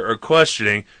 queer or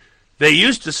questioning, they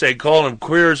used to say calling them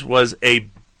queers was a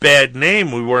bad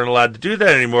name. We weren't allowed to do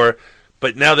that anymore.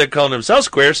 But now they're calling themselves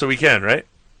queer, so we can, right?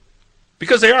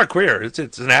 Because they are queer. It's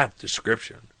an apt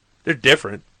description. They're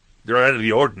different. They're out of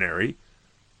the ordinary.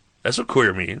 That's what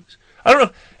queer means. I don't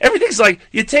know. Everything's like,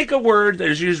 you take a word that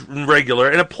is used in regular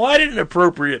and apply it in an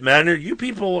appropriate manner. You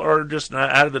people are just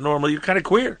not out of the normal. You're kind of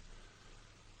queer.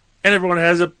 And everyone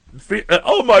has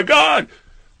oh my God,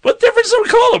 what difference do we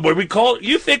call them?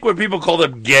 You think when people call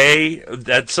them gay,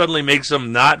 that suddenly makes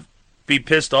them not be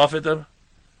pissed off at them?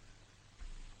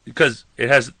 Because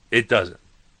it doesn't.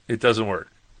 It doesn't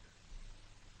work.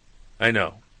 I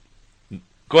know.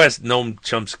 Go ask Noam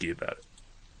Chomsky about it.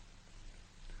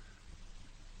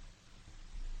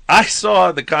 I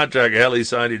saw the contract Haley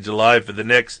signed in July for the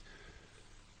next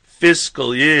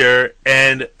fiscal year,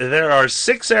 and there are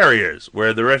 6 areas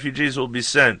where the refugees will be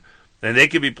sent, and they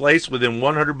can be placed within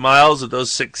 100 miles of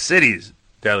those 6 cities,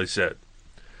 Daly said.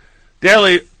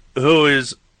 Daly, who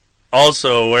is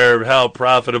also aware of how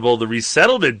profitable the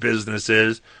resettlement business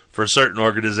is for certain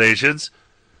organizations,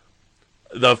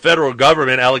 the federal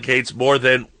government allocates more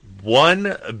than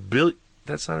 $1 billion.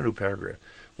 That's not a new paragraph.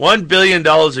 $1 billion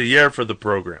a year for the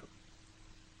program.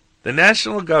 The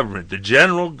national government, the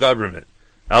general government,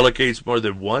 allocates more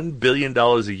than $1 billion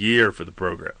a year for the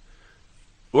program.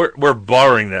 We're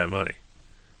borrowing that money.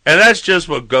 And that's just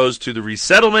what goes to the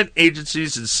resettlement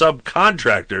agencies and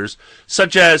subcontractors,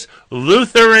 such as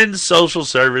Lutheran Social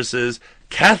Services,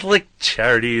 Catholic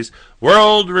Charities,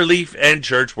 World Relief, and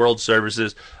Church World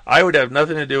Services. I would have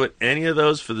nothing to do with any of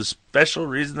those for the special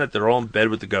reason that they're all in bed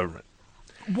with the government.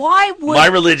 Why would... My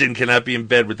religion cannot be in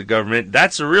bed with the government.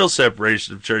 That's a real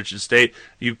separation of church and state.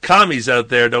 You commies out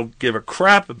there don't give a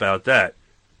crap about that.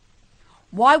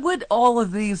 Why would all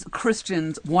of these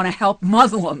Christians want to help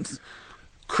Muslims?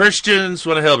 Christians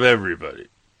want to help everybody.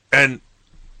 And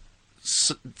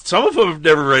some of them have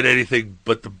never read anything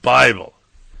but the Bible.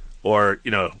 Or,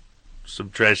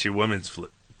 some trashy women's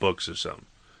books or something.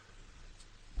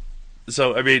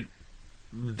 So, I mean,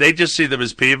 they just see them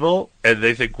as people, and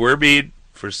they think we're mean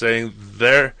for saying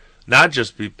they're not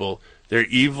just people, they're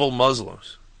evil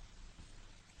Muslims.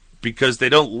 Because they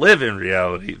don't live in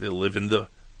reality, they live in the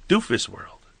doofus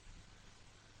world.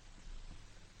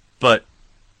 But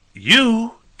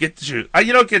you get to choose.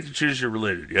 You don't get to choose your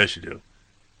religion. Yes, you do.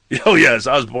 Oh, yes,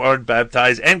 I was born,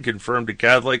 baptized, and confirmed a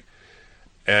Catholic,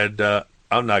 and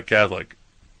I'm not Catholic.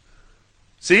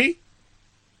 See?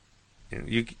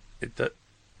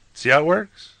 See how it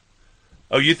works?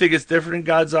 Oh, you think it's different in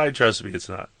God's eye? Trust me, it's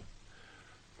not.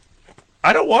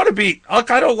 I don't want to be... I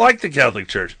don't like the Catholic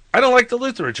Church. I don't like the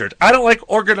Lutheran Church. I don't like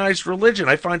organized religion.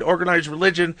 I find organized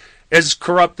religion as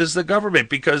corrupt as the government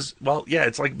because, well, yeah,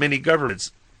 it's like mini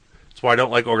governments. That's why I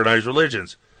don't like organized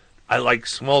religions. I like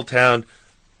small town,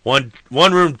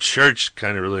 one-room church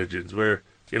kind of religions where,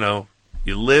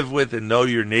 you live with and know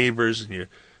your neighbors and your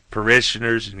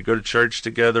parishioners and you go to church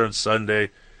together on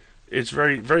Sunday. It's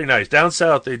very, very nice. Down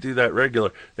south, they do that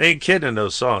regular. They ain't kidding in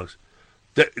those songs.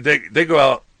 They go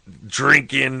out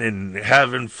drinking and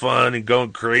having fun and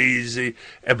going crazy.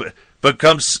 But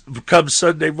come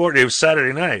Sunday morning, it was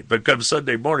Saturday night, but come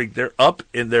Sunday morning, they're up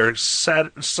in their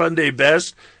Sunday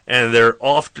best and they're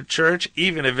off to church,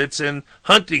 even if it's in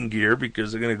hunting gear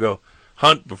because they're going to go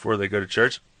hunt before they go to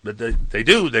church. But they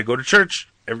do. They go to church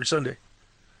every Sunday.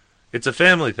 It's a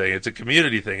family thing. It's a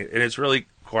community thing. And it's really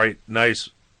quite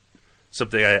nice.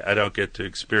 Something I don't get to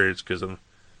experience because I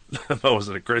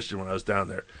wasn't a Christian when I was down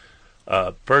there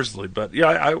personally. But, yeah,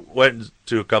 I went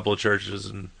to a couple of churches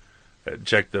and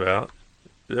checked them out.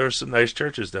 There are some nice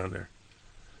churches down there.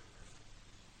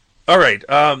 All right.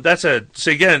 That's it.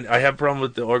 So, again, I have a problem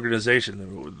with the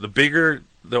organization. The bigger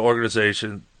the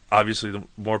organization, obviously, the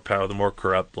more power, the more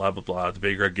corrupt, blah, blah, blah, the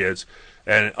bigger it gets.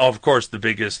 And, of course, the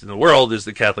biggest in the world is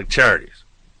the Catholic Charities.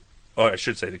 Or I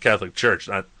should say the Catholic Church,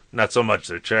 not so much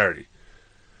their charity.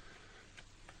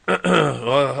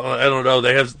 Well, I don't know.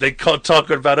 They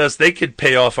talking about us. They could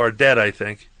pay off our debt, I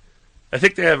think. I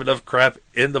think they have enough crap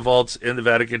in the vaults in the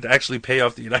Vatican to actually pay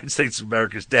off the United States of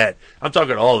America's debt. I'm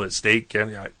talking all of it, state,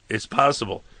 county. It's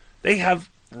possible. They have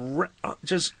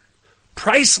just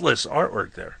priceless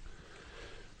artwork there.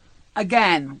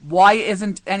 Again, why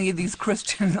isn't any of these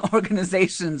Christian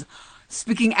organizations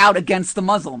speaking out against the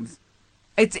Muslims?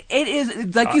 It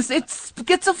is like you said, it's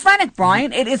schizophrenic,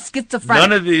 Brian. It is schizophrenic.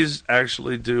 None of these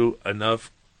actually do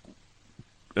enough.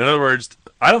 In other words,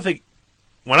 I don't think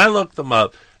when I looked them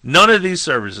up, none of these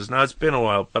services. Now it's been a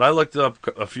while, but I looked it up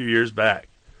a few years back,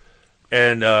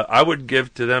 and I would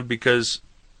give to them because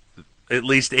at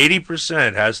least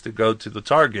 80% has to go to the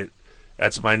target.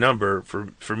 That's my number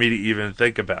for me to even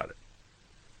think about it.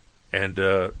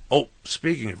 And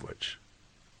speaking of which,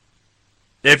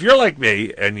 if you're like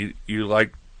me and you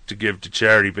like to give to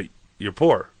charity, but you're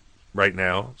poor right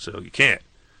now, so you can't.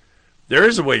 There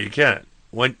is a way you can.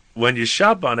 When you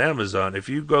shop on Amazon, if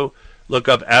you go look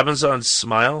up Amazon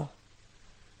Smile,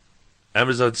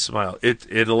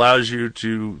 it allows you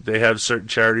to. They have certain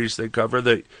charities they cover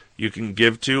that you can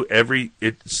give to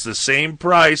it's the same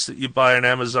price that you buy on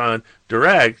Amazon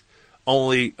Direct,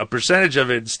 only a percentage of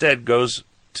it instead goes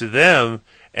to them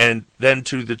and then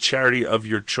to the charity of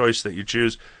your choice that you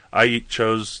choose. I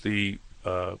chose the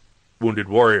Wounded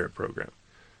Warrior program.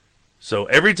 So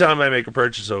every time I make a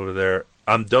purchase over there,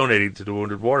 I'm donating to the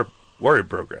Wounded Warrior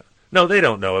program. No, they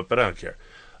don't know it, but I don't care.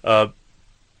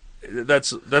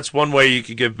 That's one way you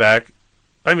can give back.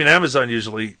 I mean, Amazon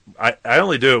usually, I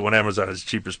only do it when Amazon is the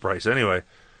cheapest price anyway.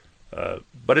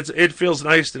 But it feels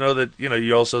nice to know that,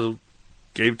 you also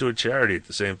gave to a charity at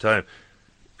the same time.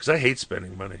 Because I hate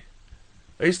spending money.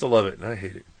 I used to love it, and I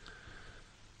hate it.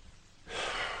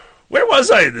 Where was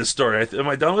I in this story? Am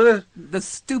I done with it? The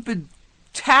stupid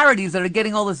charities that are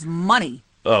getting all this money.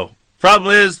 Oh,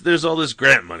 problem is there's all this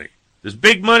grant money. There's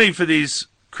big money for these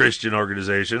Christian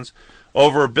organizations.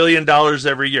 Over $1 billion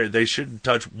every year. They shouldn't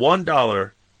touch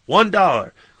 $1.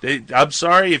 $1. I'm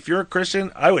sorry, if you're a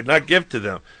Christian, I would not give to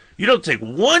them. You don't take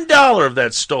 $1 of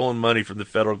that stolen money from the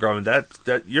federal government.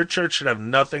 That your church should have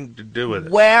nothing to do with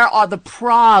it. Where are the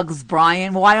progs,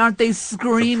 Brian? Why aren't they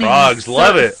screaming? The progs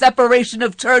love it. Separation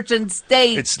of church and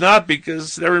state. It's not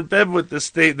because they're in bed with the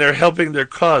state and they're helping their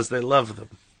cause. They love them.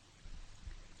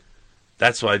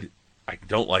 That's why I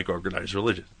don't like organized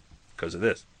religion, because of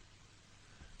this.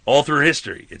 All through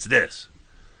history, it's this.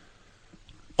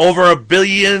 Over $1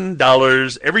 billion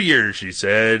every year, she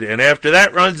said, and after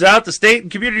that runs out, the state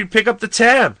and community pick up the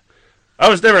tab. I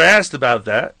was never asked about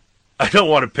that. I don't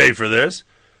want to pay for this.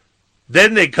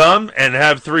 Then they come and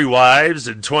have 3 wives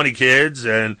and 20 kids,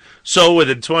 and so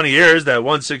within 20 years, that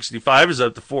 165 is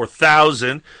up to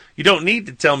 4,000. You don't need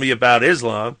to tell me about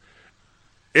Islam.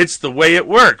 It's the way it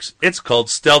works. It's called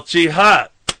stealth jihad.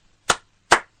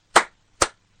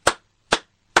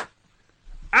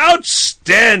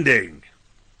 Outstanding.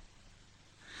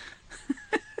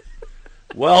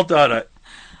 Well done.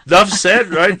 Enough said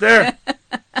right there.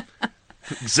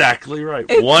 Exactly right.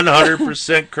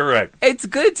 100% correct. It's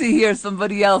good to hear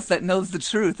somebody else that knows the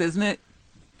truth, isn't it?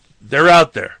 They're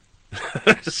out there.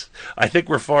 I think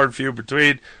we're far and few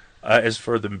between as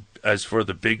for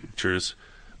the big truths,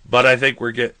 but I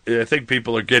think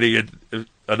people are getting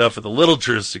enough of the little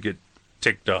truths to get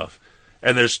ticked off,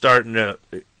 and it's starting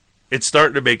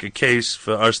to make a case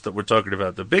for us that we're talking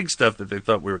about the big stuff that they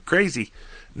thought we were crazy.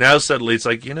 Now suddenly it's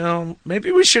like, maybe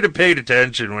we should have paid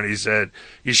attention when he said,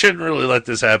 you shouldn't really let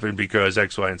this happen because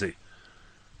X, Y, and Z.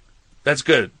 That's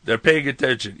good. They're paying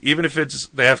attention. Even if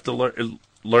they have to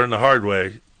learn the hard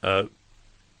way, as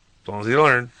long as they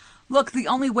learn. Look, the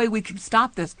only way we can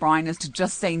stop this, Brian, is to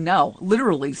just say no.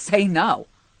 Literally, say no.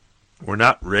 We're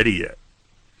not ready yet.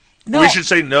 No. We should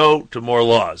say no to more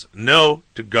laws. No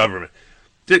to government.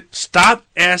 Stop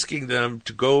asking them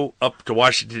to go up to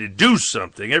Washington and do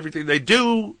something. Everything they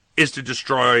do is to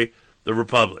destroy the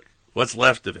Republic. What's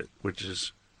left of it, which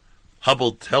is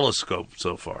Hubble telescope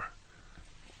so far.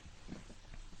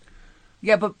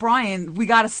 Yeah, but Brian, we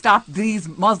got to stop these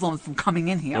Muslims from coming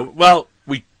in here. Well,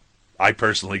 I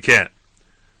personally can't.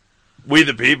 We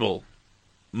the people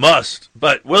must,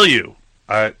 but will you?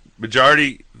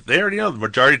 Majority, they already know the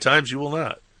majority of times you will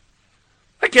not.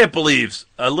 I can't believe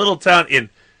a little town in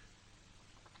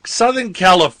Southern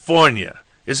California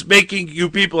is making you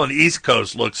people on the East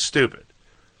Coast look stupid.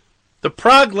 The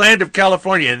Prague land of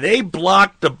California, and they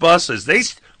blocked the buses.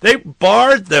 They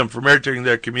barred them from entering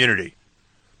their community.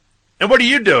 And what are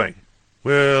you doing?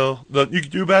 Well, nothing you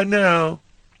can do about it now.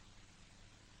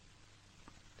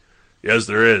 Yes,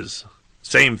 there is.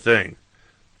 Same thing.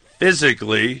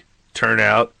 Physically turn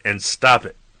out and stop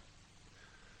it.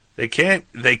 They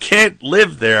can't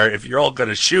live there if you're all going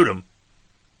to shoot them.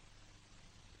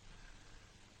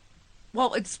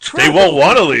 Well, it's true. They won't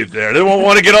want to leave there. They won't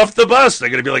want to get off the bus. They're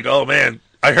going to be like, oh, man,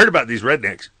 I heard about these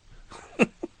rednecks.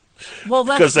 Well,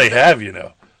 because they have, you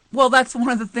know. Well, that's one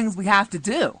of the things we have to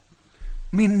do.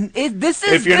 I mean,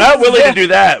 if you're not willing to do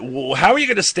that, how are you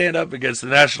going to stand up against the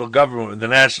national government when the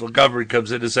national government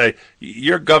comes in and say,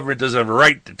 your government doesn't have a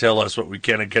right to tell us what we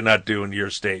can and cannot do in your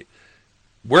state?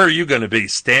 Where are you going to be?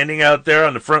 Standing out there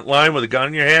on the front line with a gun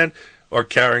in your hand or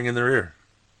carrying in the rear?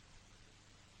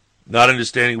 Not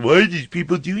understanding, why are these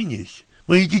people doing this?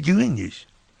 Why are you doing this?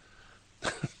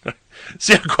 It's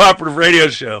the Uncooperative Radio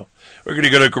Show. We're going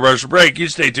to go to a commercial break. You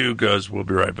stay tuned, because we'll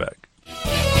be right back.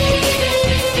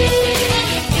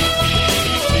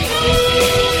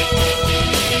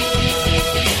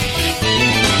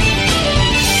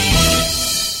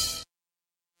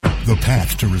 The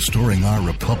path to restoring our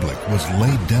republic was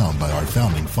laid down by our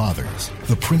founding fathers.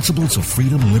 The principles of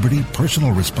freedom, liberty,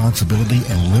 personal responsibility,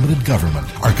 and limited government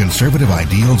are conservative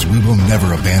ideals we will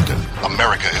never abandon.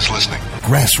 America is listening.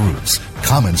 Grassroots,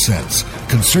 common sense,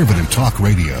 conservative talk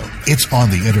radio. It's on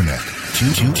the internet.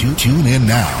 Tune in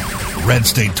now. Red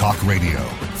State Talk Radio,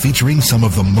 featuring some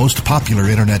of the most popular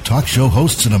internet talk show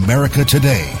hosts in America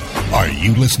today. Are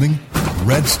you listening?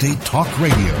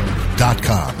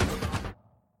 RedStateTalkRadio.com.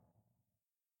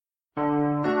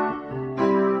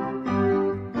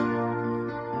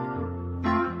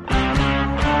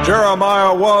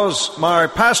 Jeremiah was my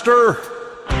pastor.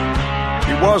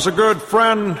 He was a good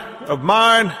friend of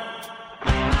mine.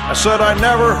 I said I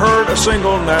never heard a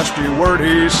single nasty word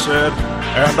he said,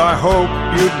 and I hope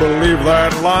you'd believe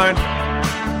that line.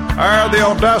 I had the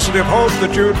audacity of hope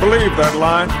that you'd believe that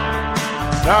line.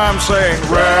 Now I'm saying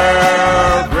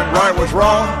Reverend Wright was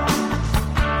wrong.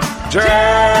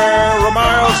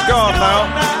 Jeremiah's gone now.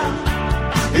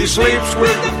 He sleeps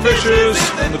with the fishes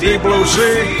in the deep blue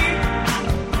sea.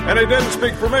 And he didn't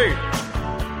speak for me.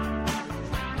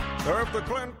 Or if the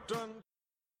Clinton...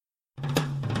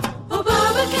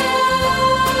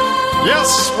 Obamacare.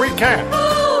 Yes, we can.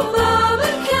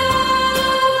 Obamacare.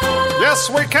 Yes,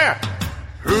 we can.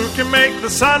 Who can make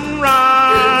the sun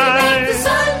rise?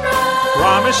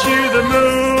 Promise you the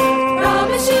moon.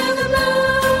 Promise you the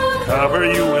moon. Cover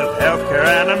you with healthcare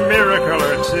and a miracle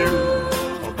or two.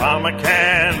 Obama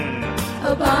can.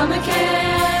 Obama can.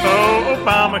 Oh,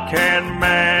 Obama can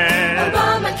man.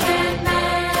 Obama can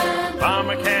man.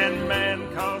 Obama can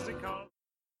man, cause he calls.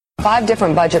 5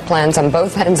 different budget plans on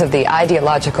both ends of the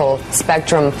ideological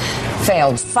spectrum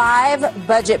failed. 5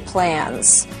 budget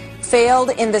plans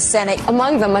failed in the Senate.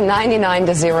 Among them, a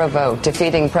 99-0 vote,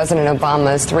 defeating President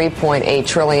Obama's $3.8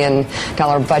 trillion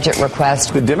budget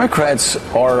request. The Democrats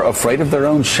are afraid of their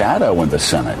own shadow in the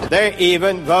Senate. They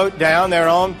even vote down their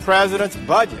own president's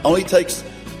budget. Only takes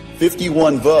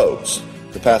 51 votes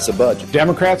to pass a budget.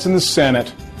 Democrats in the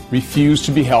Senate refuse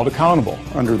to be held accountable.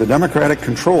 Under the Democratic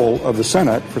control of the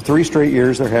Senate, for 3 straight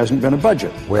years, there hasn't been a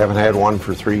budget. We haven't had one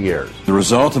for 3 years. The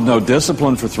result of no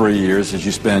discipline for 3 years is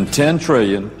you spend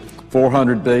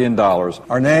 $10.4 billion.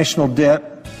 Our national debt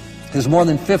is more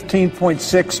than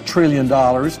 $15.6 trillion.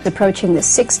 Approaching the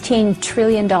 $16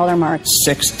 trillion mark.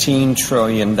 $16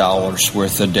 trillion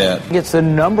worth of debt. It's the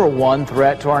number one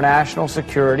threat to our national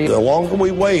security. The longer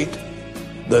we wait,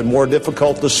 the more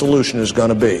difficult the solution is going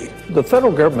to be. The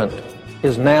federal government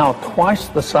is now twice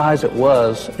the size it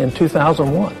was in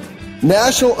 2001.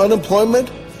 National unemployment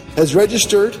has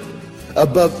registered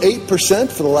above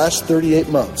 8% for the last 38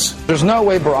 months. There's no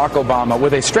way Barack Obama,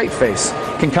 with a straight face,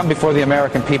 can come before the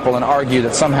American people and argue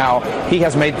that somehow he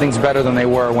has made things better than they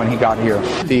were when he got here.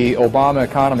 The Obama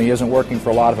economy isn't working for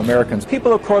a lot of Americans.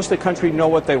 People across the country know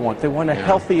what they want. They want a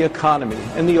healthy economy.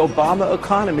 And the Obama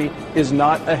economy is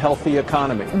not a healthy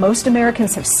economy. Most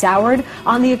Americans have soured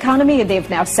on the economy, and they've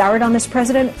now soured on this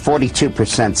president.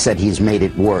 42% said he's made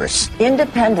it worse.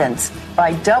 Independents,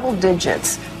 by double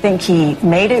digits, think he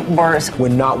made it worse. We're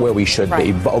not where we should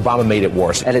be. Obama made it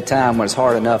worse. At a time when it's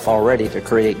hard enough already to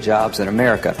create jobs in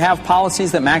America. Have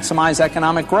policies that maximize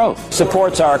economic growth.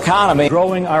 Supports our economy.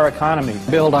 Growing our economy.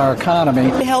 Build our economy.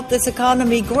 To help this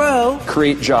economy grow.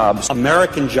 Create jobs.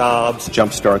 American jobs.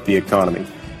 Jumpstart the economy.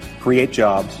 Create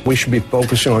jobs. We should be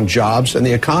focusing on jobs and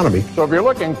the economy. So if you're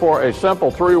looking for a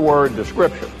simple 3-word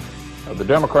description of the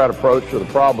Democrat approach to the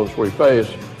problems we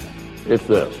face, it's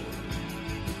this: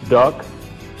 duck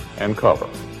and cover.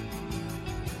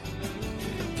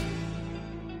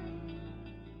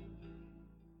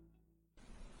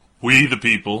 We, the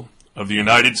people of the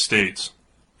United States,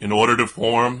 in order to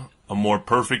form a more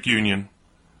perfect union,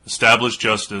 establish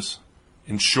justice,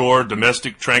 ensure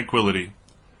domestic tranquility,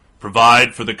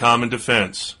 provide for the common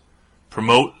defense,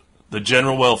 promote the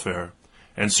general welfare,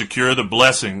 and secure the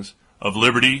blessings of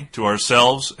liberty to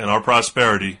ourselves and our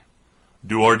prosperity,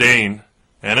 do ordain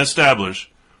and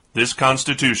establish this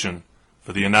Constitution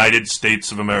for the United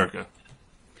States of America.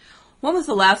 When was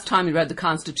the last time you read the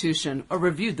Constitution or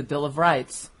reviewed the Bill of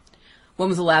Rights? When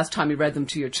was the last time you read them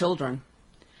to your children?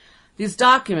 These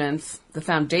documents, the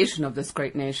foundation of this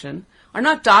great nation, are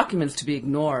not documents to be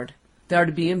ignored. They are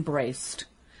to be embraced.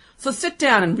 So sit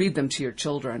down and read them to your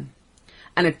children.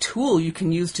 And a tool you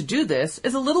can use to do this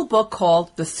is a little book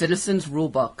called The Citizen's Rule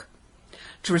Book.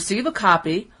 To receive a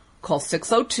copy, call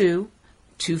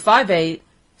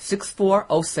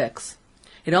 602-258-6406.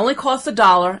 It only costs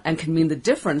 $1 and can mean the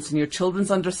difference in your children's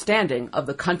understanding of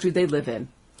the country they live in.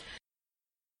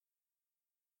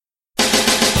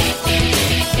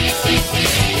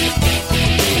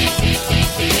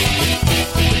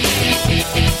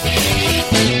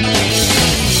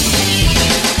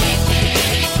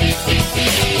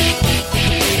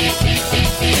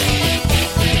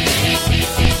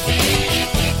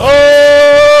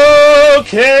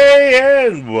 Okay,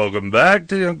 and welcome back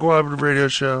to the Uncooperative Radio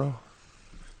Show.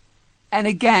 And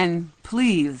again,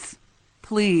 please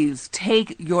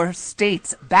take your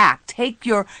states back. Take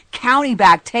your county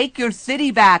back. Take your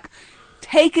city back.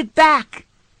 Take it back.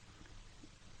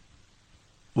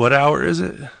 What hour is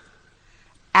it?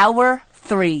 Hour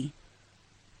 3.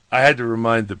 I had to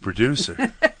remind the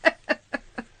producer.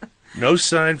 No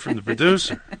sign from the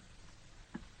producer.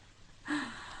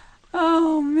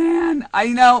 Oh, man. I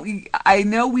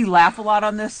know we laugh a lot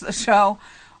on this show,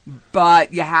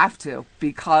 but you have to,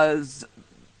 because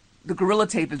the gorilla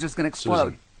tape is just going to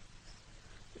explode. Susan,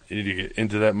 you need to get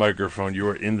into that microphone. You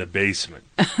are in the basement.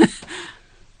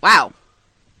 Wow.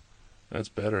 That's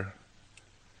better.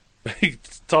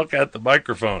 Talk at the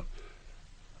microphone.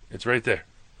 It's right there.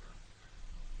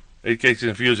 It gets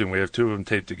confusing. We have two of them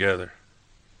taped together.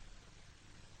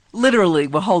 Literally,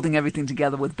 we're holding everything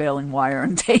together with baling wire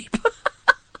and tape.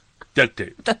 Duct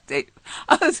tape. Duct tape.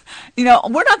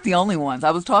 We're not the only ones.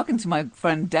 I was talking to my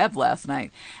friend Deb last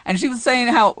night, and she was saying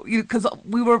how, because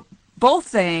we were both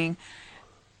saying,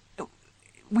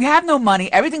 we have no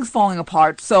money, everything's falling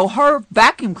apart, so her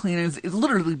vacuum cleaner is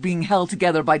literally being held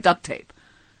together by duct tape.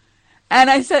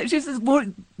 And she says,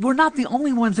 we're not the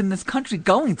only ones in this country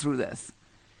going through this.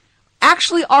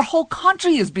 Actually, our whole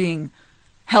country is being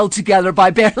held together by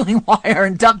baling wire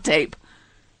and duct tape.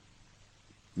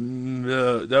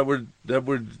 That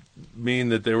would mean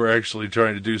that they were actually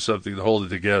trying to do something to hold it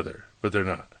together, but they're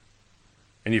not.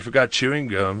 And you forgot chewing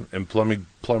gum and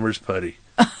plumber's putty.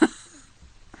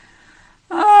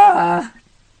 All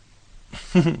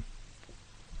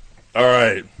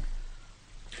right.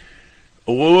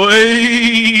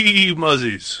 Away,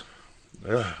 muzzies.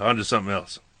 On to something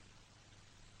else.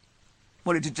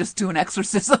 What, did you just do an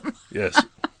exorcism? Yes.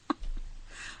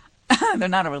 They're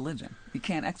not a religion. You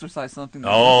can't exorcise something.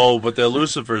 Oh, but they're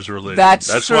Lucifer's religion.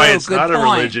 That's true. Why it's Good not point. a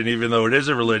religion, even though it is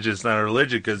a religion. It's not a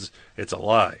religion because it's a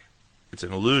lie. It's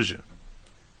an illusion.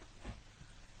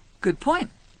 Good point.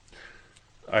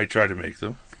 I try to make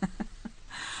them.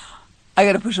 I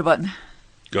got to push a button.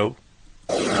 Go.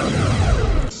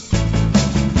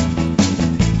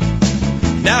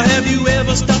 Now have you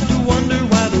ever stopped to wonder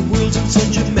why the world's in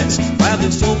such a mess? Why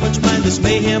there's so much mindless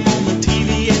mayhem on the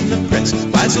TV and the press?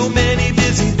 Why so many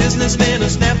busy businessmen are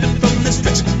snapping from the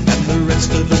stress, and the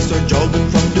rest of us are jogging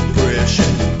from depression?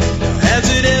 Has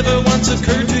it ever once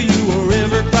occurred to you or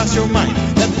ever crossed your mind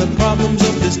that the problems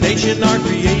of this nation are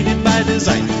created by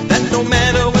design? That no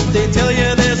matter what they tell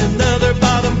you, there's another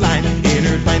bottom line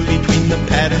intertwined between the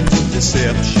patterns of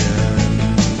deception.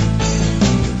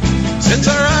 Since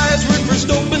our eyes were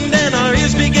first opened and our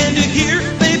ears began to hear,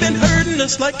 they've been herding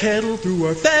us like cattle through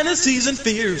our fantasies and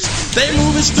fears. They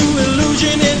move us through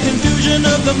illusion and confusion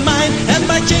of the mind, and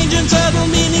by changing subtle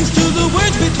meanings to the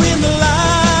words between the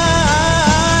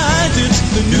lines, it's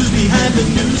the news behind the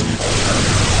news.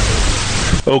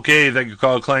 Okay, thank you,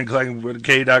 call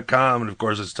clangclang.k.com, and of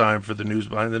course it's time for the news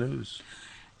behind the news.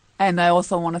 And I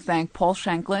also want to thank Paul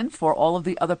Shanklin for all of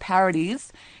the other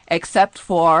parodies, except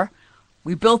for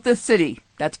We Built This City.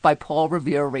 That's by Paul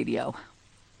Revere Radio.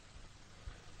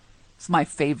 It's my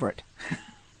favorite.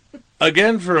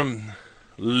 Again from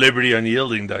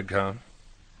libertyunyielding.com.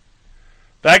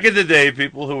 Back in the day,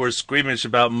 people who were squeamish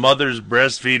about mothers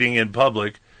breastfeeding in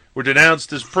public were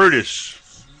denounced as prudish.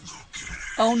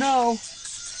 Oh, no.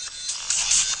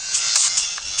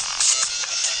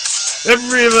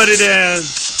 Everybody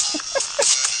dance.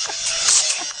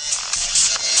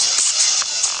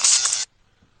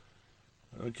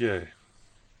 Okay.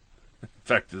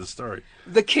 Back to the story.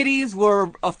 The kitties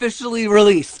were officially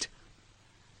released.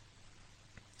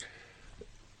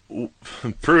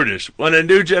 Prudish. When a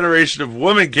new generation of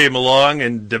women came along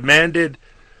and demanded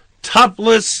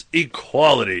Topless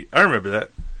equality. I remember that.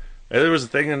 And there was a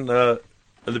thing in the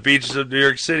beaches of New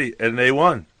York City, and they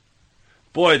won.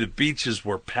 Boy, the beaches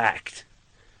were packed.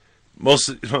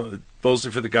 Mostly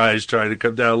for the guys trying to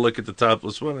come down and look at the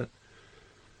topless women.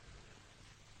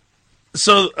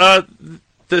 So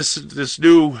this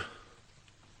new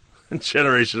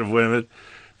generation of women,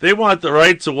 they want the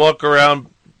right to walk around.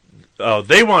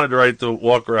 They wanted the right to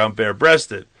walk around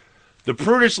bare-breasted. The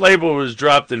prudish label was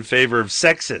dropped in favor of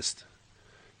sexist.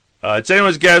 It's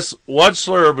anyone's guess what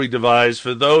slur will be devised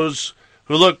for those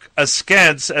who look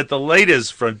askance at the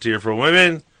latest frontier for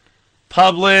women: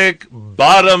 public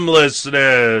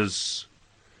bottomlessness.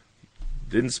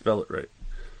 Didn't spell it right.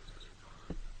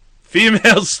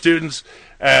 Female students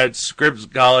at Scripps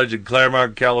College in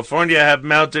Claremont, California have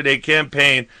mounted a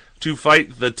campaign to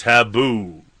fight the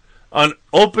taboo on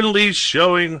openly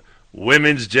showing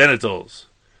women's genitals.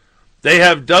 They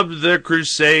have dubbed their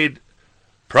crusade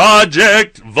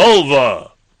Project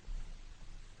Vulva.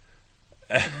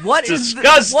 What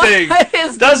disgusting?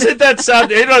 Doesn't that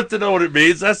sound? You don't have to know what it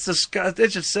means. That's disgusting. It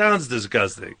just sounds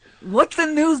disgusting. What's the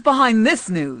news behind this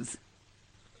news?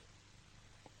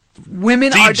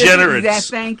 Women degenerates. Are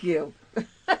thank you.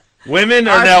 Women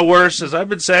are now worse, as I've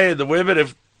been saying. The women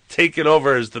have taken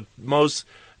over as the most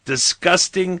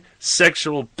disgusting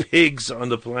sexual pigs on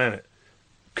the planet.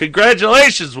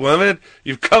 Congratulations, women.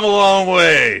 You've come a long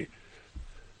way.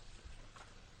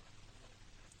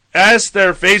 As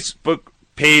their Facebook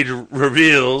page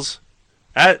reveals,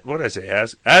 as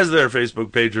their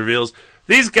Facebook page reveals,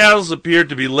 these gals appear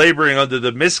to be laboring under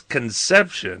the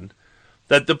misconception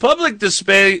that the public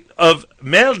display of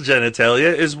male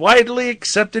genitalia is widely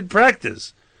accepted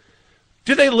practice.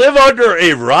 Do they live under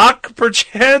a rock,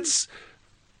 perchance?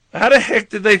 How the heck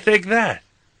did they think that?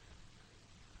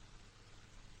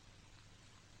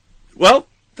 Well,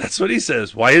 that's what he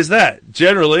says. Why is that?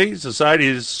 Generally, society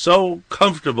is so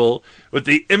comfortable with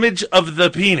the image of the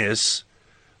penis,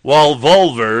 while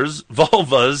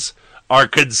vulvas are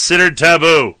considered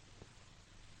taboo.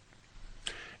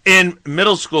 In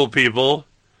middle school, people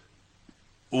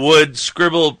would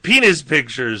scribble penis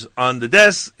pictures on the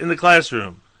desks in the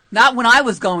classroom. Not when I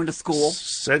was going to school.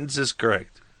 Sentence is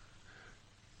correct.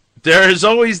 There is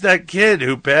always that kid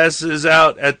who passes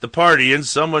out at the party and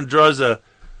someone draws a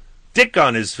dick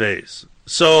on his face.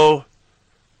 So,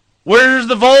 where's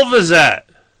the vulvas at?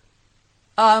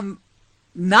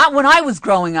 Not when I was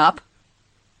growing up.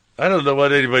 I don't know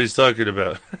what anybody's talking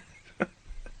about.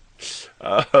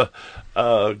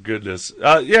 Oh, goodness.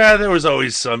 Yeah, there was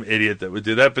always some idiot that would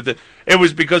do that, but it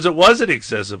was because it wasn't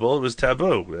accessible. It was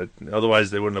taboo.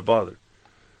 Otherwise, they wouldn't have bothered.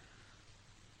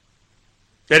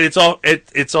 And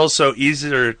it's also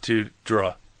easier to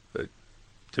draw,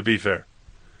 to be fair.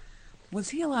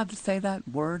 Was he allowed to say that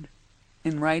word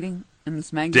in writing in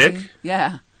this magazine? Dick?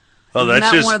 Yeah. Oh,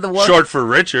 that's just short for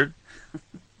Richard.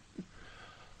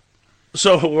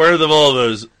 So, where are the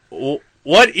vulvas?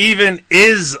 What even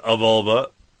is a vulva?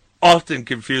 Often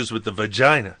confused with the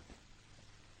vagina.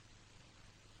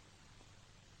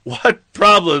 What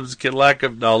problems can lack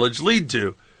of knowledge lead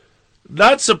to?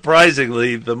 Not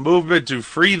surprisingly, the movement to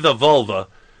free the vulva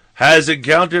has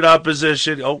encountered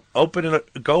opposition. Go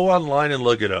online and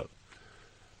look it up.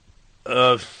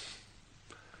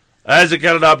 Has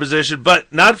encountered opposition,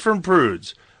 but not from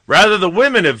prudes. Rather, the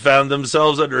women have found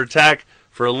themselves under attack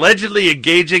for allegedly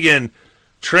engaging in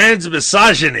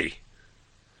transmisogyny.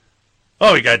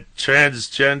 Oh, we got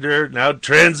transgender, now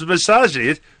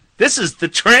transmisogyny. This is the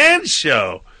trans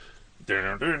show.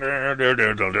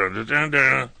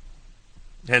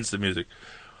 Hence the music.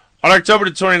 On October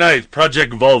the 29th,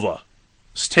 Project Vulva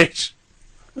staged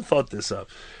an event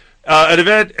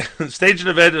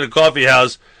in a coffee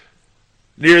house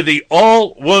near the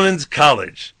All-Women's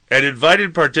College and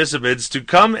invited participants to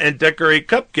come and decorate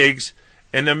cupcakes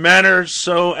in a manner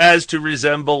so as to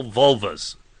resemble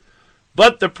vulvas.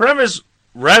 But the premise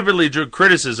rapidly drew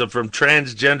criticism from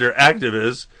transgender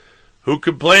activists who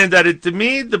complained that it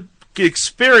demeaned the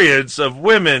experience of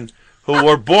women who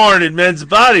were born in men's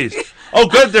bodies. Oh,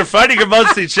 good, they're fighting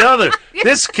amongst each other.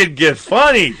 This could get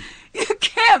funny. You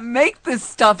can't make this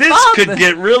stuff up. This could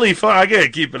get really fun. I gotta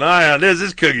keep an eye on this.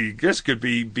 This could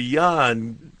be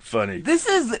beyond funny. This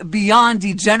is beyond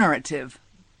degenerative.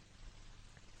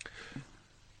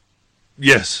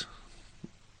 Yes.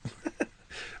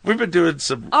 We've been doing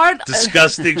some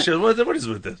disgusting shit. What is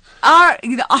with this?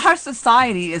 Our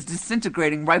society is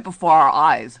disintegrating right before our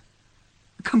eyes.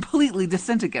 Completely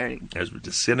disintegrating. Has been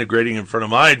disintegrating in front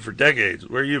of mine for decades.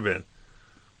 Where you been?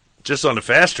 Just on the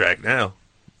fast track now.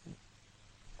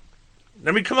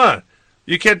 I mean, come on.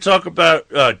 You can't talk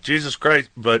about Jesus Christ,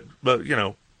 but you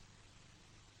know,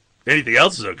 Anything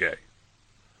else is okay.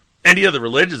 Any other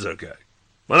religion is okay.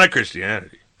 Well, not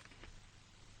Christianity.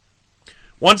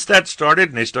 Once that started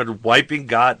and they started wiping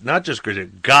God, not just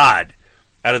Christian, God,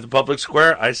 out of the public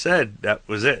square, I said that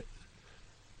was it.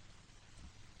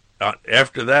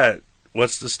 After that,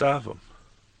 what's to stop them?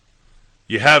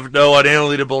 You have no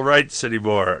unalienable rights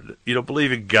anymore. You don't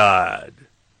believe in God.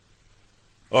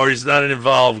 Or he's not an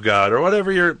involved God. Or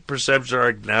whatever your perceptions are,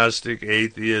 agnostic,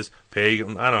 atheist,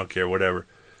 pagan, I don't care, whatever.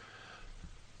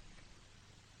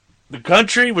 The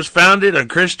country was founded on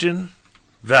Christian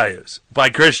values by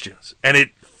Christians. And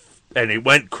it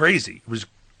went crazy. It was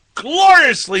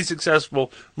gloriously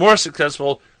successful, more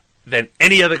successful than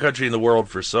any other country in the world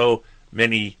for so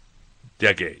many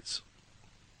decades.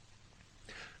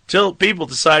 Till people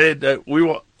decided that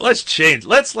let's change.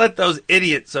 Let's let those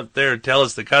idiots up there tell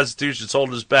us the Constitution's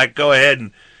holding us back. Go ahead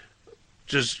and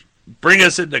just bring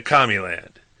us into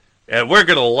Commieland. And we're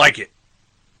going to like it.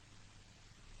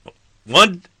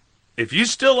 If you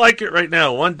still like it right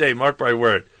now, one day, mark my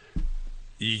word,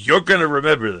 you're going to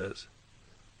remember this.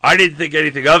 I didn't think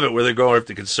anything of it where they're going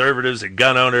after conservatives and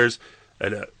gun owners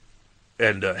and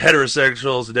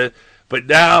heterosexuals. But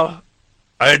now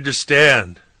I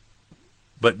understand.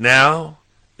 But now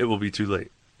it will be too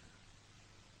late.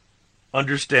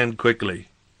 Understand quickly.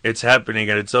 It's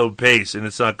happening at its own pace, and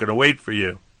it's not going to wait for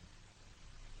you.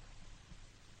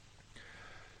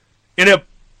 In a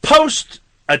post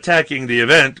attacking the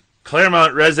event,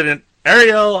 Claremont resident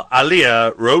Ariel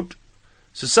Alia wrote,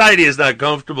 "Society is not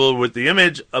comfortable with the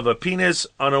image of a penis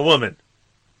on a woman.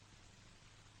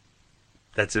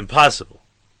 That's impossible.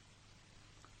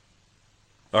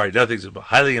 All right, nothing's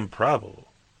highly improbable.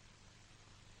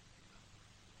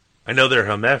 I know they're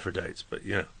hermaphrodites, but,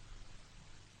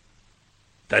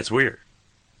 that's weird.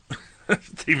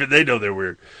 Even they know they're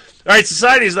weird. All right,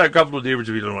 society is not comfortable with the image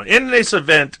of either one. In this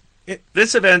event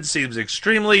seems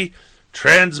extremely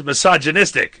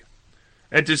trans-misogynistic.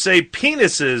 And to say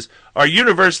penises are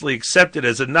universally accepted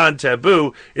as a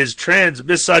non-taboo is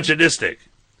trans-misogynistic.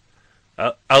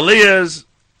 Alia's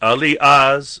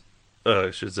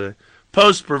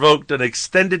post provoked an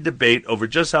extended debate over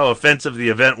just how offensive the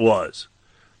event was.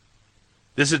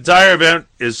 This entire event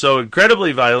is so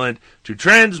incredibly violent to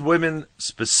trans women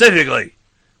specifically.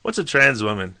 What's a trans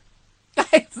woman?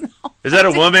 Is that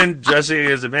a woman dressing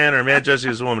as a man or a man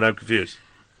dressing as a woman? I'm confused.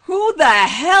 Who the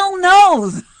hell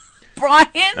knows,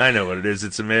 Brian? I know what it is.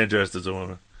 It's a man dressed as a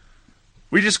woman.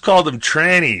 We just called them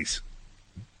trannies.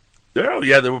 There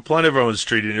were plenty of them on the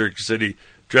street in New York City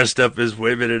dressed up as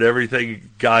women and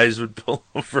everything. Guys would pull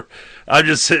over. I'm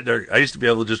just sitting there. I used to be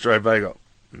able to just drive by and go,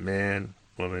 man,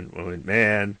 woman, woman,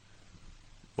 man,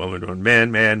 woman,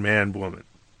 woman, man, woman.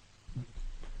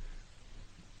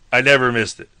 I never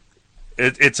missed it.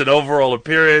 It's an overall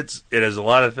appearance. It has a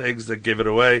lot of things that give it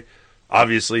away.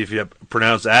 Obviously, if you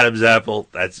pronounce Adam's apple,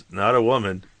 that's not a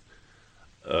woman.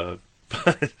 But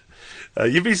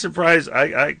you'd be surprised.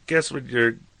 I guess when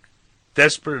you're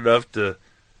desperate enough to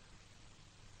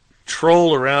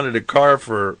troll around in a car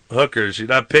for hookers, you're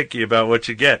not picky about what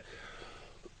you get.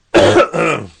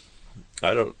 I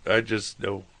just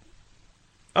know.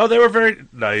 Oh, they were very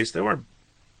nice. They weren't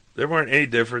any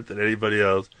different than anybody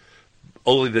else.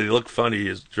 Only they look funny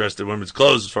as dressed in women's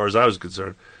clothes, as far as I was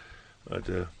concerned.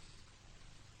 But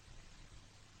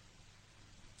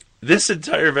this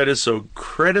entire event is so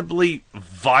incredibly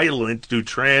violent to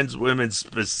trans women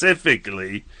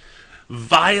specifically.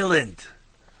 Violent.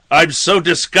 I'm so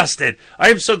disgusted. I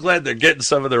am so glad they're getting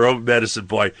some of their own medicine,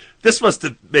 boy. This must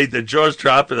have made their jaws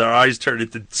drop and their eyes turn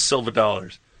into silver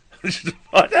dollars.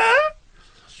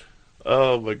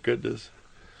 Oh, my goodness.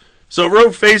 So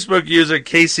wrote Facebook user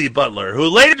Casey Butler, who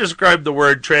later described the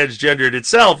word transgendered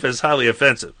itself as highly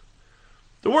offensive.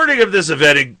 The wording of this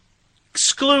event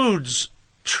excludes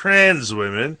trans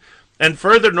women and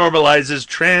further normalizes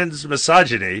trans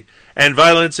misogyny and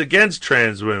violence against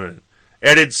trans women,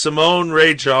 added Simone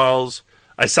Ray Charles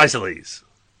Isaiseles.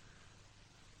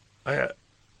 I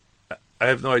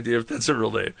have no idea if that's a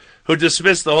real name, who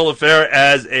dismissed the whole affair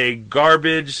as a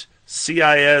garbage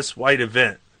CIS white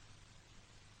event.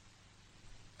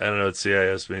 I don't know what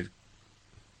CIS means.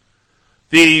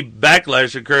 The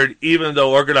backlash occurred even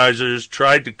though organizers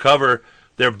tried to cover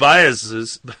their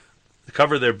bases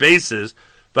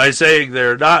by saying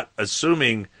they're not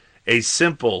assuming a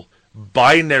simple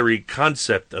binary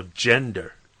concept of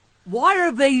gender. Why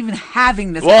are they even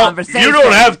having this conversation? You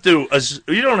don't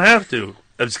have to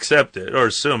accept it or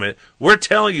assume it. We're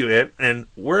telling you it, and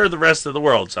we're the rest of the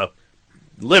world, so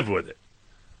live with it.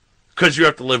 Because you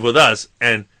have to live with us,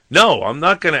 and no, I'm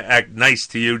not going to act nice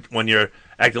to you when you're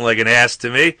acting like an ass to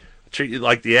me. I'll treat you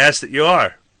like the ass that you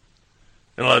are.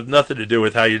 And it'll have nothing to do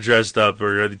with how you dressed up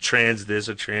or the trans this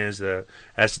or trans that. It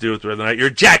has to do with whether or not you're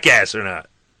a jackass or not.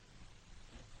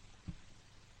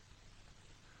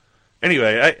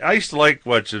 Anyway, I used to like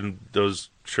watching those,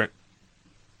 I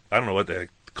don't know what they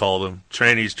call them,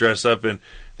 trannies dress up, and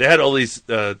they had all these,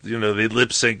 they lip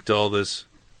synced to all this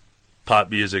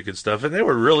pop music and stuff, and they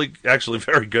were really, actually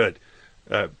very good.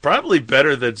 Probably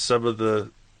better than some of the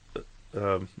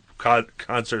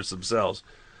concerts themselves.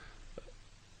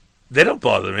 They don't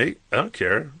bother me. I don't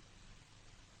care.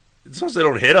 As long as they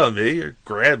don't hit on me or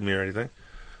grab me or anything.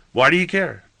 Why do you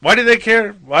care? Why do they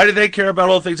care? Why do they care about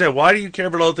all the things? Why do you care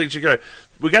about all the things you care?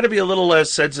 We got to be a little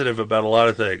less sensitive about a lot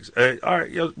of things. All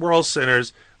right, we're all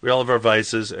sinners. We all have our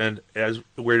vices, and as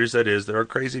weird as that is, there are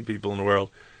crazy people in the world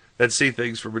that see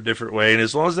things from a different way. And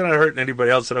as long as they're not hurting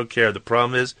anybody else, I don't care. The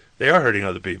problem is they are hurting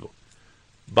other people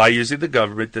by using the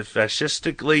government to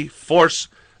fascistically force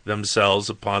themselves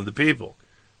upon the people.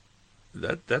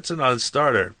 That's a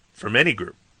non-starter from any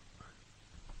group.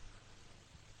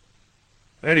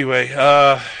 Anyway,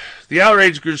 the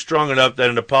outrage grew strong enough that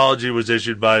an apology was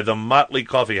issued by the Motley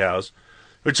Coffee House,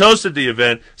 which hosted the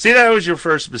event. See, that was your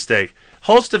first mistake.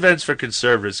 Host events for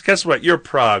conservatives. Guess what? You're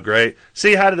Prague, right?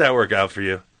 See, how did that work out for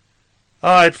you?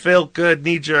 Oh, it felt good,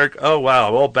 knee-jerk. Oh,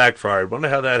 wow, all backfired. Wonder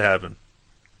how that happened.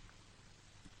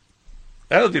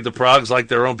 I don't think the Pragues like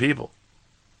their own people.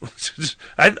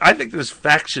 I think there's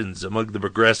factions among the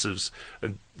progressives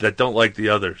that don't like the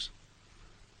others.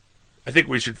 I think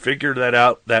we should figure that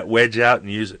out, that wedge out,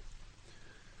 and use it.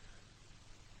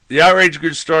 The outrage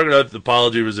grew strong enough. The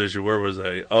apology was issued. Where was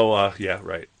I? Oh, yeah,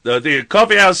 right. The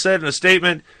coffee house said in a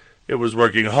statement it was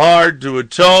working hard to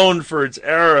atone for its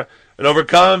error and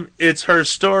overcome its her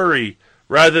story,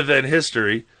 rather than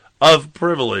history, of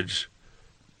privilege.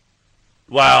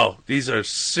 Wow, these are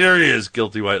serious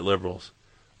guilty white liberals.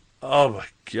 Oh, my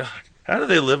God. How do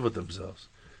they live with themselves?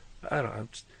 I don't know.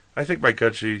 I think my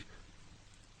country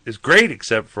is great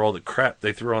except for all the crap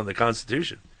they threw on the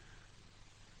Constitution.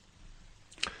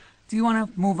 Do you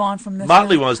want to move on from this?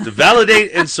 Motley wants to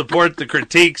validate and support the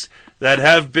critiques that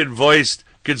have been voiced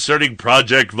concerning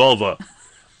Project Vulva.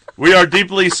 We are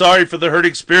deeply sorry for the hurt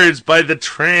experienced by the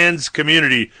trans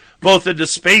community, both in the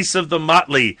space of the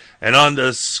Motley and on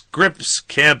the Scripps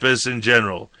campus in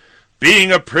general.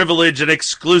 Being a privileged and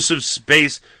exclusive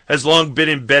space has long been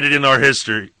embedded in our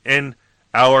history, in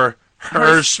our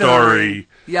her story.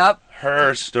 Yep.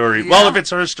 Her story. Yep. Well, if it's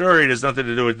her story, it has nothing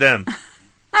to do with them.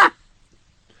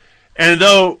 And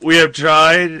though we have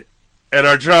tried and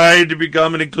are trying to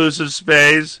become an inclusive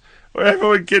space where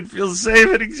everyone can feel safe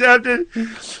and accepted, we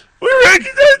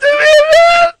recognize that we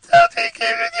have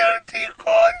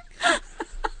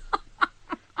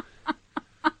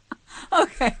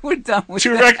Okay, we're done with to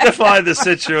that. rectify the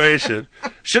situation.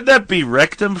 Should that be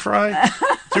rectum fry?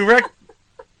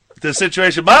 The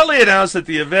situation. Motley announced that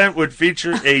the event would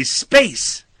feature a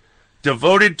space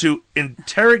devoted to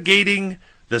interrogating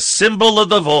the symbol of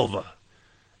the vulva.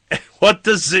 What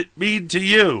does it mean to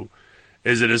you?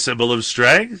 Is it a symbol of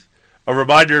strength? A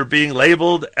reminder of being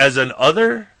labeled as an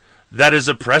other that is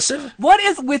oppressive? What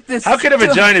is with this? How can a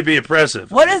vagina be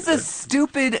oppressive? What is this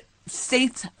stupid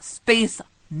safe space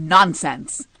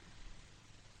nonsense?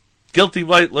 Guilty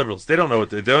white liberals. They don't know what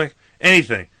they're doing.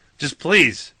 Anything. Just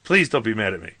please don't be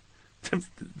mad at me.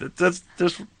 That's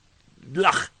just...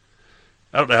 Ugh.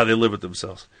 I don't know how they live with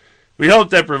themselves. We hope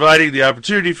that providing the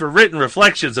opportunity for written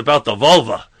reflections about the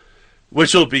vulva,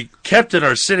 which will be kept in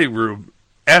our sitting room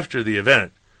after the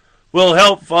event, will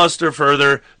help foster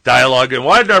further dialogue and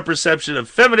widen our perception of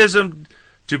feminism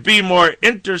to be more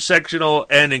intersectional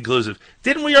and inclusive.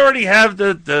 Didn't we already have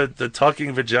the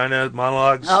talking vagina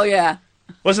monologues? Oh, yeah.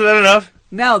 Wasn't that enough?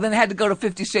 No, then they had to go to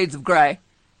 50 Shades of Grey.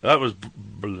 That was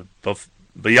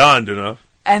beyond enough.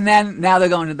 And then now they're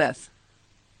going to this.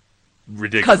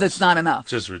 Ridiculous. Because it's not enough.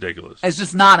 Just ridiculous. It's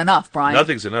just not enough, Brian.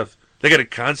 Nothing's enough. They got to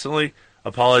constantly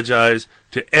apologize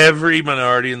to every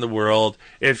minority in the world.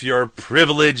 If you're a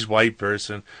privileged white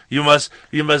person, you must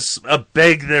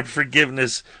beg their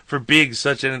forgiveness for being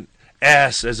such an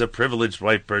ass as a privileged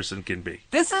white person can be.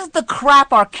 This is the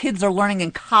crap our kids are learning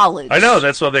in college. I know.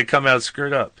 That's why they come out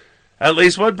screwed up. At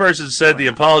least one person said the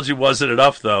apology wasn't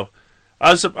enough, though.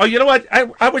 You know what?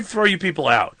 I would throw you people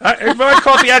out. If I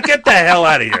call you out, get the hell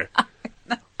out of here.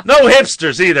 No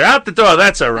hipsters either. Out the door.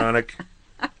 That's ironic.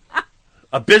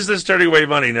 A business turning away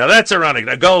money. Now that's ironic.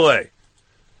 Now go away.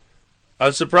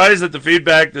 I'm surprised at the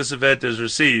feedback this event has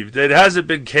received. It hasn't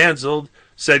been canceled,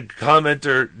 said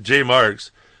commenter J. Marks.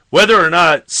 Whether or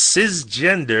not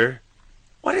cisgender...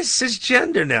 What is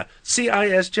cisgender now?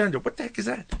 C-I-S gender. What the heck is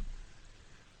that?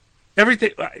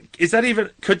 Everything... Is that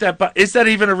even... Is that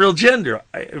even a real gender?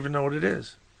 I don't even know what it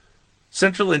is.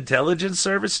 Central Intelligence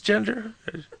Service gender?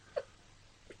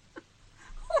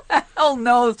 Hell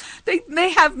knows. They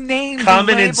have names.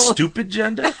 Common and labels. stupid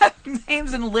gender? They have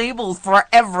names and labels for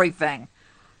everything.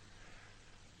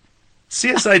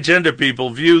 CSI gender people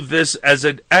view this as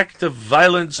an act of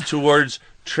violence towards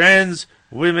trans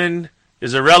women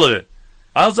is irrelevant.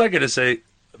 All I got to say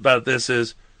about this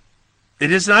is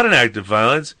it is not an act of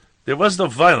violence. There was no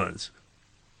violence.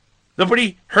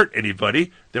 Nobody hurt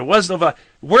anybody. There was no violence.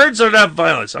 Words are not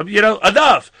violence.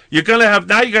 Enough. You're going to have,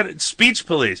 now you got speech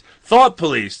police, thought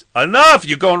police. Enough.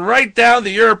 You're going right down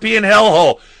the European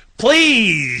hellhole.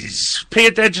 Please pay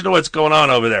attention to what's going on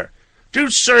over there. Do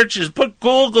searches. Put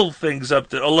Google things up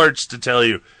to alerts to tell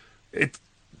you.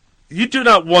 You do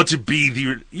not want to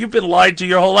be you've been lied to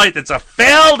your whole life. It's a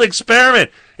failed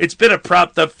experiment. It's been a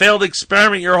propped up failed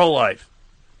experiment your whole life.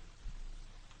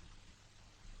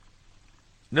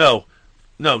 No,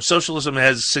 socialism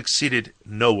has succeeded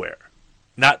nowhere.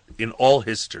 Not in all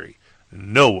history.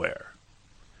 Nowhere.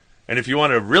 And if you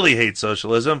want to really hate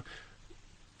socialism,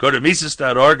 go to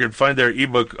Mises.org and find their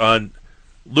ebook on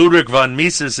Ludwig von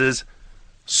Mises's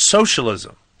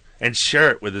Socialism and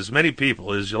share it with as many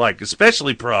people as you like,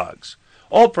 especially progs.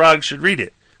 All progs should read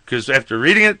it, because after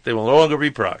reading it, they will no longer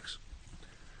be progs.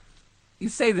 You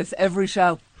say this every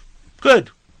show.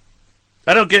 Good.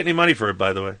 I don't get any money for it,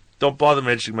 by the way. Don't bother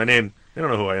mentioning my name. They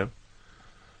don't know who I am.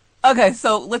 Okay,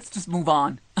 so let's just move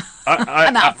on.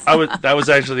 Enough. That was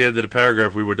actually the end of the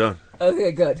paragraph. We were done.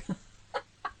 Okay, good.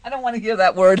 I don't want to hear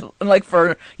that word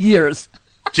for years.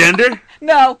 Gender?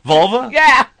 No. Vulva?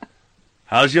 Yeah.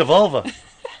 How's your vulva?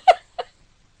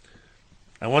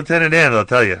 I want that in hand, I'll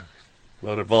tell you.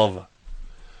 Loaded vulva.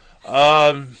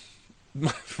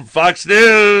 Fox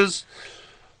News.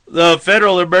 The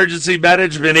Federal Emergency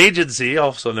Management Agency,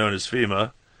 also known as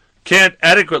FEMA, can't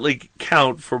adequately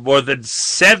count for more than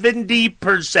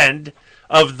 70%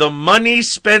 of the money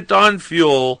spent on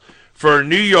fuel for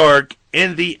New York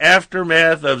in the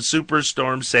aftermath of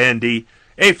Superstorm Sandy,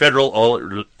 a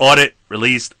federal audit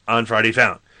released on Friday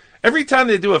found. Every time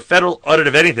they do a federal audit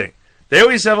of anything, they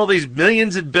always have all these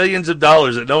millions and billions of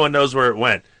dollars that no one knows where it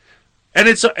went.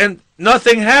 And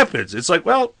nothing happens. It's like,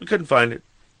 well, we couldn't find it.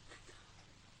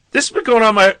 This has been going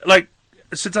on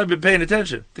since I've been paying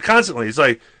attention. Constantly. It's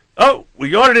like, oh,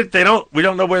 we ordered it, we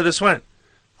don't know where this went.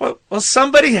 Well,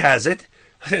 somebody has it,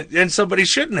 and somebody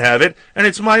shouldn't have it, and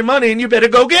it's my money, and you better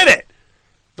go get it.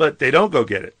 But they don't go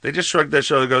get it. They just shrug their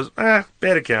shoulder and goes,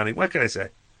 bad accounting. What can I say?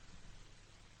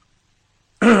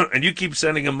 And you keep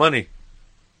sending them money.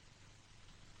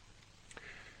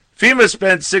 FEMA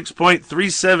spent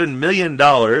 $6.37 million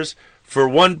for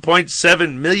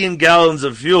 1.7 million gallons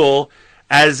of fuel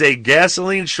as a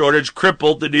gasoline shortage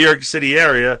crippled the New York City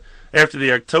area after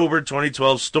the October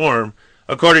 2012 storm,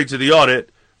 according to the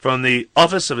audit from the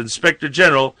Office of Inspector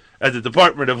General at the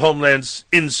Department of Homeland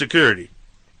Security.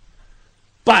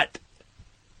 But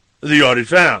the audit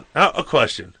found. Now, a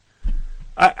question.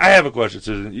 I have a question,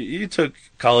 Susan. You took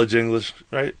college English,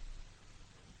 right?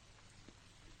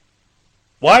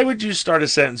 Why would you start a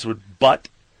sentence with but,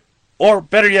 or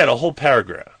better yet, a whole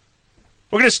paragraph?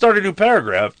 We're going to start a new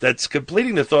paragraph that's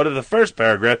completing the thought of the first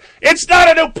paragraph. It's not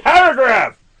a new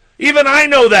paragraph! Even I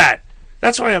know that!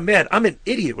 That's why I'm mad. I'm an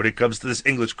idiot when it comes to this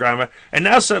English grammar, and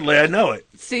now suddenly I know it.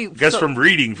 See, from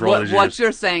reading for all these years. What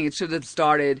you're saying, it should have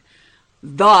started,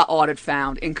 the audit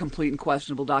found incomplete and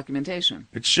questionable documentation.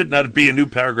 It should not be a new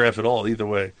paragraph at all, either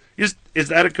way. Is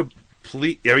that a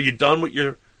complete... Are you done with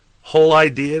your whole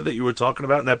idea that you were talking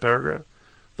about in that paragraph?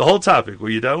 The whole topic, were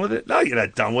you done with it? No, you're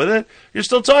not done with it. You're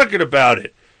still talking about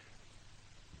it.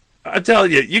 I'm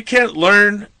telling you, you can't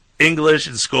learn English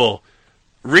in school.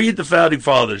 Read the Founding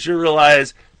Fathers. You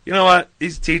realize, you know what?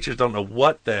 These teachers don't know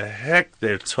what the heck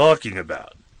they're talking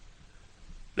about.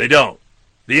 They don't.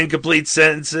 The incomplete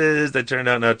sentences that turned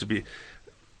out not to be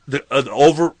the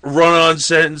overrun on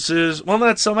sentences. Well,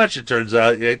 not so much, it turns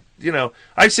out.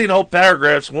 I've seen whole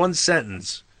paragraphs, one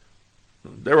sentence.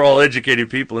 They're all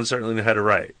educated people and certainly know how to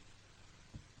write.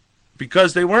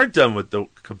 Because they weren't done with the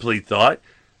complete thought.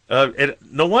 And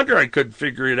no wonder I couldn't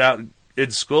figure it out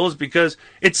in schools, because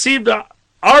it seemed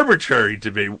arbitrary to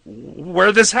me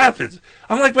where this happens.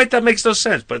 I'm like, wait, that makes no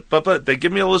sense. But they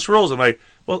give me all these rules. I'm like,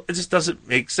 well, it just doesn't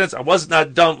make sense. I was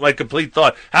not done with my complete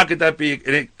thought. How could that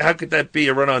be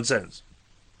a run-on sentence?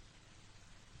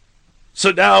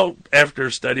 So now, after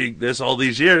studying this all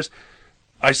these years,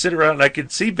 I sit around and I can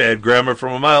see bad grammar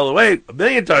from a mile away, a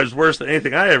million times worse than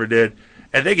anything I ever did,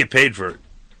 and they get paid for it.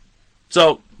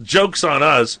 So, joke's on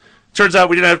us. Turns out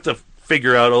we didn't have to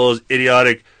figure out all those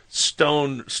idiotic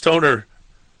stoner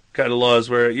kind of laws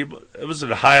where it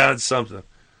wasn't high on something.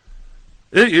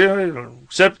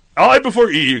 Except I before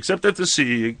E, except at the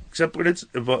C, except when it's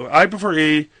I before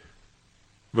E,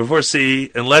 before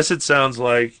C, unless it sounds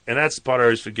like, and that's the part I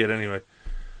always forget anyway.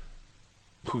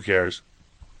 Who cares?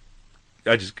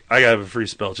 I have a free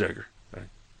spell checker. Right.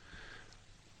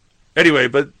 Anyway,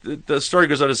 but the story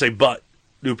goes on to say, but,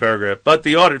 new paragraph, but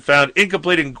the audit found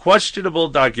incomplete and questionable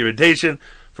documentation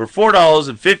for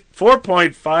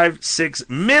 $4.56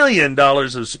 million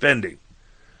of spending.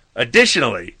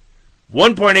 Additionally,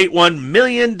 $1.81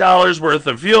 million worth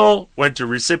of fuel went to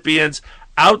recipients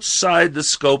outside the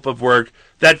scope of work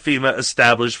that FEMA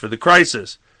established for the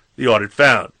crisis, the audit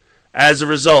found. As a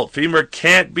result, FEMA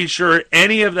can't be sure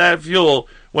any of that fuel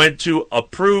went to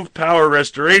approved power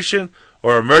restoration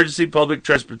or emergency public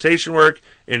transportation work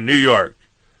in New York.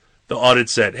 The audit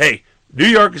said, hey, New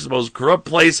York is the most corrupt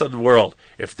place in the world.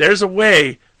 If there's a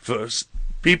way for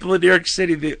people in New York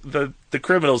City, the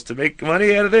criminals, to make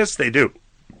money out of this, they do.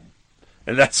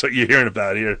 And that's what you're hearing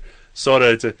about here. Sort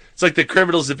of, it's like the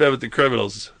criminals in bed with the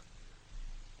criminals.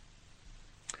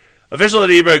 Officials at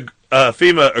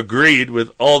FEMA agreed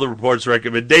with all the report's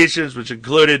recommendations, which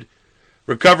included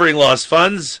recovering lost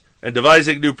funds and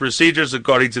devising new procedures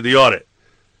according to the audit.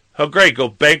 How great, go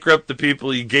bankrupt the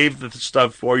people you gave the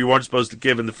stuff for you weren't supposed to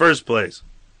give in the first place.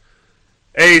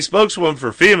 A spokeswoman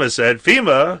for FEMA said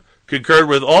FEMA concurred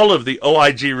with all of the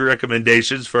OIG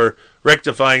recommendations for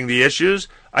rectifying the issues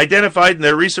identified in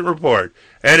their recent report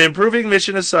and improving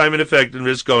mission assignment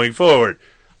effectiveness going forward.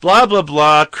 Blah, blah,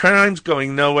 blah, crimes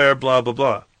going nowhere, blah, blah,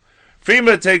 blah.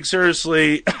 FEMA takes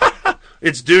seriously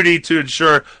its duty to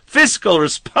ensure fiscal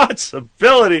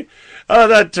responsibility.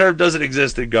 That term doesn't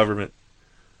exist in government.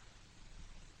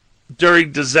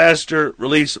 During disaster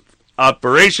relief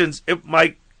operations, it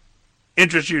might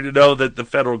interest you to know that the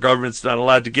federal government's not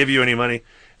allowed to give you any money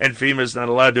and FEMA's not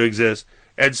allowed to exist.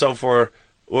 And so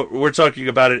we're talking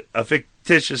about a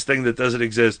fictitious thing that doesn't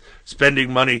exist,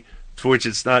 spending money for which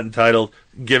it's not entitled,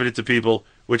 giving it to people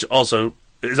which also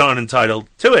is not entitled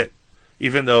to it,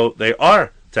 even though they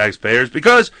are taxpayers,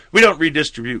 because we don't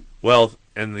redistribute wealth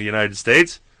in the United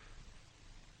States.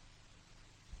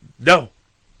 No,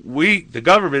 the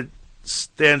government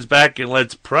stands back and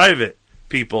lets private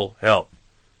people help.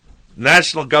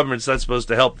 National government's not supposed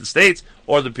to help the states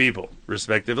or the people,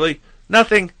 respectively.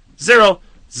 Nothing. Zero.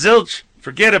 Zilch.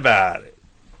 Forget about it.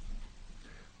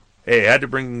 Hey, I had to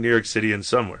bring New York City in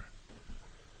somewhere.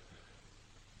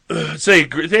 So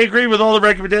they agree with all the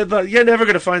recommendations. You're never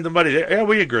going to find the money. Yeah,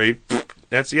 we agree.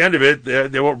 That's the end of it.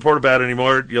 They won't report about it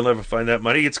anymore. You'll never find that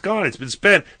money. It's gone. It's been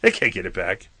spent. They can't get it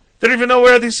back. They don't even know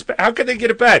where how can they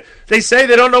get it back? They say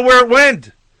they don't know where it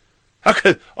went.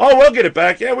 We'll get it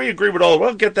back. Yeah, we agree with all.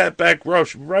 We'll get that back.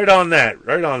 Rush. Right on that.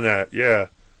 Right on that. Yeah.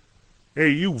 Hey,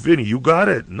 you, Vinny, you got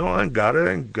it. No, I ain't got it.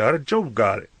 I ain't got it. Joe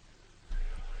got it.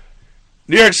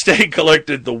 New York State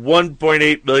collected the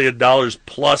 $1.8 million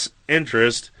plus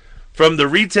interest from the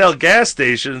retail gas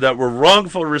stations that were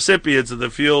wrongful recipients of the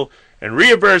fuel and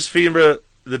reimbursed FEMA,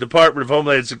 the Department of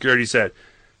Homeland Security said.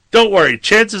 Don't worry,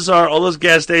 chances are all those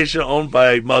gas stations are owned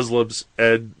by Muslims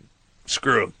and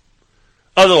screw them.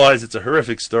 Otherwise, it's a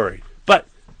horrific story. But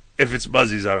if it's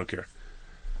Muzzies, I don't care.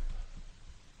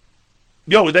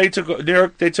 They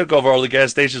took over all the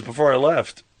gas stations before I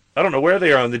left. I don't know where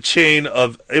they are on the chain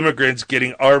of immigrants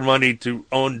getting our money to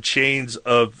own chains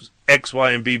of X,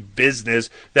 Y, and B business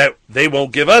that they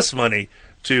won't give us money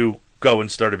to go and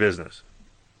start a business.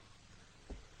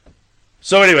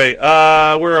 So anyway,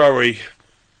 where are we?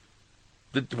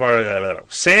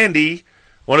 Sandy,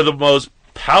 one of the most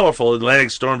powerful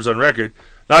Atlantic storms on record,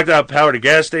 knocked out power to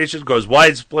gas stations, caused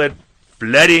widespread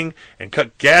flooding, and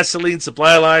cut gasoline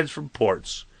supply lines from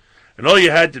ports. And all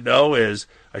you had to know is,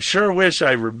 I sure wish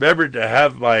I remembered to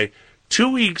have my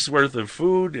 2 weeks worth of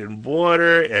food and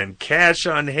water and cash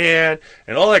on hand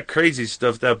and all that crazy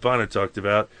stuff that Bonnet talked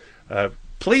about.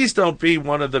 Please don't be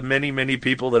one of the many, many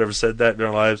people that have said that in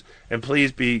their lives, and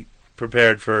please be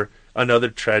prepared for another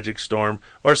tragic storm,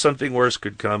 or something worse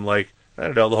could come, like, I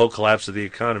don't know, the whole collapse of the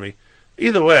economy.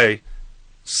 Either way,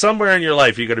 somewhere in your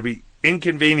life you're going to be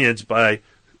inconvenienced by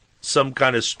some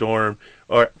kind of storm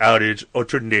or outage or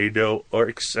tornado or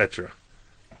etc.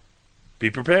 Be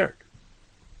prepared.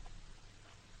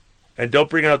 And don't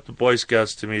bring out the Boy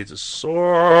Scouts to me. It's a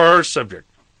sore subject.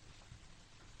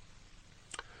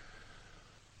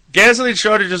 Gasoline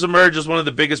shortages emerge as one of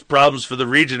the biggest problems for the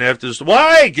region after this.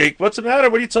 Why, Geek? What's the matter?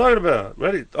 What are you talking about?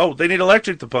 They need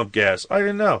electric to pump gas. I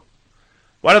didn't know.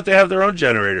 Why don't they have their own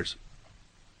generators?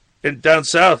 Down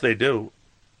south, they do.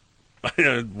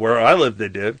 Where I live, they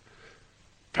did.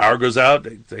 Power goes out,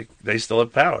 they still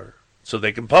have power, so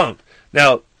they can pump.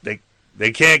 Now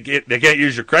they can't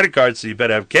use your credit card, so you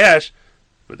better have cash.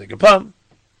 but they can pump.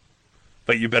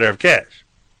 But you better have cash.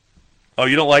 Oh,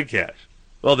 you don't like cash?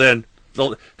 Well, then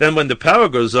when the power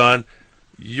goes on,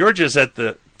 you're just at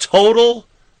the total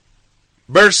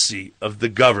mercy of the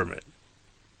government.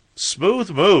 Smooth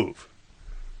move.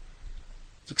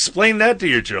 Explain that to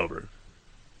your children.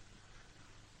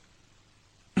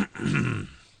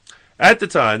 At the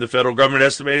time, the federal government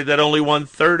estimated that only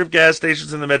 1/3 of gas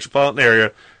stations in the metropolitan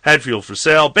area had fuel for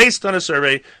sale, based on a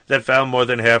survey that found more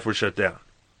than half were shut down.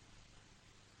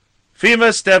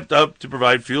 FEMA stepped up to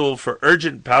provide fuel for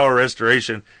urgent power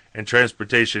restoration and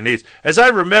transportation needs. As I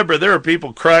remember, there were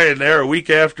people crying there a week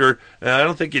after, I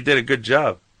don't think you did a good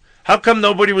job. How come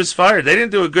nobody was fired? They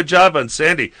didn't do a good job on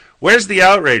Sandy. Where's the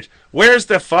outrage? Where's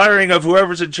the firing of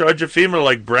whoever's in charge of FEMA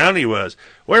like Brownie was?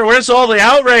 Where's all the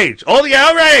outrage? All the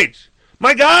outrage!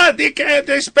 My God,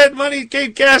 they spent money,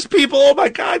 gave gas people. Oh my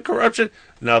God, corruption.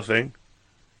 Nothing.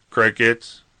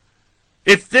 Crickets.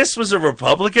 If this was a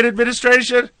Republican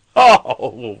administration,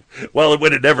 oh, well, it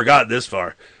would have never gotten this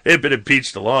far. It had been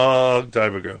impeached a long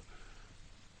time ago.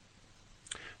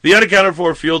 The unaccounted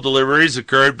for fuel deliveries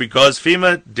occurred because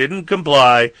FEMA didn't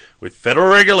comply with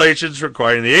federal regulations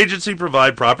requiring the agency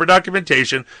provide proper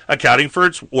documentation accounting for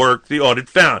its work, the audit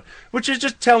found. Which is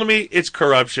just telling me it's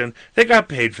corruption. They got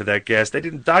paid for that gas. They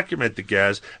didn't document the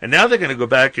gas. And now they're going to go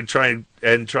back and try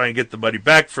and get the money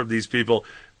back from these people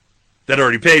that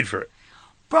already paid for it.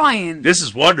 Brian. This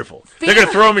is wonderful. They're going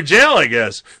to throw them in jail, I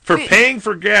guess, for paying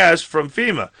for gas from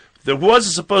FEMA that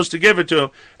wasn't supposed to give it to them.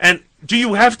 And do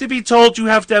you have to be told you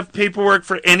have to have paperwork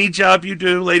for any job you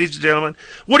do, ladies and gentlemen?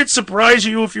 Would it surprise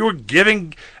you if you were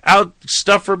giving out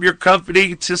stuff from your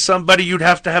company to somebody, you'd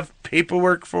have to have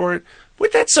paperwork for it?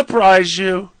 Would that surprise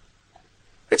you?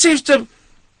 It seems to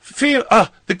feel,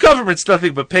 the government's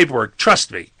nothing but paperwork.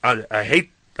 Trust me. I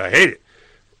hate it.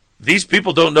 These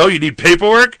people don't know you need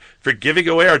paperwork for giving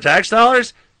away our tax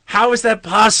dollars? How is that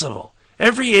possible?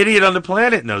 Every idiot on the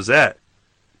planet knows that.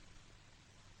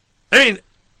 I mean,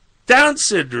 Down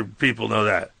syndrome people know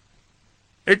that.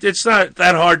 It's not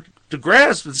that hard to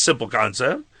grasp. It's a simple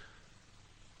concept.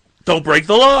 Don't break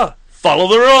the law. Follow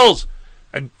the rules.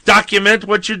 And document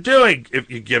what you're doing. If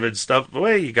you're giving stuff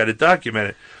away, you got to document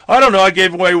it. I don't know. I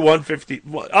gave away 150.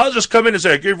 I'll just come in and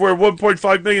say I gave away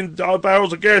 1.5 million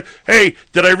barrels of gas. Hey,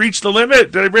 did I reach the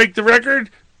limit? Did I break the record?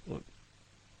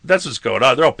 That's what's going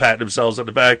on. They're all patting themselves on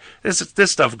the back.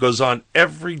 This stuff goes on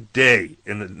every day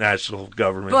in the national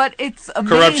government. But it's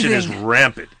amazing. Corruption is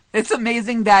rampant. It's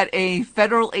amazing that a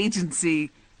federal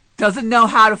agency doesn't know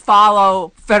how to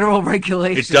follow federal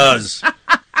regulations. It does.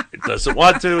 It doesn't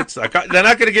want to. They're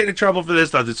not going to get in trouble for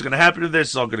this. Nothing's going to happen to this.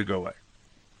 It's all going to go away.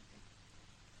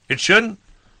 It shouldn't.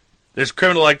 There's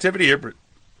criminal activity here, but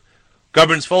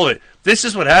government's full of it. This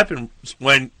is what happens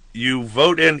when you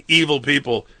vote in evil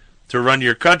people to run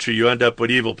your country. You end up with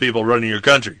evil people running your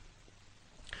country.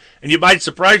 And you might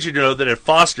surprise you to know that it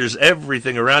fosters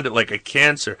everything around it like a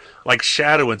cancer, like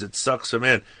shadowings. It sucks them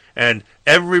in. And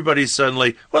everybody's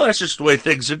suddenly, well, that's just the way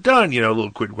things are done. You know, a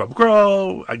little quid pro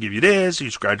quo. I give you this. You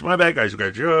scratch my back. I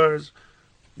scratch yours.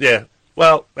 Yeah.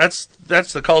 Well, that's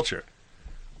the culture.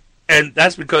 And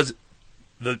that's because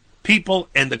the people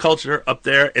and the culture up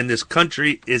there in this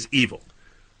country is evil.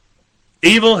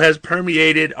 Evil has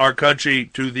permeated our country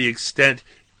to the extent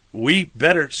we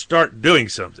better start doing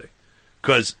something.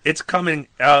 Because it's coming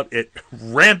out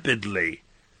rampantly.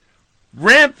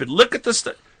 Rampant. Look at the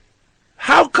stuff.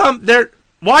 How come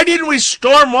why didn't we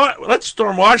let's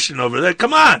storm Washington over there.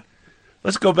 Come on.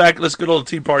 Let's go back. Let's get a little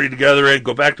tea party together and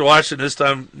go back to Washington this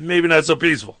time. Maybe not so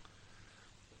peaceful.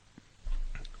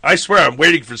 I swear I'm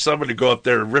waiting for somebody to go up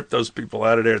there and rip those people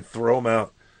out of there and throw them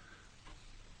out.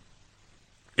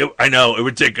 I know, it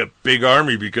would take a big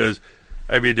army because,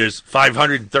 I mean, there's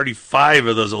 535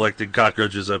 of those elected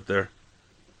cockroaches up there.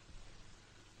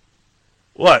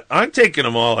 What? I'm taking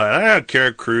them all out. I don't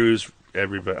care, Cruz,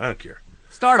 everybody. I don't care.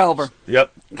 Start over.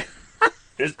 Yep.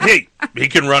 Hey, he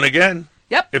can run again.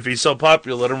 Yep. If he's so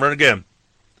popular, let him run again.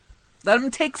 Let him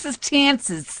take his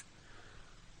chances.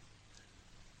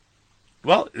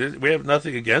 Well, we have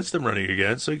nothing against him running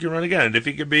again, so he can run again. And if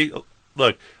he can be...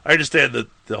 Look, I understand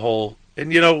the whole...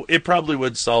 And, you know, it probably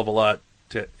would solve a lot.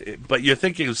 But you're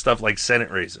thinking of stuff like Senate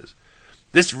races.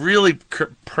 This really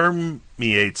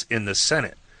permeates in the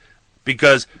Senate.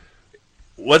 Because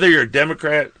whether you're a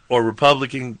Democrat or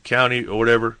Republican county or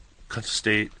whatever,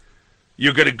 state,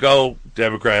 you're going to go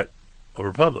Democrat or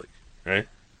Republican, right?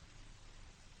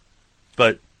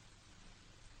 But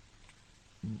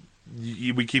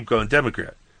we keep going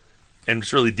Democrat. And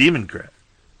it's really Democrat.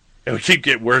 And we keep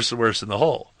getting worse and worse in the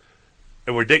hole.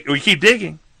 And we keep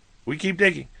digging. We keep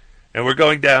digging. And we're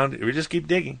going down. We just keep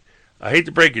digging. I hate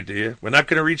to break it to you, we're not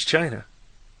going to reach China.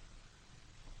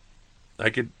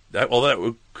 That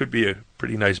could be a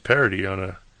pretty nice parody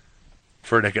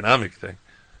for an economic thing.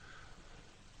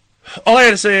 All I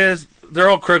got to say is, they're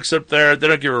all crooks up there. They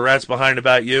don't give a rat's behind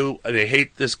about you. They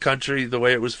hate this country the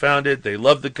way it was founded. They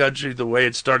love the country the way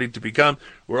it's starting to become,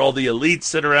 where all the elites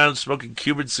sit around smoking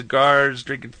Cuban cigars,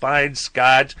 drinking fine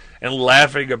scotch, and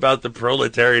laughing about the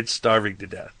proletariat starving to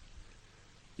death.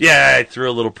 Yeah, I threw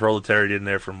a little proletariat in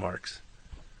there from Marx.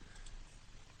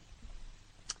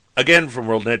 Again, from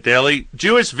WorldNet Daily,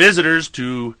 Jewish visitors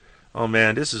to... Oh,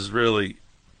 man, this is really...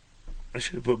 I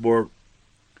should have put more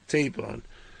tape on.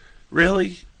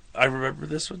 Really? I remember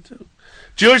this one, too.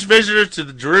 Jewish visitors to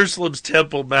the Jerusalem's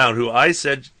Temple Mount, who I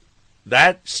said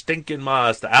that stinking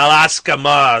mosque, the Alaska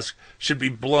Mosque, should be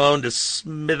blown to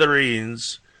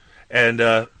smithereens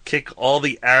and kick all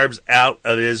the Arabs out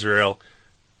of Israel.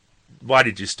 Why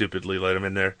did you stupidly let them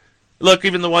in there? Look,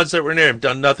 even the ones that were near have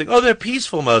done nothing. Oh, they're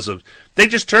peaceful Muslims. They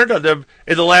just turned on them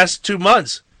in the last 2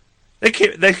 months. They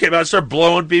came out and started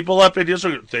blowing people up in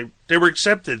Israel. They were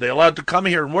accepted. They allowed to come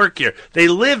here and work here. They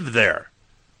live there.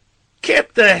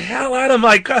 Get the hell out of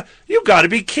my country. You got to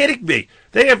be kidding me.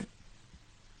 They have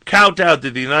kowtowed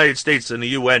to the United States and the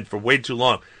UN for way too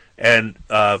long. And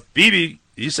Bibi,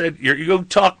 you said you go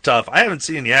talk tough. I haven't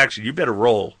seen the action. You better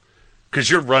roll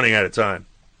because you're running out of time.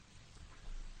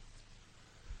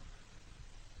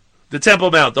 The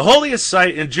Temple Mount, the holiest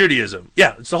site in Judaism.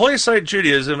 Yeah, it's the holiest site in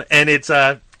Judaism, and it's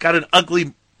got an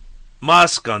ugly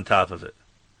mosque on top of it.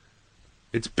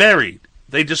 It's buried.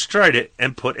 They destroyed it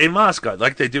and put a mosque on,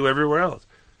 like they do everywhere else.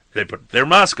 They put their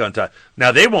mosque on top.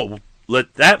 Now, they won't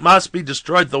let that mosque be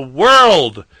destroyed. The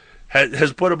world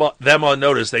has put them on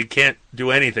notice. They can't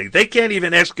do anything. They can't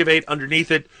even excavate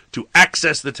underneath it to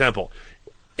access the temple.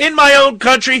 In my own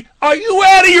country, are you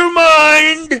out of your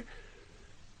mind?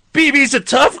 Bibi's a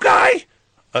tough guy?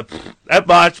 That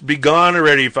mosque would be gone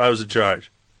already if I was in charge.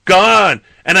 Gone!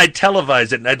 And I'd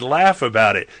televise it, and I'd laugh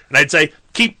about it. And I'd say,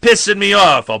 keep pissing me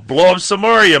off. I'll blow up some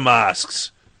more of your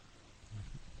mosques.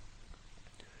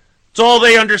 It's all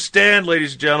they understand,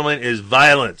 ladies and gentlemen, is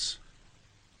violence.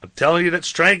 I'm telling you that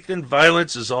strength and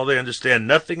violence is all they understand.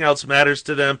 Nothing else matters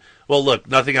to them. Well, look,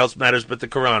 nothing else matters but the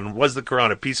Quran. Was the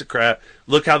Quran a piece of crap?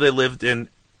 Look how they lived in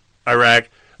Iraq.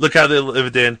 Look how they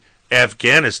lived in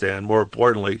Afghanistan, more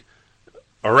importantly.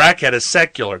 Iraq had a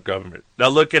secular government. Now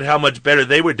look at how much better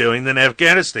they were doing than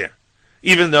Afghanistan,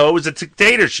 even though it was a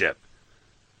dictatorship,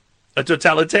 a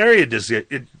totalitarian,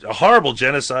 a horrible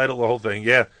genocidal, the whole thing.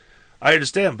 Yeah, I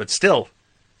understand, but still,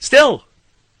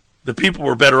 the people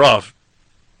were better off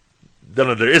than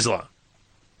under Islam.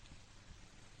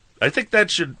 I think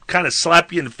that should kind of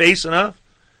slap you in the face enough.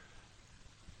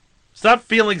 Stop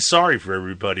feeling sorry for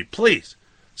everybody, please.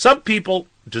 Some people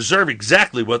deserve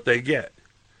exactly what they get.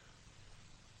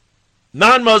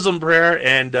 Non-Muslim prayer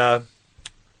and, oh,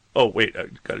 wait, I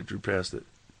got to drew past it.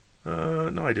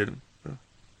 No, I didn't.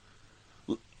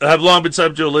 Have long been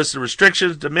subject to a list of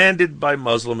restrictions demanded by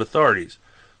Muslim authorities.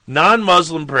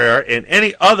 Non-Muslim prayer and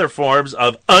any other forms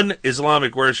of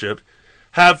un-Islamic worship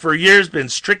have for years been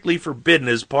strictly forbidden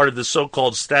as part of the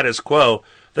so-called status quo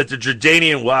that the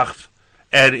Jordanian Waqf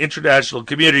and international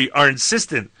community are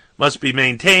insistent must be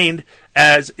maintained,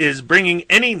 as is bringing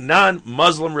any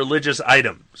non-Muslim religious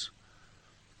items.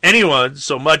 Anyone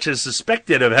so much as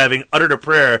suspected of having uttered a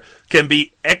prayer can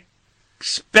be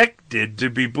expected to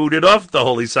be booted off the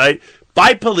holy site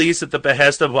by police at the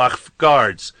behest of Waqf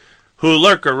guards, who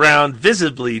lurk around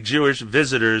visibly Jewish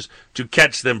visitors to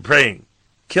catch them praying.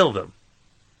 Kill them.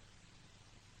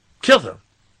 Kill them.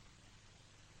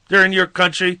 They're in your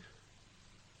country.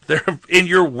 They're in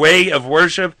your way of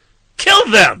worship. Kill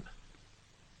them.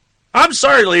 I'm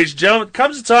sorry, ladies and gentlemen.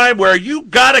 Comes a time where you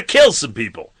gotta kill some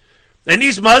people. And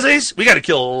these muzzies, we got to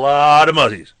kill a lot of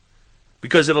muzzies.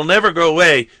 Because it'll never go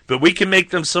away, but we can make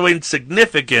them so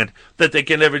insignificant that they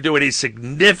can never do any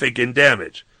significant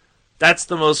damage. That's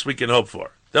the most we can hope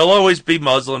for. There'll always be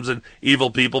Muslims and evil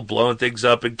people blowing things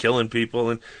up and killing people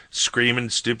and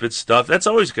screaming stupid stuff. That's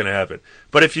always going to happen.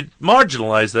 But if you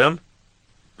marginalize them,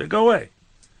 they go away.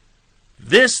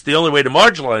 The only way to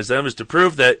marginalize them is to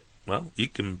prove that, well, you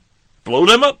can blow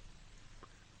them up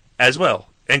as well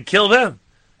and kill them.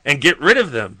 And get rid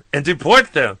of them, and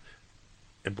deport them,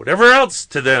 and whatever else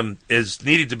to them is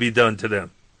needed to be done to them.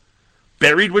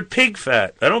 Buried with pig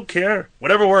fat. I don't care.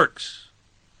 Whatever works.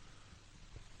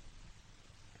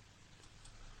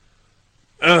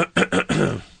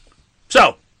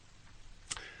 So,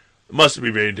 must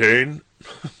be maintained.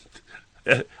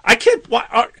 I can't...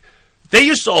 They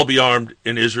used to all be armed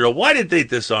in Israel. Why did they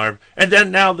disarm? And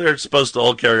then now they're supposed to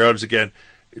all carry arms again.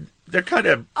 they're kind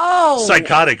of Oh,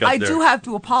 psychotic up I there. do have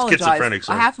to apologize. Schizophrenic, I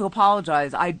sorry. have to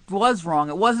apologize. I was wrong.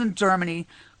 It wasn't Germany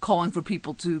calling for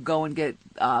people to go and get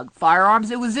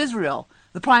firearms. It was Israel.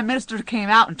 The prime minister came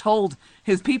out and told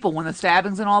his people when the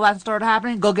stabbings and all that started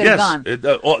happening, go get a gun.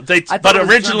 But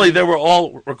originally they were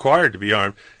all required to be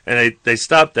armed, and they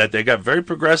stopped that. They got very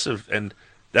progressive, and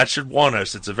that should warn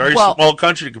us. It's a very small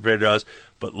country compared to us,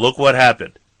 but look what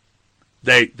happened.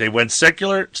 They went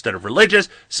secular instead of religious.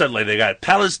 Suddenly they got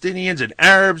Palestinians and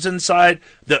Arabs inside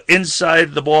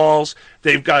the walls.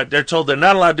 They're told they're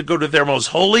not allowed to go to their most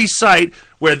holy site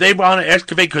where they want to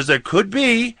excavate, because there could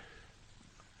be.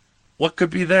 What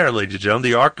could be there, ladies and gentlemen?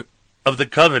 The Ark of the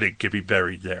Covenant could be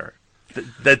buried there.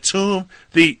 The tomb,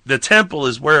 the temple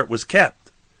is where it was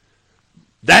kept.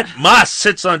 That mosque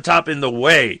sits on top in the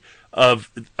way of,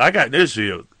 I got news for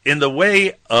you, in the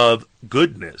way of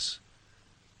goodness.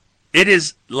 It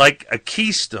is like a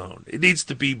keystone. It needs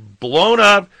to be blown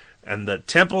up, and the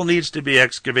temple needs to be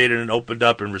excavated and opened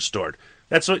up and restored.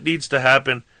 That's what needs to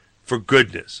happen for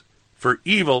goodness. For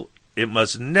evil, it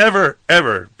must never,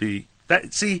 ever be.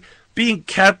 See, being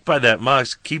capped by that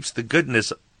mosque keeps the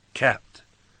goodness capped.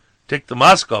 Take the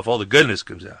mosque off, all the goodness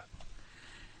comes out.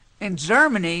 In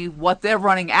Germany, what they're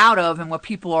running out of and what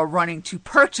people are running to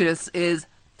purchase is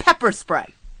pepper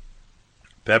spray.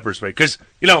 Pepper spray. Because,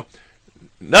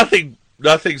 nothing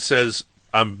says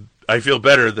I feel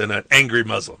better than an angry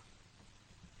Muslim.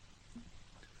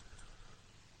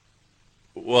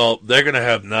 Well, they're going to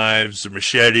have knives or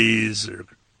machetes or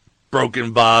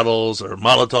broken bottles or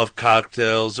Molotov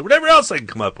cocktails or whatever else they can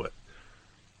come up with.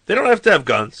 They don't have to have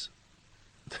guns.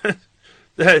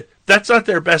 That's not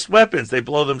their best weapons. They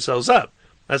blow themselves up.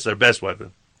 That's their best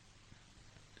weapon.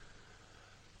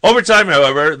 Over time,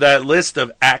 however, that list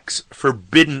of acts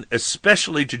forbidden,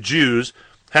 especially to Jews,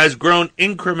 has grown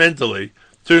incrementally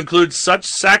to include such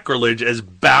sacrilege as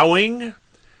bowing,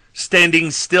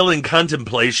 standing still in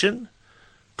contemplation,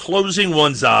 closing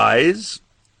one's eyes,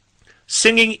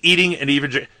 singing, eating, and even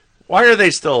drinking. Why are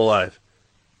they still alive?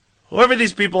 Whoever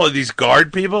these people are, these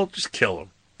guard people, just kill them.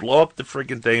 Blow up the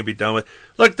freaking thing and be done with it.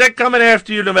 Look, they're coming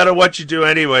after you no matter what you do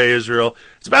anyway, Israel.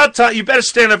 It's about time. You better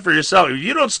stand up for yourself. If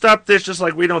you don't stop this just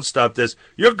like we don't stop this,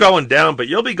 you're going down, but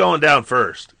you'll be going down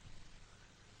first.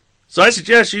 So I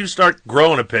suggest you start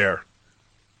growing a pair.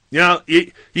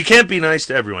 You can't be nice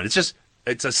to everyone.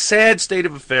 It's a sad state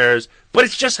of affairs, but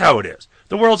it's just how it is.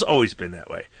 The world's always been that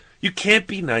way. You can't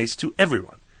be nice to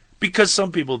everyone because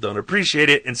some people don't appreciate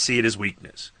it and see it as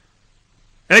weakness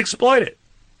and exploit it.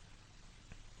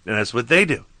 And that's what they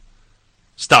do.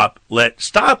 Stop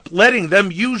letting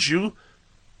them use you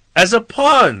as a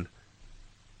pawn.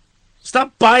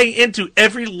 Stop buying into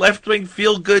every left-wing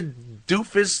feel-good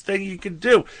doofus thing you can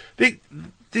do.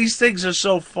 These things are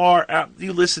so far out.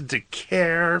 You listen to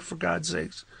CARE, for God's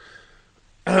sakes.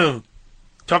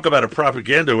 Talk about a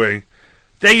propaganda wing.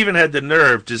 They even had the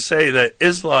nerve to say that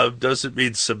Islam doesn't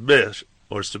mean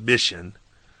submission,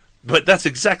 but that's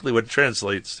exactly what it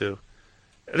translates to.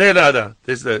 No.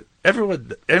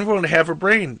 Everyone have a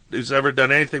brain who's ever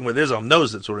done anything with Islam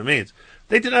knows that's what it means.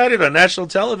 They denied it on national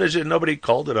television. Nobody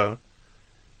called it on.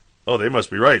 Oh, they must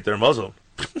be right. They're Muslim.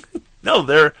 No,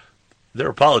 they're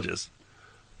apologists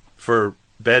for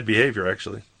bad behavior,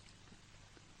 actually.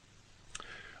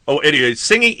 Oh, anyway,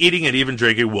 singing, eating, and even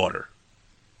drinking water.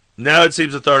 Now it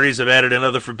seems authorities have added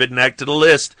another forbidden act to the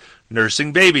list: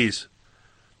 nursing babies.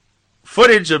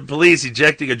 Footage of police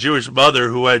ejecting a Jewish mother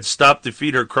who had stopped to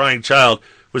feed her crying child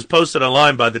was posted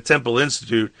online by the Temple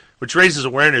Institute, which raises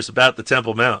awareness about the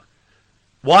Temple Mount.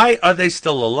 Why are they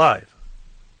still alive?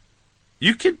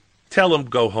 You can tell them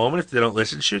go home, and if they don't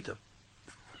listen, shoot them.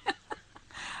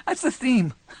 That's the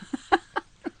theme.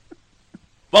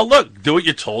 Well, look, do what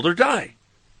you're told or die.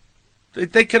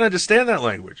 They can understand that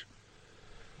language.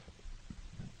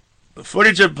 The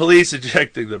footage of police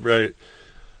ejecting them, right?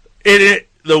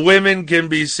 The women can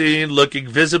be seen looking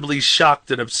visibly shocked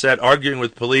and upset, arguing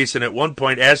with police, and at one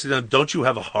point asking them, "Don't you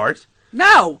have a heart?"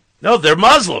 No, they're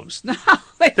Muslims. No,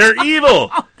 they're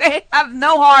evil. They have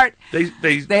no heart. They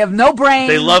have no brain.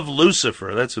 They love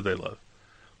Lucifer. That's who they love.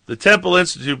 The Temple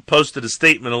Institute posted a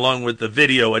statement along with the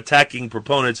video attacking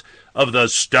proponents of the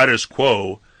status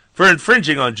quo for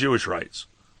infringing on Jewish rights.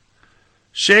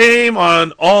 Shame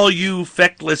on all you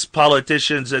feckless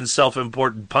politicians and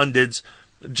self-important pundits,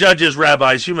 judges,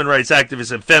 rabbis, human rights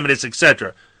activists, and feminists,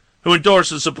 etc., who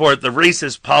endorse and support the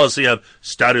racist policy of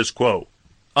status quo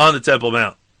on the Temple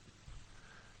Mount.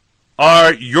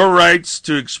 Are your rights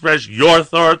to express your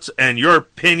thoughts and your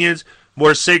opinions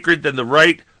more sacred than the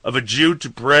right of a Jew to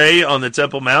pray on the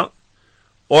Temple Mount,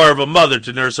 or of a mother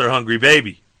to nurse her hungry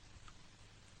baby?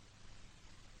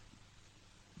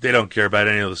 They don't care about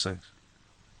any of those things.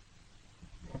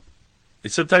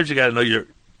 Sometimes you got to know your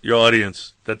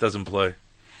audience. That doesn't play.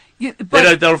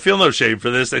 They don't feel no shame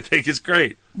for this. They think it's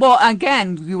great. Well,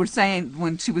 again, you were saying,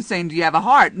 when she was saying, do you have a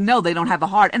heart? No, they don't have a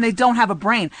heart, and they don't have a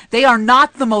brain. They are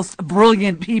not the most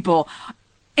brilliant people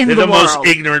in the world. They're the most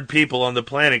ignorant people on the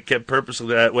planet, kept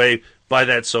purposely that way by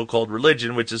that so-called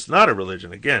religion, which is not a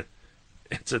religion. Again,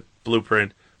 it's a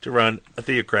blueprint to run a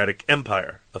theocratic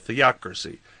empire, a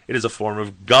theocracy. It is a form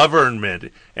of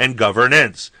government and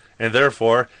governance, and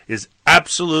therefore is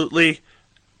absolutely...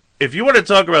 If you want to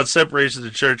talk about separation of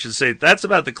the church and state, that's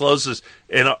about the closest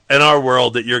in our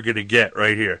world that you're going to get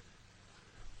right here.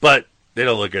 But they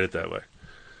don't look at it that way.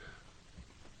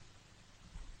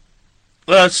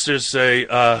 Let's just say,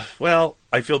 well,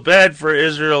 I feel bad for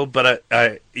Israel, but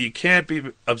you can't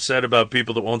be upset about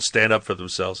people that won't stand up for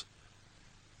themselves.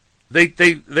 They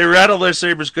rattle their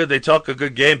sabers good. They talk a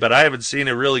good game, but I haven't seen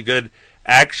a really good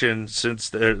action since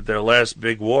their last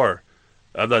big war.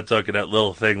 I'm not talking that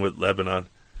little thing with Lebanon.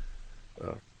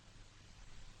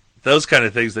 Those kind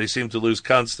of things they seem to lose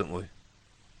constantly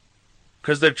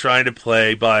because they're trying to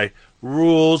play by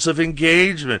rules of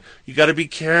engagement. You got to be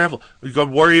careful. You got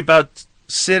to worry about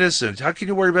citizens. How can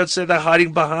you worry about citizens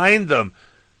hiding behind them?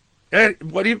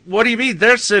 What do you mean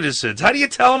they're citizens? How do you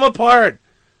tell them apart?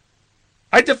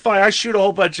 I shoot a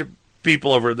whole bunch of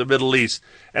people over in the Middle East,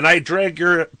 and I drag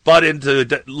your butt in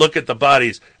to look at the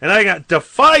bodies, and I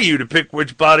defy you to pick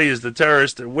which body is the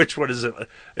terrorist and which one is it.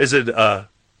 Is it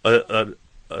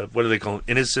what do they call them?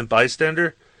 Innocent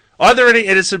bystander? Are there any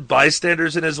innocent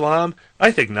bystanders in Islam?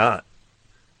 I think not.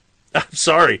 I'm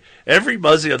sorry. Every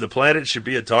Muzzy on the planet should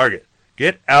be a target.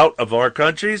 Get out of our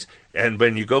countries, and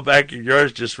when you go back to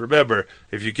yours, just remember,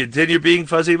 if you continue being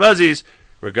Fuzzy Muzzies,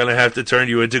 we're going to have to turn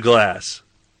you into glass.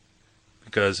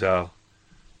 Because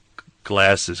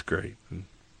glass is great.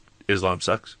 Islam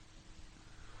sucks.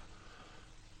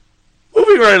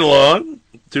 Moving right along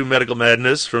to Medical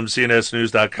Madness from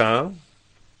CNSnews.com.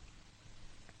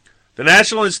 The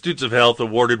National Institutes of Health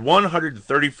awarded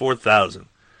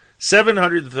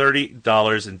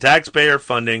 $134,730 in taxpayer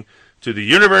funding to the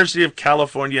University of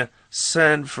California,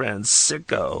 San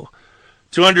Francisco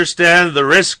to understand the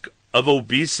risk of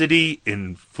obesity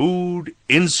in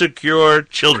food-insecure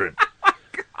children.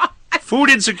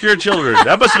 Food-insecure children.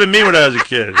 That must have been me when I was a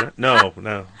kid. No.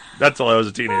 That's all I was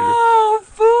a teenager. Oh,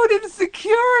 food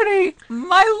insecurity.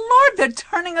 My Lord, they're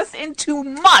turning us into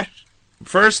mush.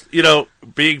 First,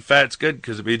 being fat's good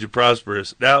because it means you're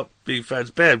prosperous. Now, being fat's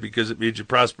bad because it means you're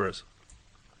prosperous.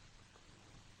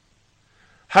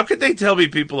 How could they tell me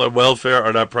people on welfare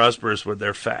are not prosperous when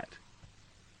they're fat?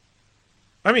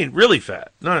 I mean, really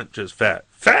fat. Not just fat.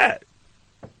 Fat!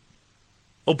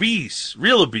 Obese.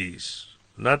 Real obese.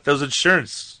 Not those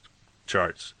insurance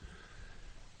charts.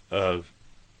 I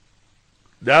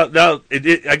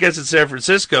guess it's San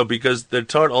Francisco because they're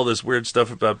taught all this weird stuff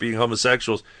about being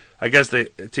homosexuals. I guess they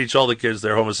teach all the kids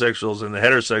they're homosexuals, and the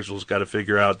heterosexuals got to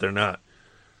figure out they're not.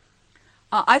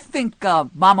 I think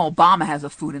Mama Obama has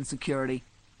a food insecurity.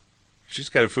 She's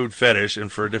got a food fetish,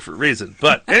 and for a different reason.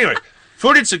 But anyway,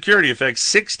 food insecurity affects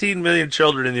 16 million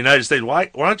children in the United States.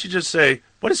 Why don't you just say,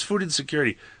 what is food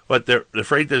insecurity? What, they're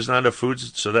afraid there's not enough food,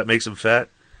 so that makes them fat?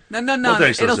 No.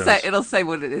 It'll say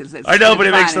what it is. I know, but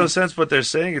it makes no sense what they're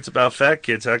saying. It's about fat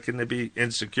kids. How can they be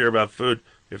insecure about food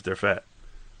if they're fat?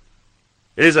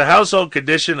 It is a household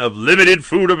condition of limited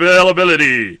food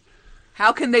availability.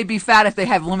 How can they be fat if they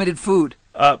have limited food?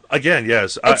 Again,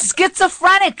 yes. It's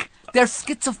schizophrenic. They're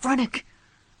schizophrenic.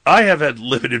 I have had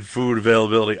limited food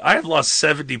availability. I have lost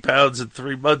 70 pounds in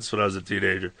 3 months when I was a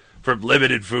teenager from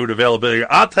limited food availability.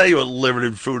 I'll tell you what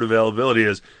limited food availability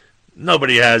is.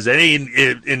 Nobody has any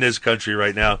in this country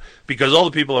right now because all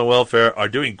the people on welfare are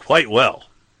doing quite well.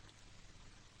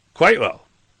 Quite well.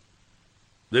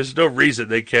 There's no reason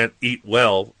they can't eat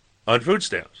well on food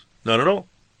stamps. None at all.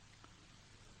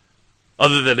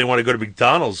 Other than they want to go to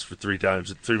McDonald's for 3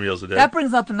 meals a day. That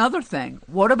brings up another thing.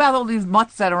 What about all these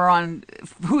mutts that are on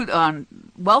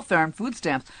welfare and food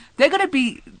stamps? They're going to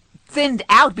be thinned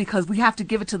out because we have to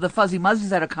give it to the Fuzzy Muzzies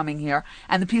that are coming here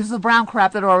and the pieces of brown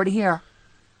crap that are already here.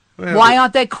 Well, why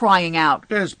aren't they crying out?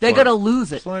 They're going to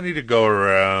lose it. Plenty to go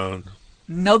around.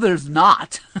 No, there's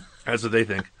not. That's what they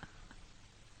think.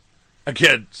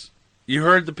 Again, you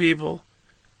heard the people.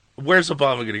 Where's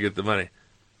Obama going to get the money?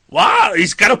 Wow,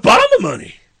 he's got Obama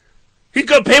money. He's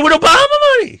going to pay with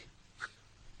Obama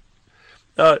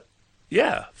money.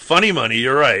 Yeah, funny money,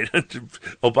 you're right.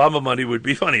 Obama money would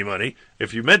be funny money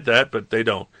if you meant that, but they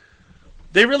don't.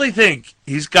 They really think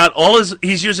he's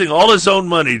using all his own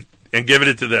money and giving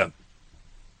it to them.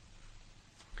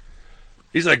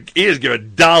 He's like, he is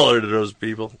giving $1 to those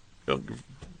people. Don't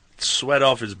sweat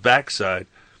off his backside.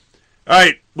 All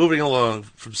right, moving along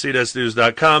from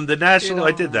CNSnews.com. The national,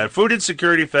 I did that. Food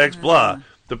insecurity facts, blah.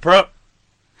 The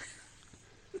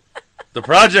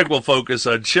project will focus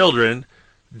on children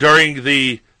during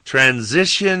the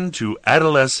transition to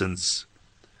adolescence,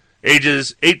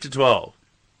 ages 8 to 12.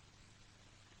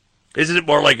 Isn't it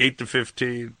more like 8 to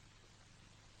 15?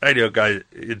 I know a guy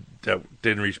that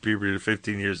didn't reach puberty to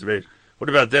 15 years of age. What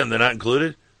about them? They're not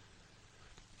included?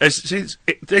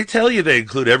 They tell you they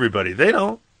include everybody. They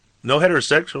don't. No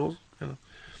heterosexuals. You know.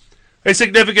 A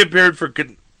significant period for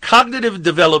cognitive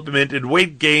development and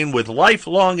weight gain with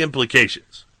lifelong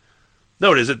implications.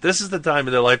 Notice that this is the time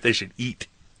in their life they should eat.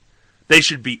 They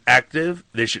should be active.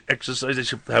 They should exercise. They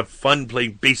should have fun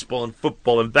playing baseball and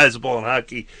football and basketball and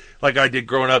hockey like I did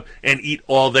growing up and eat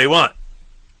all they want.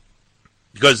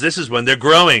 Because this is when they're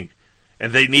growing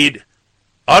and they need,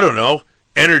 I don't know,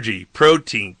 energy,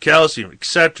 protein, calcium,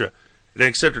 etc.,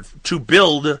 to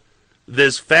build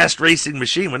this fast racing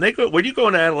machine. When you go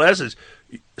into adolescence,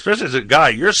 especially as a guy,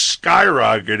 you're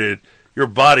skyrocketed your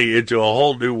body into a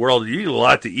whole new world. You need a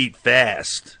lot to eat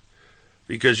fast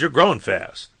because you're growing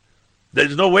fast.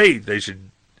 There's no way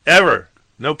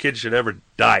no kid should ever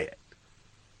diet.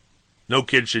 No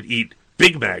kid should eat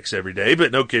Big Macs every day,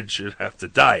 but no kid should have to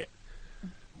diet.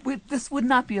 This would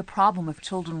not be a problem if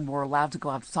children were allowed to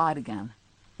go outside again.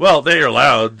 Well, they are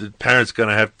allowed. The parent's going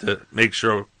to have to make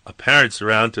sure a parent's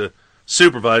around to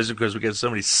supervise it because we get so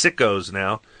many sickos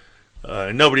now.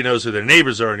 And nobody knows who their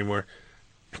neighbors are anymore.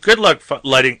 Good luck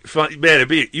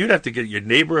you'd have to get your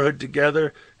neighborhood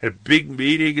together, have a big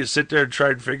meeting, and sit there and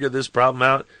try and figure this problem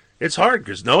out. It's hard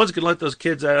because no one's going to let those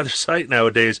kids out of their sight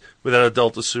nowadays without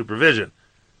adult supervision,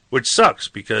 which sucks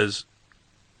because,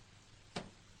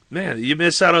 man, you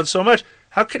miss out on so much.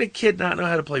 How could a kid not know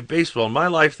how to play baseball? In my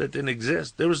life, that didn't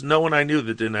exist. There was no one I knew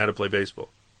that didn't know how to play baseball.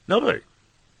 Nobody.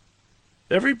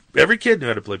 Every kid knew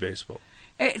how to play baseball.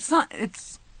 It's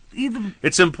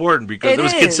important because it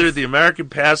was considered the American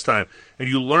pastime, and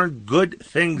you learn good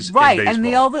things in baseball. And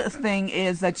the other thing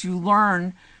is that you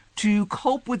learn to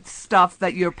cope with stuff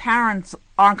that your parents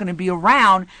aren't going to be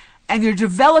around, and you're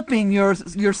developing your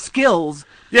skills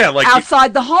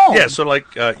outside the home. Yeah, so like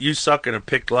you suck and are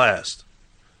picked last.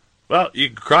 Well, you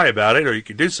can cry about it or you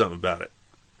can do something about it.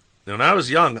 Now, when I was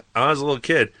young, I was a little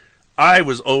kid, I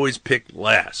was always picked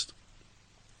last.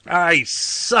 I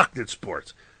sucked at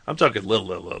sports. I'm talking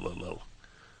little.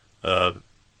 I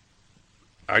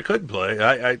couldn't play.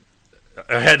 I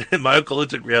had my uncle who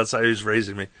took me outside. He was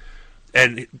raising me,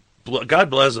 and God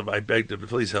bless him. I begged him to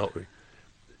please help me,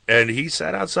 and he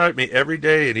sat outside with me every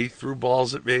day, and he threw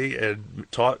balls at me and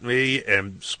taught me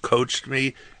and coached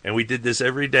me, and we did this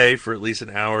every day for at least an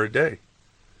hour a day.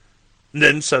 And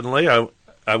then suddenly I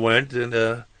went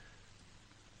and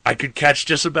I could catch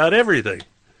just about everything,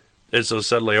 and so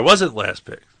suddenly I wasn't last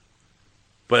pick.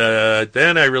 But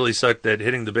then I really sucked at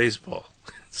hitting the baseball.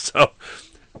 So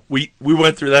we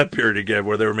went through that period again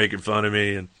where they were making fun of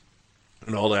me and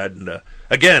all that. And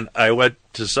again, I went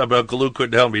to some uncle who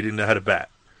couldn't help me. He didn't know how to bat.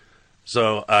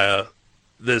 So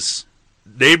this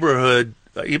neighborhood,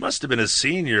 he must have been a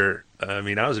senior. I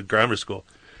mean, I was in grammar school.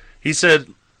 He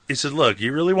said, look,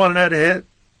 you really want to know how to hit?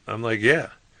 I'm like, yeah.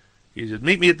 He said,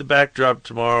 meet me at the backdrop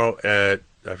tomorrow at,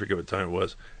 I forget what time it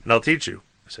was, and I'll teach you.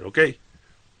 I said, okay.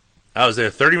 I was there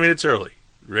 30 minutes early,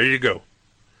 ready to go.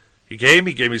 He gave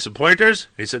me some pointers.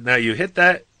 He said, now you hit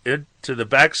that into the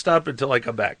backstop until I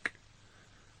come back.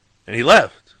 And he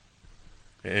left.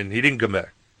 And he didn't come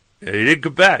back. And he didn't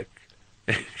come back.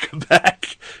 And he didn't come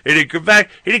back. He didn't come back.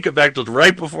 He didn't come back till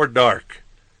right before dark.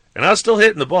 And I was still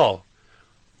hitting the ball.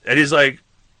 And he's like,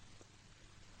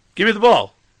 give me the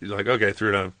ball. He's like, okay, threw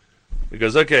it on. He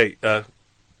goes, okay,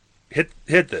 hit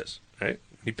this. Right?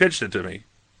 He pitched it to me.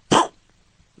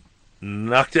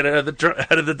 Knocked it out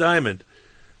of the diamond.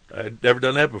 I'd never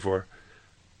done that before.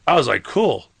 I was like,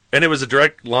 cool. And it was a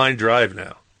direct line drive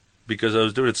now because I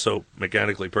was doing it so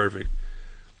mechanically perfect.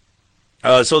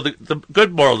 So the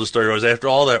good moral of the story was after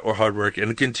all that hard work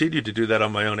and continued to do that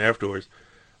on my own afterwards,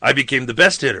 I became the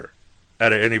best hitter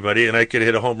out of anybody, and I could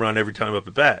hit a home run every time up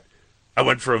at bat. I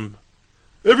went from,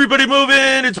 everybody move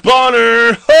in, it's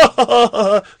Bonner,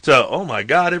 to, oh my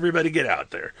God, everybody get out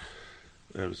there.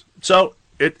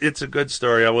 It's a good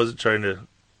story. I wasn't trying to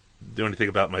do anything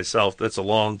about myself. That's a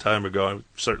long time ago. I'm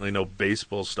certainly no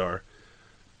baseball star.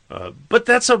 But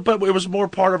it was more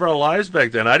part of our lives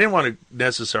back then. I didn't want to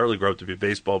necessarily grow up to be a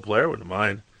baseball player. I wouldn't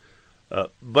mind.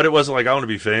 But it wasn't like I want to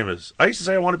be famous. I used to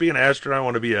say I want to be an astronaut. I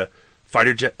want to be a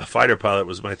fighter pilot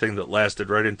was my thing that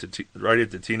lasted right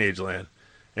into teenage land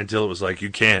until it was like, you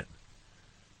can't.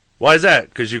 Why is that?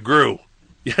 Because you grew.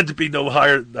 You had to be no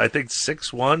higher, I think,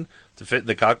 6'1" to fit in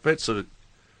the cockpit, so that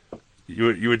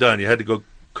you were done. You had to go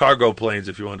cargo planes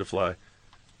if you wanted to fly.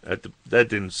 That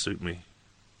didn't suit me.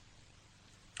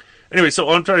 Anyway, so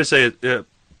what I'm trying to say is,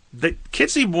 the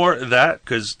kids need more of that,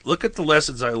 because look at the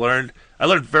lessons I learned. I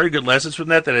learned very good lessons from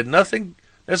that had nothing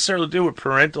necessarily to do with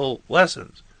parental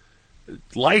lessons.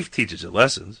 Life teaches you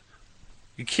lessons.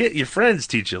 Your friends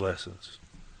teach you lessons.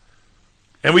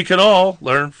 And we can all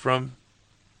learn from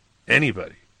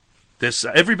anybody.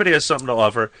 Everybody has something to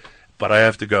offer, but I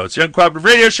have to go. It's the Uncooperative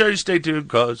Radio Show. You stay tuned,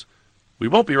 because we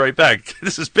won't be right back.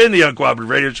 This has been the Uncooperative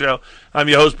Radio Show. I'm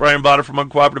your host, Brian Botter from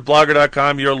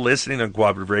UncooperativeBlogger.com. You're listening to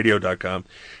UncooperativeRadio.com.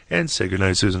 And say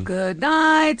goodnight, Susan. Good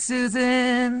night,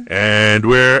 Susan. And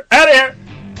we're out of here.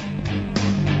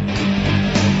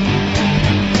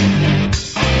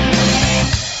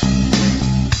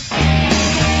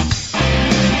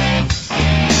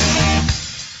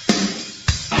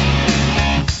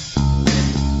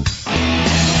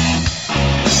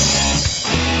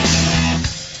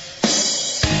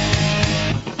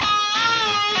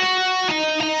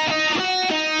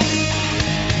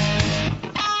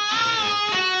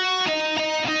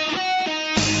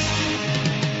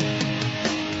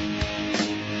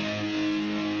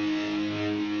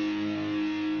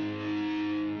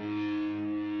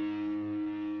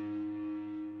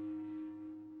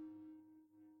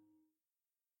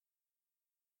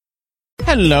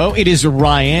 Hello, it is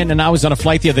Ryan, and I was on a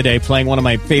flight the other day playing one of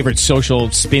my favorite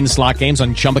social spin slot games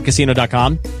on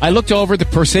ChumbaCasino.com. I looked over at the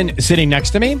person sitting next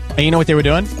to me, and you know what they were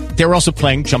doing? They were also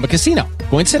playing Chumba Casino.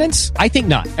 Coincidence? I think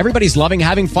not. Everybody's loving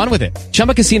having fun with it.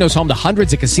 Chumba Casino is home to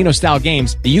hundreds of casino-style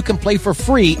games that you can play for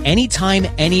free anytime,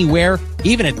 anywhere,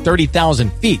 even at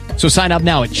 30,000 feet. So sign up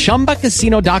now at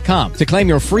ChumbaCasino.com to claim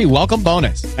your free welcome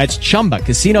bonus. That's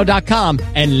ChumbaCasino.com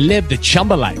and live the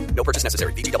Chumba life. No purchase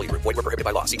necessary. VGW. Void where prohibited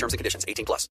by law. See terms and conditions. 18+.